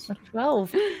 12.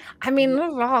 12. I mean,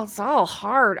 it's all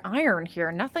hard iron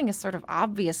here. Nothing is sort of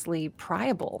obviously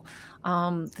pryable.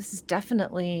 This is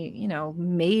definitely,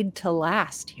 made to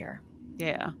last here.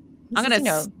 Yeah.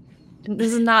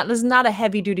 This is not a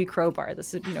heavy duty crowbar.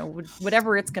 This is,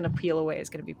 whatever it's going to peel away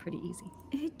is going to be pretty easy.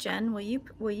 Hey Jen, will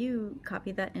you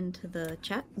copy that into the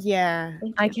chat? Yeah.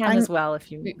 I can as well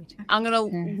if you need me to. I'm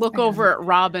going to look over at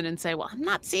Robin and say, well, I'm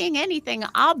not seeing anything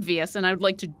obvious. And I'd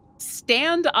like to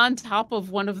stand on top of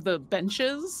one of the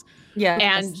benches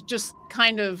and just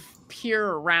kind of peer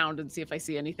around and see if I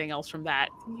see anything else from that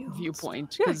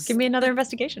viewpoint. Yeah, give me another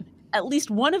investigation. At least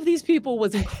one of these people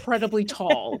was incredibly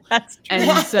tall. That's true.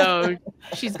 And so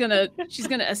she's gonna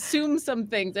assume some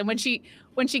things. And when she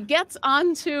gets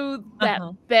onto that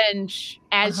bench,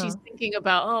 as she's thinking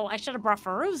about, oh, I should have brought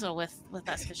Feruza with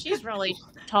us because she's really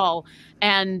tall,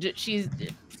 and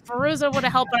Feruza would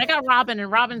have helped, but I got Robin, and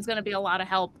Robin's gonna be a lot of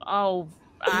help. Oh,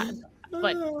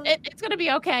 but it's gonna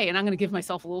be okay, and I'm gonna give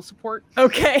myself a little support.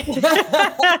 Okay.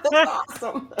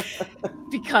 Awesome.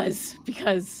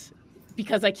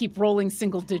 because I keep rolling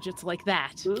single digits like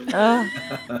that.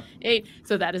 8,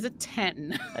 so that is a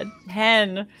 10. A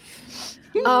 10.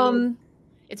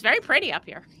 It's very pretty up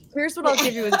here. Here's what I'll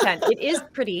give you with a 10. It is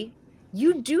pretty.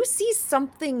 You do see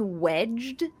something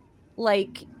wedged,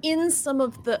 like in some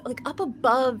of the, like up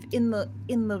above in the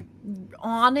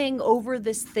awning over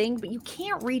this thing, but you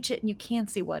can't reach it and you can't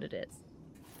see what it is.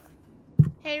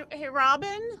 Hey,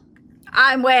 Robin.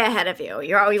 I'm way ahead of you.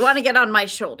 You want to get on my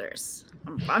shoulders.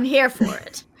 I'm here for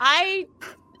it.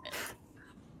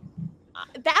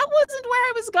 That wasn't where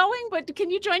I was going, but can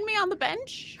you join me on the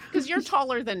bench? Because you're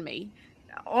taller than me.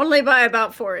 Only by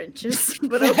about 4 inches,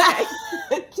 but okay.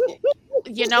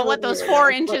 You know what? Those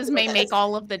 4 inches may make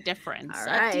all of the difference. All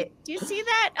right. Do you see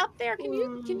that up there?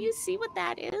 Can you see what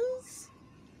that is?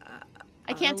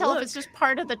 I can't tell if it's just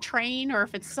part of the train or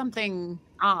if it's something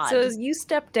odd. So as you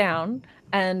step down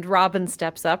and Robin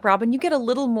steps up, Robin, you get a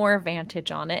little more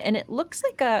vantage on it, and it looks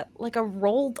like a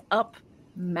rolled up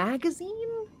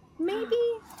magazine, maybe?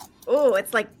 Oh,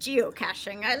 it's like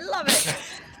geocaching. I love it.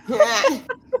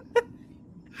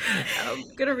 I'm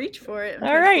gonna reach for it.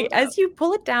 All right. As you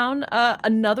pull it down,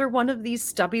 another one of these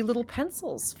stubby little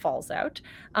pencils falls out.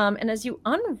 And as you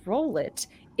unroll it,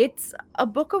 it's a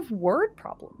book of word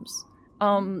problems.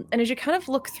 And as you kind of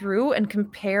look through and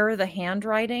compare the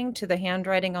handwriting to the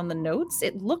handwriting on the notes,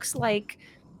 it looks like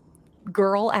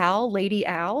Girl Al, Lady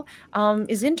Al,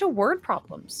 is into word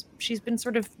problems. She's been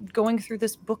sort of going through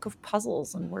this book of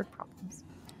puzzles and word problems.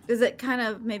 Is it kind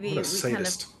of maybe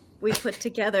we put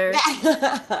together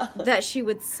that she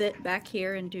would sit back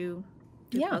here and do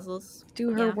puzzles?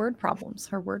 Do her word problems,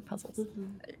 her word puzzles.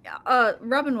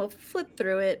 Robin will flip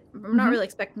through it. I'm not really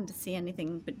expecting to see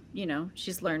anything, but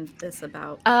she's learned this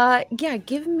about.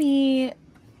 Give me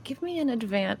an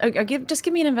just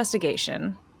give me an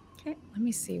investigation. Okay. Let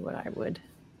me see what I would.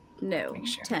 No,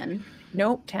 10.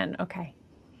 Nope, 10. Okay.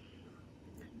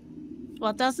 Well,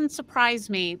 it doesn't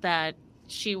surprise me that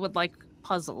she would like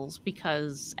puzzles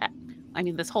because,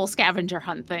 this whole scavenger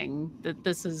hunt thing, that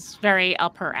this is very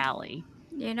up her alley.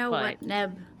 You know what,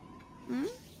 Neb?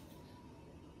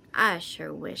 I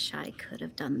sure wish I could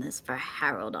have done this for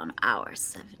Harold on our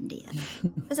 70th.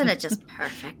 Isn't it just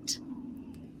perfect?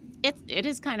 It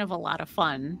is kind of a lot of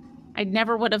fun. I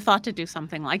never would have thought to do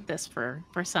something like this for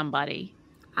somebody.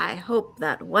 I hope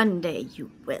that one day you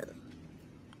will.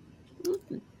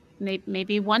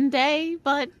 Maybe one day,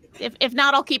 but if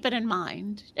not, I'll keep it in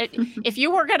mind. If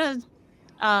you were gonna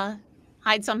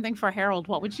hide something for Harold,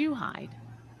 what would you hide?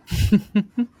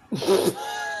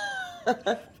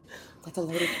 That's a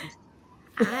loaded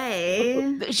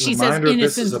question. She says innocently.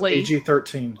 This is a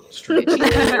PG-13 stream.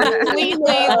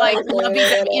 Completely loving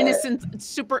him innocent,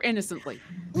 super innocently.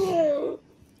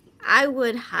 I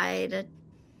would hide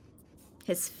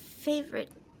his favorite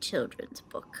children's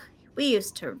book. We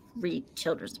used to read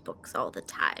children's books all the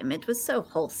time. It was so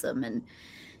wholesome and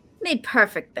made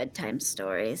perfect bedtime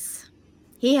stories.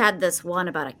 He had this one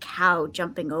about a cow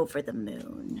jumping over the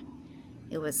moon.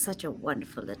 It was such a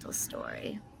wonderful little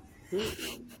story.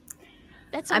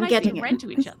 That's so nice that you read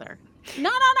to each other. No.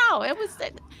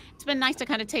 It's been nice to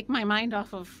kind of take my mind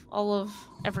off of all of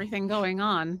everything going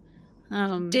on.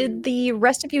 Did the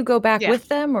rest of you go back with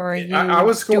them, or are you I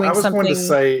was going to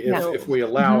say if we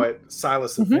allow Mm-hmm. it,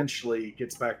 Silas eventually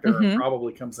gets back there and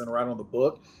probably comes in right on the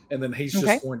book, and then he's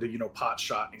just going to pot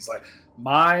shot. And he's like,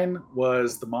 "Mine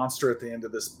was the monster at the end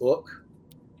of this book.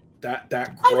 That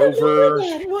Grover,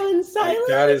 that one, Silas.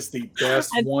 that is the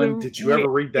best one. Did you ever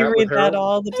read that? We read that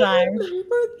all the time.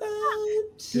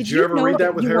 Did you ever read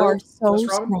that with Harold? You are so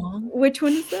strong. Which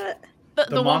one is that?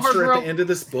 The monster at the end of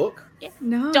the book.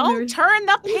 No, don't turn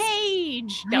the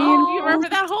page. Don't you remember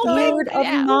that whole thing? Lord of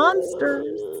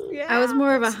monsters. I was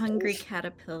more of a hungry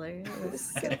caterpillar.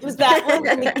 Was that one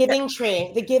and the Giving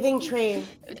Tree? The Giving Tree.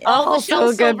 All the Shel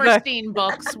good Silverstein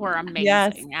books were amazing.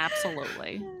 Yes.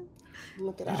 Absolutely.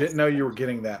 Look at You us. didn't know you were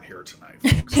getting that here tonight,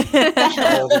 folks.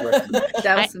 All the recommendations.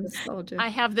 That was some nostalgia. I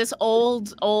have this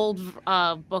old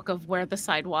book of Where the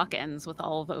Sidewalk Ends with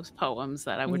all of those poems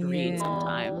that I would read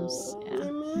sometimes.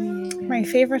 Yeah. My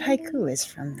favorite haiku is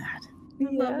from that.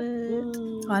 Love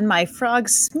it. On my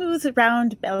frog's smooth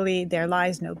round belly there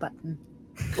lies no button.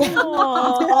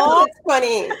 Oh, that's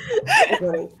funny.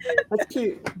 That's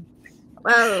cute.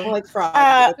 Well, I like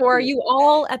frogs. So are you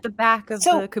all at the back of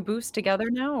So- the caboose together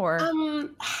now, or?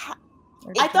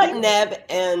 I thought Neb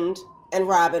and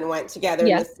Robin went together,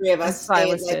 Yes, and the three of us and stayed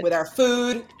Silas did. with our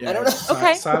food. I don't know.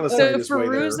 Okay, Silas so made his way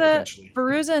there eventually.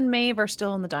 Feruza and Maeve are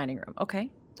still in the dining room. Okay.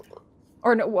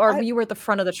 Or no, or you were at the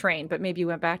front of the train, but maybe you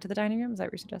went back to the dining room. Is that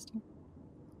what you're suggesting?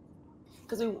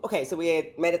 So we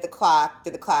had met at the clock,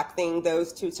 did the clock thing.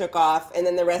 Those two took off, and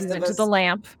then the rest You of went us. to the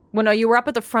lamp. Well, no, you were up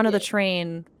at the front of the Yeah.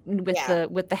 train with Yeah.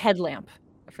 the headlamp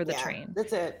for the Yeah, train.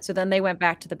 That's it. So then they went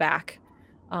back to the back.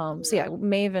 So yeah,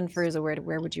 Maeve and Feruza,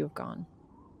 where would you have gone?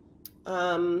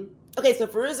 Okay, so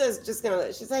Feruza's just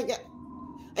gonna. She's like,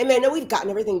 I mean, I know we've gotten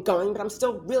everything going, but I'm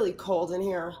still really cold in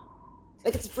here.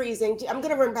 Like it's freezing. I'm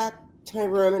gonna run back to my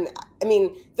room, and I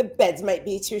mean, the beds might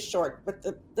be too short, but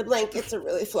the blankets are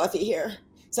really fluffy here.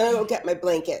 So I'm gonna go get my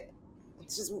blanket.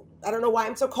 It's just I don't know why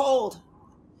I'm so cold.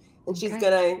 And she's Okay.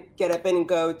 gonna get up and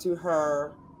go to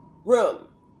her room.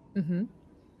 Mm-hmm.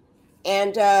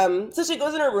 And so she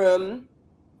goes in her room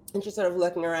and she's sort of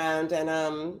looking around,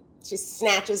 and she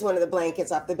snatches one of the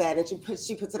blankets off the bed and she puts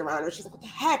it around her. She's like, what the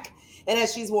heck? And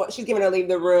as she's giving her to leave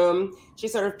the room, she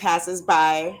sort of passes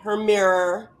by her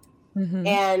mirror,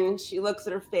 and she looks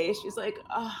at her face. She's like,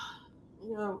 oh,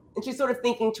 you know, and she's sort of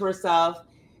thinking to herself,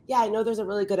 yeah, I know there's a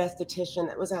really good esthetician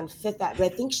that was on Fifth Avenue,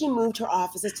 but I think she moved her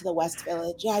offices to the West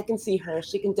Village. Yeah, I can see her.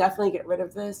 She can definitely get rid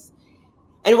of this.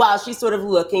 And while she's sort of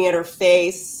looking at her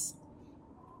face,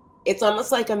 it's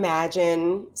almost like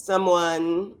imagine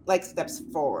someone like steps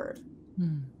forward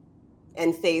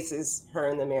and faces her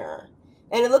in the mirror.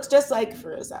 And it looks just like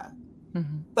Firuza.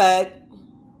 But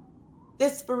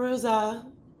this Firuza,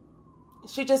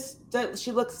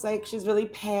 she looks like she's really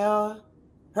pale.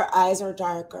 Her eyes are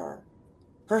darker.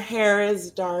 Her hair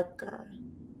is darker.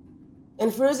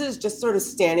 And Firuza is just sort of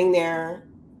standing there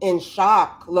in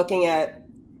shock, looking at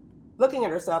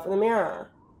herself in the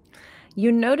mirror.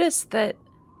 You notice that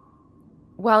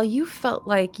while you felt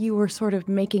like you were sort of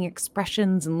making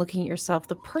expressions and looking at yourself,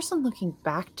 the person looking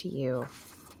back to you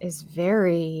is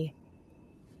very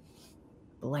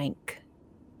blank.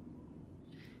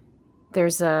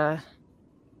 There's a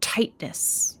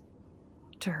tightness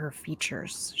to her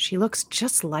features. She looks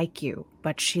just like you,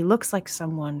 but she looks like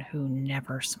someone who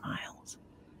never smiles.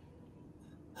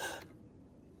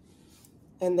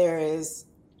 And there is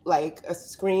like a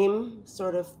scream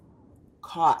sort of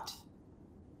caught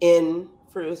in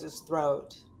Firuza's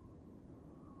throat.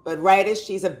 But right as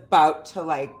she's about to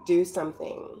like do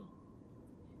something,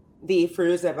 the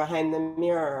Firuza behind the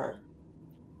mirror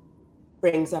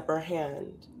brings up her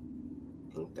hand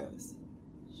and goes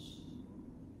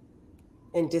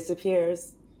and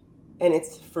disappears. And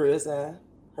it's Firuza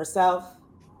herself.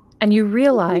 And you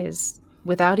realize,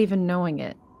 without even knowing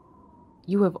it,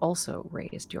 you have also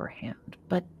raised your hand,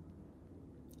 but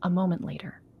a moment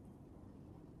later.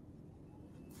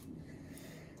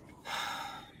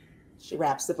 She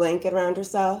wraps the blanket around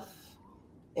herself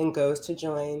and goes to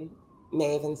join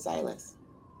Maeve and Silas.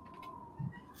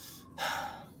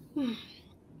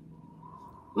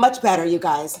 Much better, you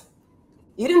guys.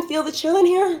 You didn't feel the chill in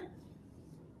here?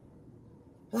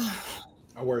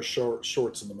 I wear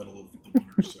shorts in the middle of the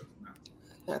winter, so.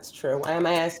 That's true. Why am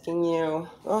I asking you?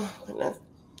 Oh, goodness.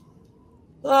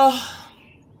 Oh.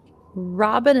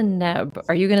 Robin and Neb,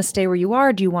 are you going to stay where you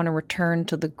are? Do you want to return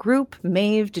to the group?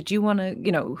 Maeve, did you want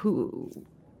to,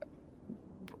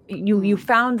 you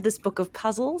found this book of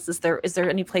puzzles? Is there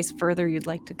any place further you'd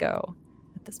like to go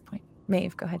at this point?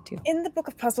 Maeve, go ahead too. In the book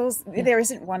of puzzles, there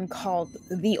isn't one called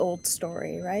The Old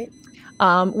Story, right?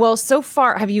 Well, so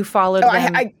far, have you followed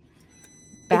them?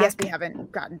 I guess we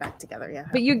haven't gotten back together yet.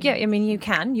 But you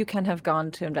can have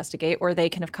gone to investigate, or they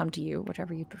can have come to you,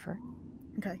 whichever you prefer.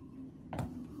 Okay.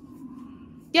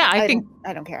 Yeah, I think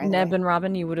I don't care. Neb and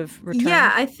Robin, you would have returned.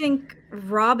 Yeah, I think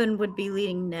Robin would be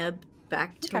leading Neb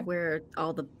back to where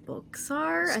all the books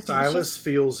are. Silas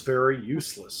feels very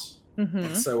useless.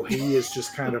 So he is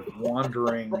just kind of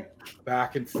wandering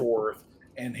back and forth,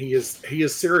 and he is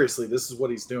seriously, this is what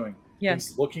he's doing. Yes.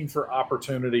 He's looking for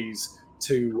opportunities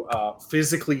to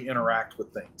physically interact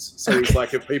with things. So he's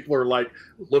like, if people are like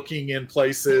looking in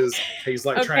places, he's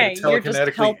like trying to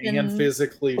telekinetically and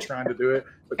physically trying to do it,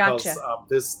 because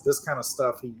this kind of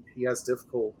stuff he has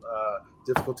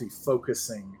difficulty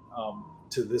focusing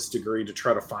to this degree to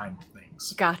try to find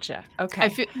things. Gotcha. Okay. I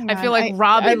feel like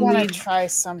Robin I want to leads. try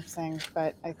something,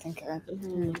 but I think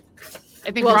I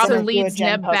think Well, Robin so- leads do a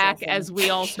gem Neb back puzzle as we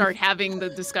all start having the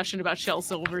discussion about Shel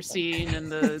Silverstein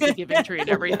and the giving tree and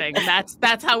everything.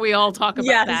 That's how we all talk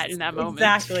about that in that moment.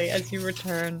 Exactly, as you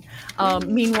return.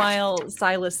 Meanwhile,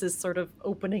 Silas is sort of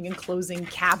opening and closing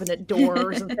cabinet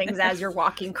doors and things as you're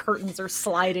walking. Curtains are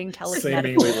sliding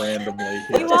telekinetically. Seemingly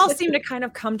randomly. You all seem to kind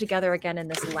of come together again in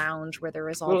this lounge where there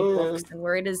is all the books and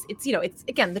where it's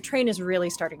again, the train is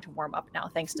really starting to warm up now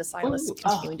thanks to Silas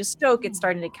continuing to stoke. It's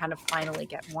starting to kind of finally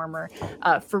get warmer.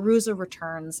 Firuza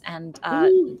returns, and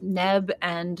Neb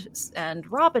and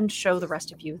Robin show the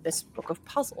rest of you this book of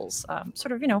puzzles,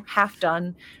 sort of half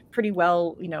done, pretty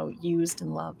well used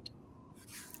and loved.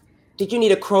 Did you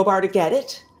need a crowbar to get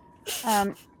it?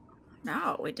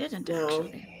 No, we didn't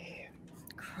actually.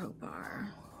 Crowbar.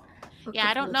 Yeah,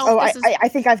 I don't know. Oh, if this I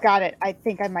think I've got it. I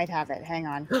think I might have it. Hang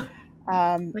on.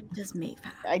 What does Maeve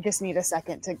have? I just need a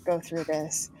second to go through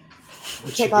this.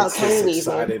 When Check she out gets this Tiny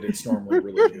excited, it's normally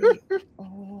really good.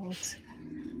 Old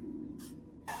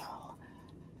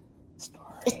story.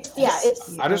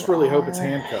 I just really hope it's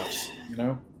handcuffs.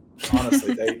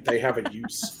 Honestly, they have a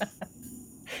use.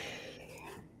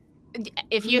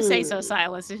 If you say so,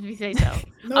 Silas. If you say so.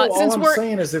 No, all since I'm we're-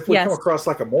 saying is if we Yes. come across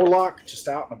like a Morlock just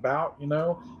out and about,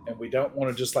 and we don't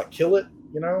want to just like kill it,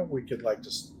 we could like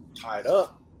just tie it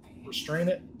up, restrain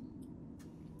it.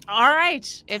 All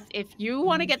right. If you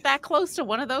want to get that close to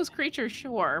one of those creatures,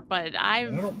 sure. But I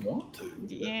don't want to.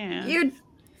 Yeah.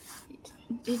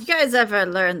 Did you guys ever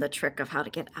learn the trick of how to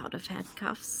get out of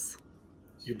handcuffs?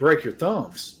 You break your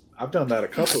thumbs. I've done that a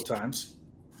couple of times.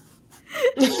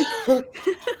 Oh,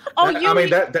 I mean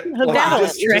that That'll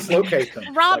dislocate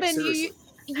them. Robin, seriously.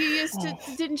 you used to,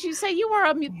 didn't you say you were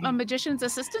a magician's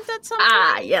assistant at some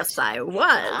Ah, point? yes, I was.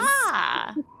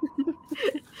 Ah.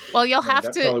 Well, you'll Yeah, have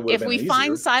that to, probably would've if we been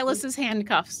find easier. Silas's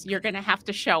handcuffs, you're going to have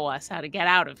to show us how to get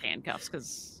out of handcuffs,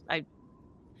 because I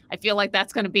feel like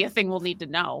that's going to be a thing we'll need to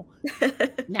know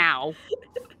now.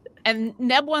 And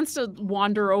Neb wants to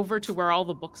wander over to where all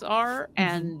the books are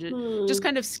and just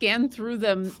kind of scan through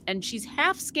them. And she's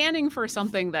half scanning for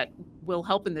something that will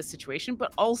help in this situation,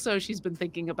 but also she's been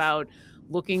thinking about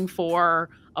looking for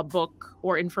a book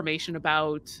or information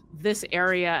about this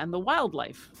area and the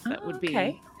wildlife that would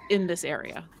Okay. be in this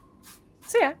area.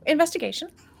 So yeah, investigation.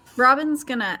 Robin's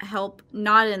gonna help,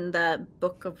 not in the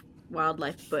Book of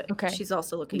Wildlife, but Okay. she's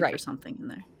also looking for Right. something in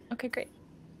there. Okay, great.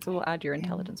 So we'll add your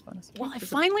intelligence bonus. Well, I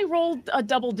finally rolled a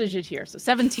double digit here, so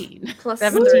 17. Plus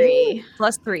 17. 3.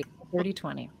 Plus 3.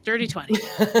 30-20. Dirty 20.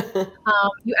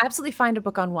 You absolutely find a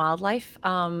book on wildlife,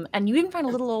 and you even find a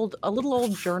little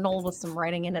old journal with some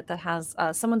writing in it that has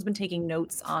someone's been taking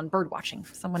notes on bird watching.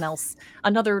 Someone else,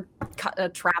 another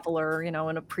traveler, in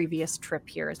a previous trip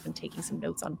here, has been taking some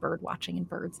notes on bird watching and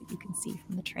birds that you can see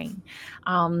from the train.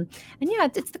 And yeah,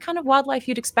 it's the kind of wildlife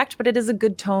you'd expect, but it is a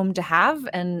good tome to have.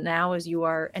 And now,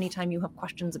 anytime you have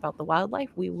questions about the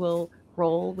wildlife, we will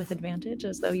roll with advantage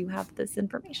as though you have this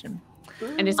information.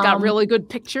 And it's got really good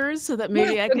pictures so that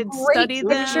maybe I could great study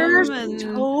pictures. them. And...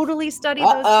 Totally study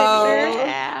those pictures.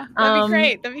 Yeah, that'd be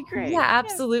great. That'd be great. Yeah,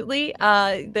 absolutely.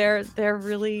 They're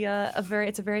really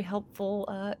it's a very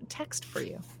helpful text for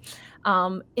you.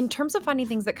 In terms of finding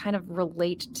things that kind of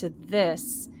relate to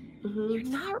this, you're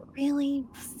not really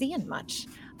seeing much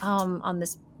on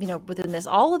this. Within this,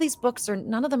 all of these books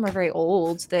none of them are very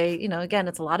old. They, again,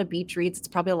 it's a lot of beach reads. It's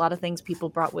probably a lot of things people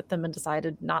brought with them and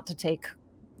decided not to take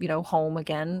home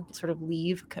again, sort of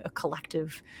leave a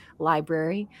collective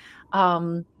library.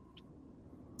 So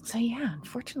yeah,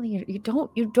 unfortunately, you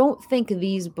don't think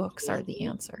these books are the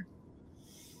answer.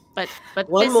 But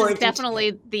One this more is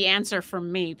definitely the answer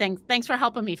from me. Thanks for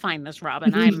helping me find this,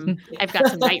 Robin. I've got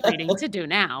some night reading to do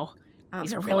now.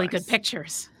 These are really good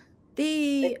pictures.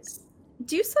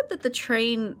 You said that the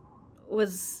train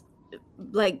was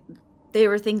like there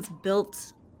were things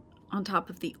built on top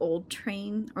of the old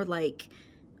train, or like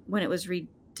when it was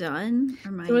redone?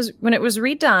 When it was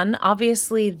redone,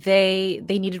 obviously they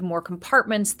needed more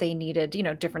compartments, they needed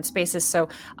different spaces. So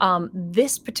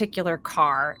this particular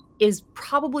car is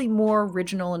probably more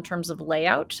original in terms of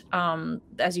layout.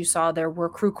 As you saw, there were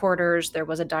crew quarters, there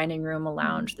was a dining room, a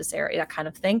lounge, this area, that kind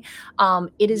of thing.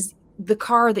 It is the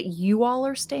car that you all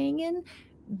are staying in,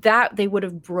 that they would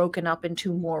have broken up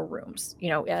into more rooms.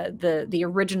 The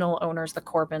original owners, the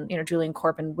Corbin, Julian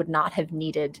Corbin, would not have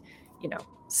needed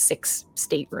 6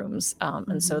 staterooms,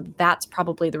 and so that's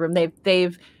probably the room.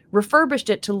 They've refurbished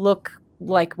it to look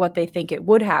like what they think it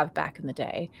would have back in the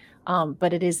day,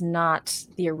 but it is not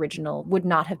the original. Would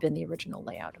not have been the original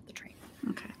layout of the train.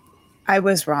 Okay, I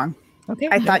was wrong. Okay,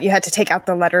 I thought you had to take out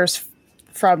the letters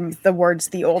from the words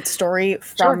 "the old story"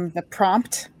 from the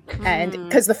prompt, and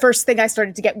because the first thing I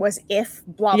started to get was "if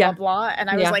blah blah blah," and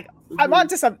I was like, "I'm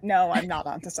onto something." No, I'm not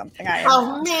onto something. I am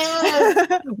not.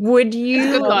 Man! Would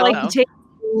you Good thought, like though. to take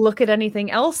a look at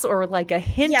anything else, or like a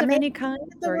hint of maybe any kind?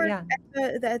 The Or, word yeah,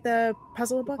 the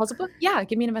puzzle book. puzzle book. Yeah,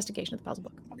 give me an investigation of the puzzle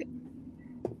book.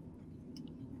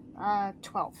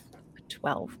 12.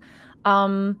 12.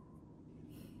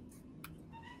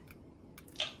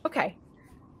 Okay.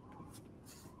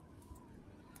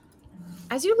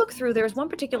 As you look through, there's one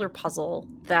particular puzzle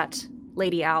that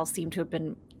Lady Al seemed to have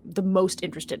been the most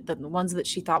interested, the ones that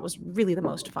she thought was really the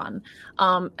most fun.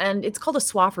 And it's called a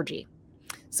swaffurgy.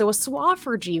 So a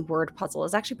swaffurgy word puzzle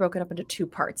is actually broken up into 2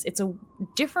 parts. It's a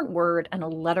different word and a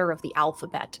letter of the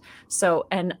alphabet. So,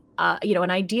 an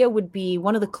idea would be,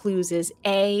 one of the clues is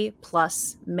A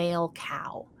plus male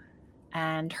cow.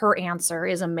 And her answer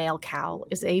is a male cow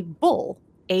is a bull,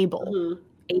 able,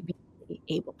 A-B,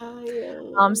 able.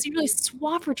 So really,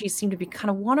 swaffurgies seem to be kind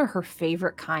of one of her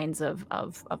favorite kinds of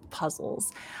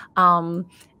puzzles.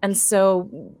 And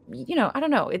so, I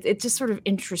don't know, it just sort of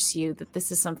interests you that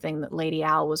this is something that Lady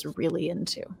Al was really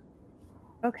into.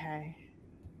 Okay.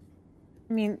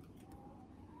 I mean,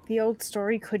 The old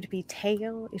story could be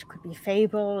tale, it could be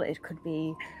fable, it could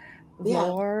be Yeah.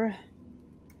 lore.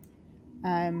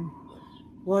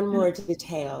 One more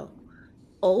detail.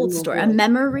 Old story. A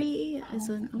memory is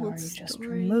an Or old you just story.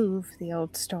 remove the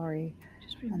old story,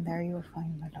 and there you will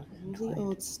find my love. The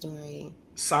old story.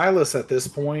 Silas at this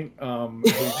point,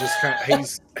 he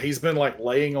just he's been like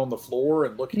laying on the floor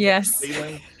and looking at the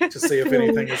ceiling to see if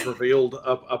anything is revealed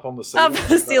up on the ceiling. Up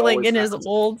the ceiling in his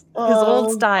old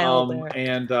style there.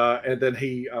 And then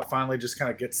he finally just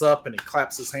kind of gets up and he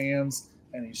claps his hands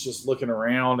and he's just looking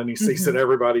around and he sees that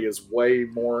everybody is way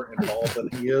more involved than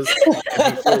he is.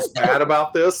 And he feels bad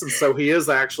about this, and so he is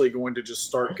actually going to just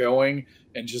start going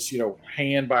and just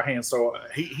hand by hand. So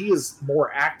he is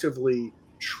more actively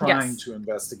trying to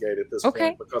investigate at this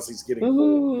point because he's getting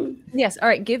bored. Yes. All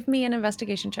right. Give me an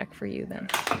investigation check for you then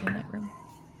in that room.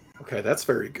 Okay, that's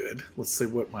very good. Let's see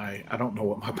what I don't know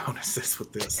what my bonus is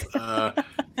with this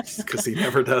because he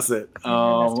never does it.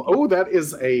 That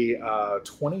is a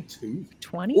 22.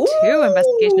 22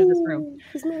 investigation of this room.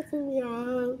 He's messing me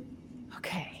up.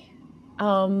 Okay.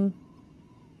 Oh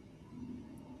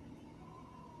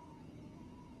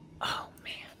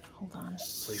man, hold on.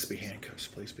 Please be handcuffs.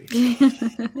 Please be.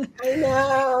 I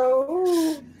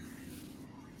know.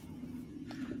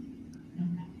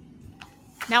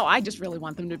 Now I just really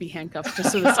want them to be handcuffed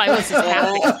just so that Silas is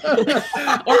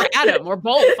happy. Or Adam, or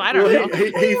both. I don't know.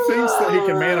 He thinks that he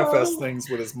can manifest things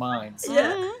with his mind. So.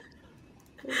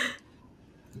 Yeah.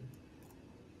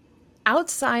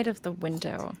 Outside of the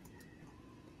window,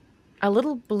 a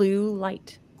little blue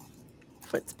light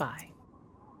flits by.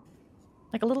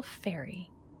 Like a little fairy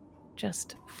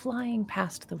just flying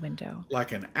past the window.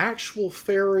 Like an actual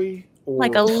fairy? Or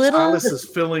like a little... Silas is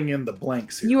filling in the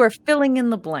blanks here. You are filling in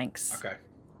the blanks. Okay.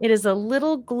 It is a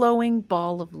little glowing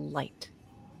ball of light.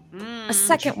 A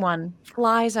second one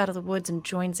flies out of the woods and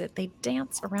joins it. They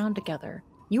dance around together.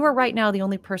 You are right now the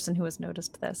only person who has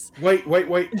noticed this. Wait.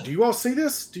 Do you all see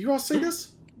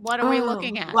this? What are we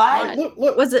looking at? What?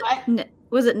 Look.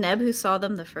 Was it Neb who saw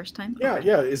them the first time?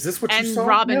 Yeah. Is this what you saw? And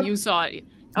Robin, Neb? you saw it.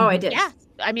 Oh, I did. Yeah.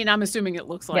 I mean, I'm assuming it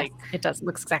looks like... Yes, it does. It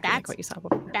looks exactly like what you saw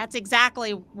before. That's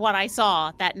exactly what I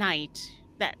saw that night,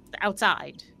 that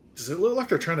outside. Does it look like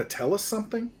they're trying to tell us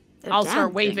something? I'll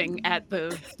start waving at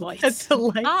the lights. At the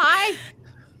lights. Hi!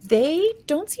 They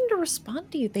don't seem to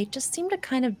respond to you. They just seem to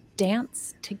kind of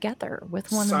dance together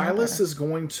with one another. Silas is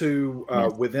going to,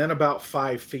 within about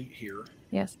 5 feet here.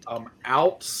 Yes.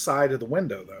 Outside of the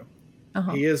window, though,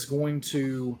 he is going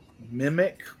to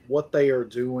mimic what they are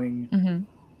doing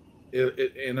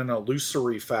in an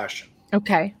illusory fashion.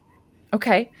 Okay.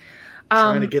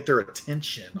 Trying to get their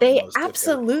attention. They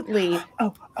absolutely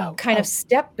kind of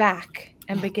step back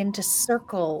and begin to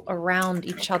circle around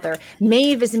each other.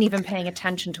 Maeve isn't even paying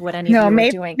attention to what any of you are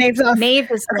doing.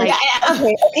 Maeve is like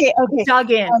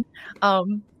dug in.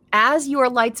 As your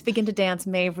lights begin to dance,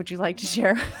 Maeve, would you like to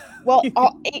share? Well,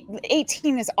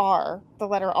 18 is R, the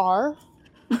letter R.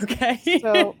 Okay.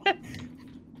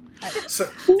 So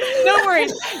no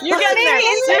worries, you're getting there.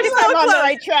 I'm on the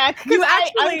right track.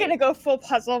 I'm gonna go full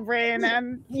puzzle brain,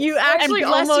 and you actually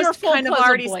bless your almost full kind of puzzle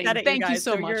already brain. said it. Thank you guys,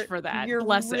 so much for that. You're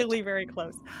Bless really very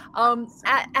close.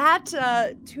 At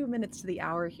 2 minutes to the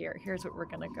hour here, here's what we're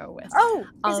gonna go with.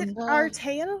 Is it our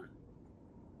tail?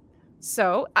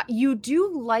 So you do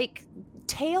like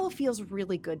tail feels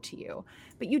really good to you,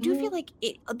 but you do feel like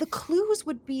the clues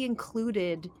would be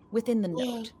included within the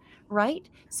note. Right?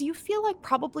 So you feel like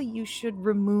probably you should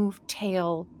remove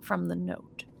tail from the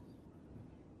note.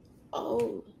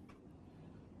 Oh.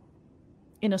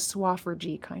 In a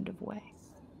Swafford kind of way.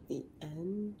 The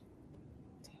end.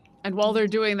 And while they're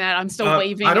doing that, I'm still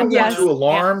waving. I don't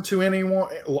want to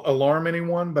alarm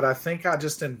anyone, but I think I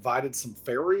just invited some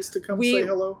fairies to come say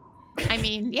hello. I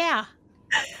mean, yeah.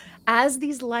 As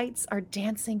these lights are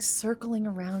dancing, circling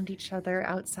around each other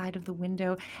outside of the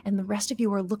window, and the rest of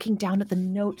you are looking down at the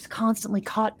notes constantly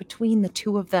caught between the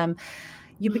two of them,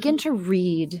 you begin to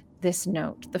read this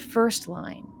note, the first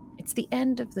line. It's the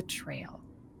end of the trail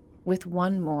with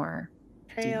one more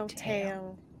Trail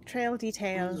detail.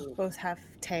 Both have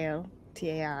tail.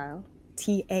 T-A-I-L.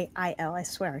 T-A-I-L. I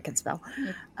swear I can spell.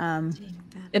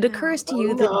 It occurs to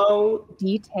you that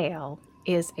detail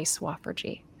is a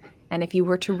Swaffergy. And if you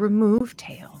were to remove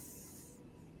tail,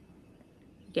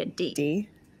 you get D. D.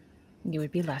 You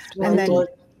would be left with and then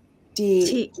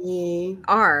D.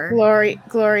 R.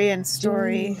 Glory and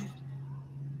story.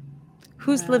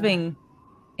 Who's living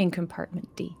in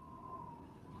compartment D?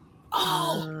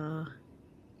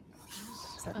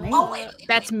 Is that me?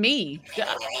 That's me.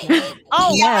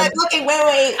 Oh, yeah. I'm looking.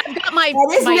 Wait. I've got my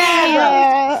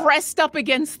hand pressed up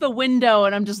against the window,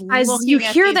 and I'm just as looking you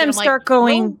at hear these, them and I'm start like,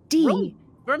 going D.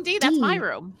 Room D, that's my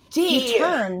room. You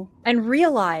turn and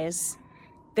realize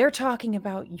they're talking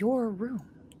about your room.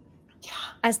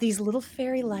 As these little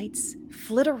fairy lights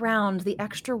flit around the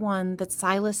extra one that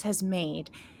Silas has made,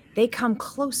 they come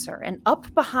closer and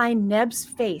up behind Neb's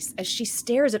face as she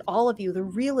stares at all of you, the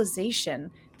realization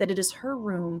that it is her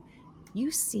room. You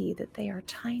see that they are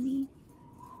tiny,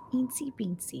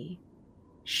 eensy-beensy,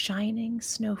 shining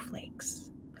snowflakes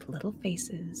with little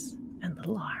faces and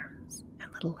little arms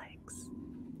and little legs.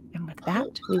 And with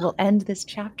that, we will end this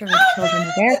chapter of Children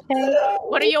of Erte.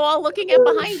 What are you all looking at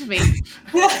behind me?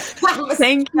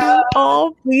 Thank you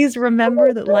all. Please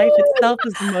remember that life itself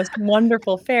is the most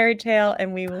wonderful fairy tale,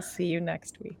 and we will see you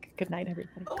next week. Good night,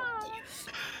 everybody.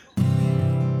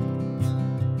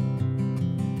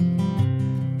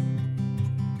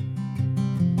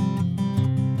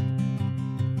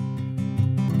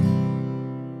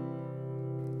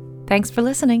 Thanks for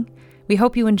listening. We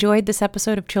hope you enjoyed this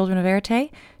episode of Children of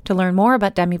Erte. To learn more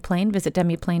about Demiplane, visit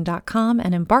demiplane.com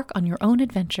and embark on your own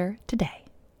adventure today.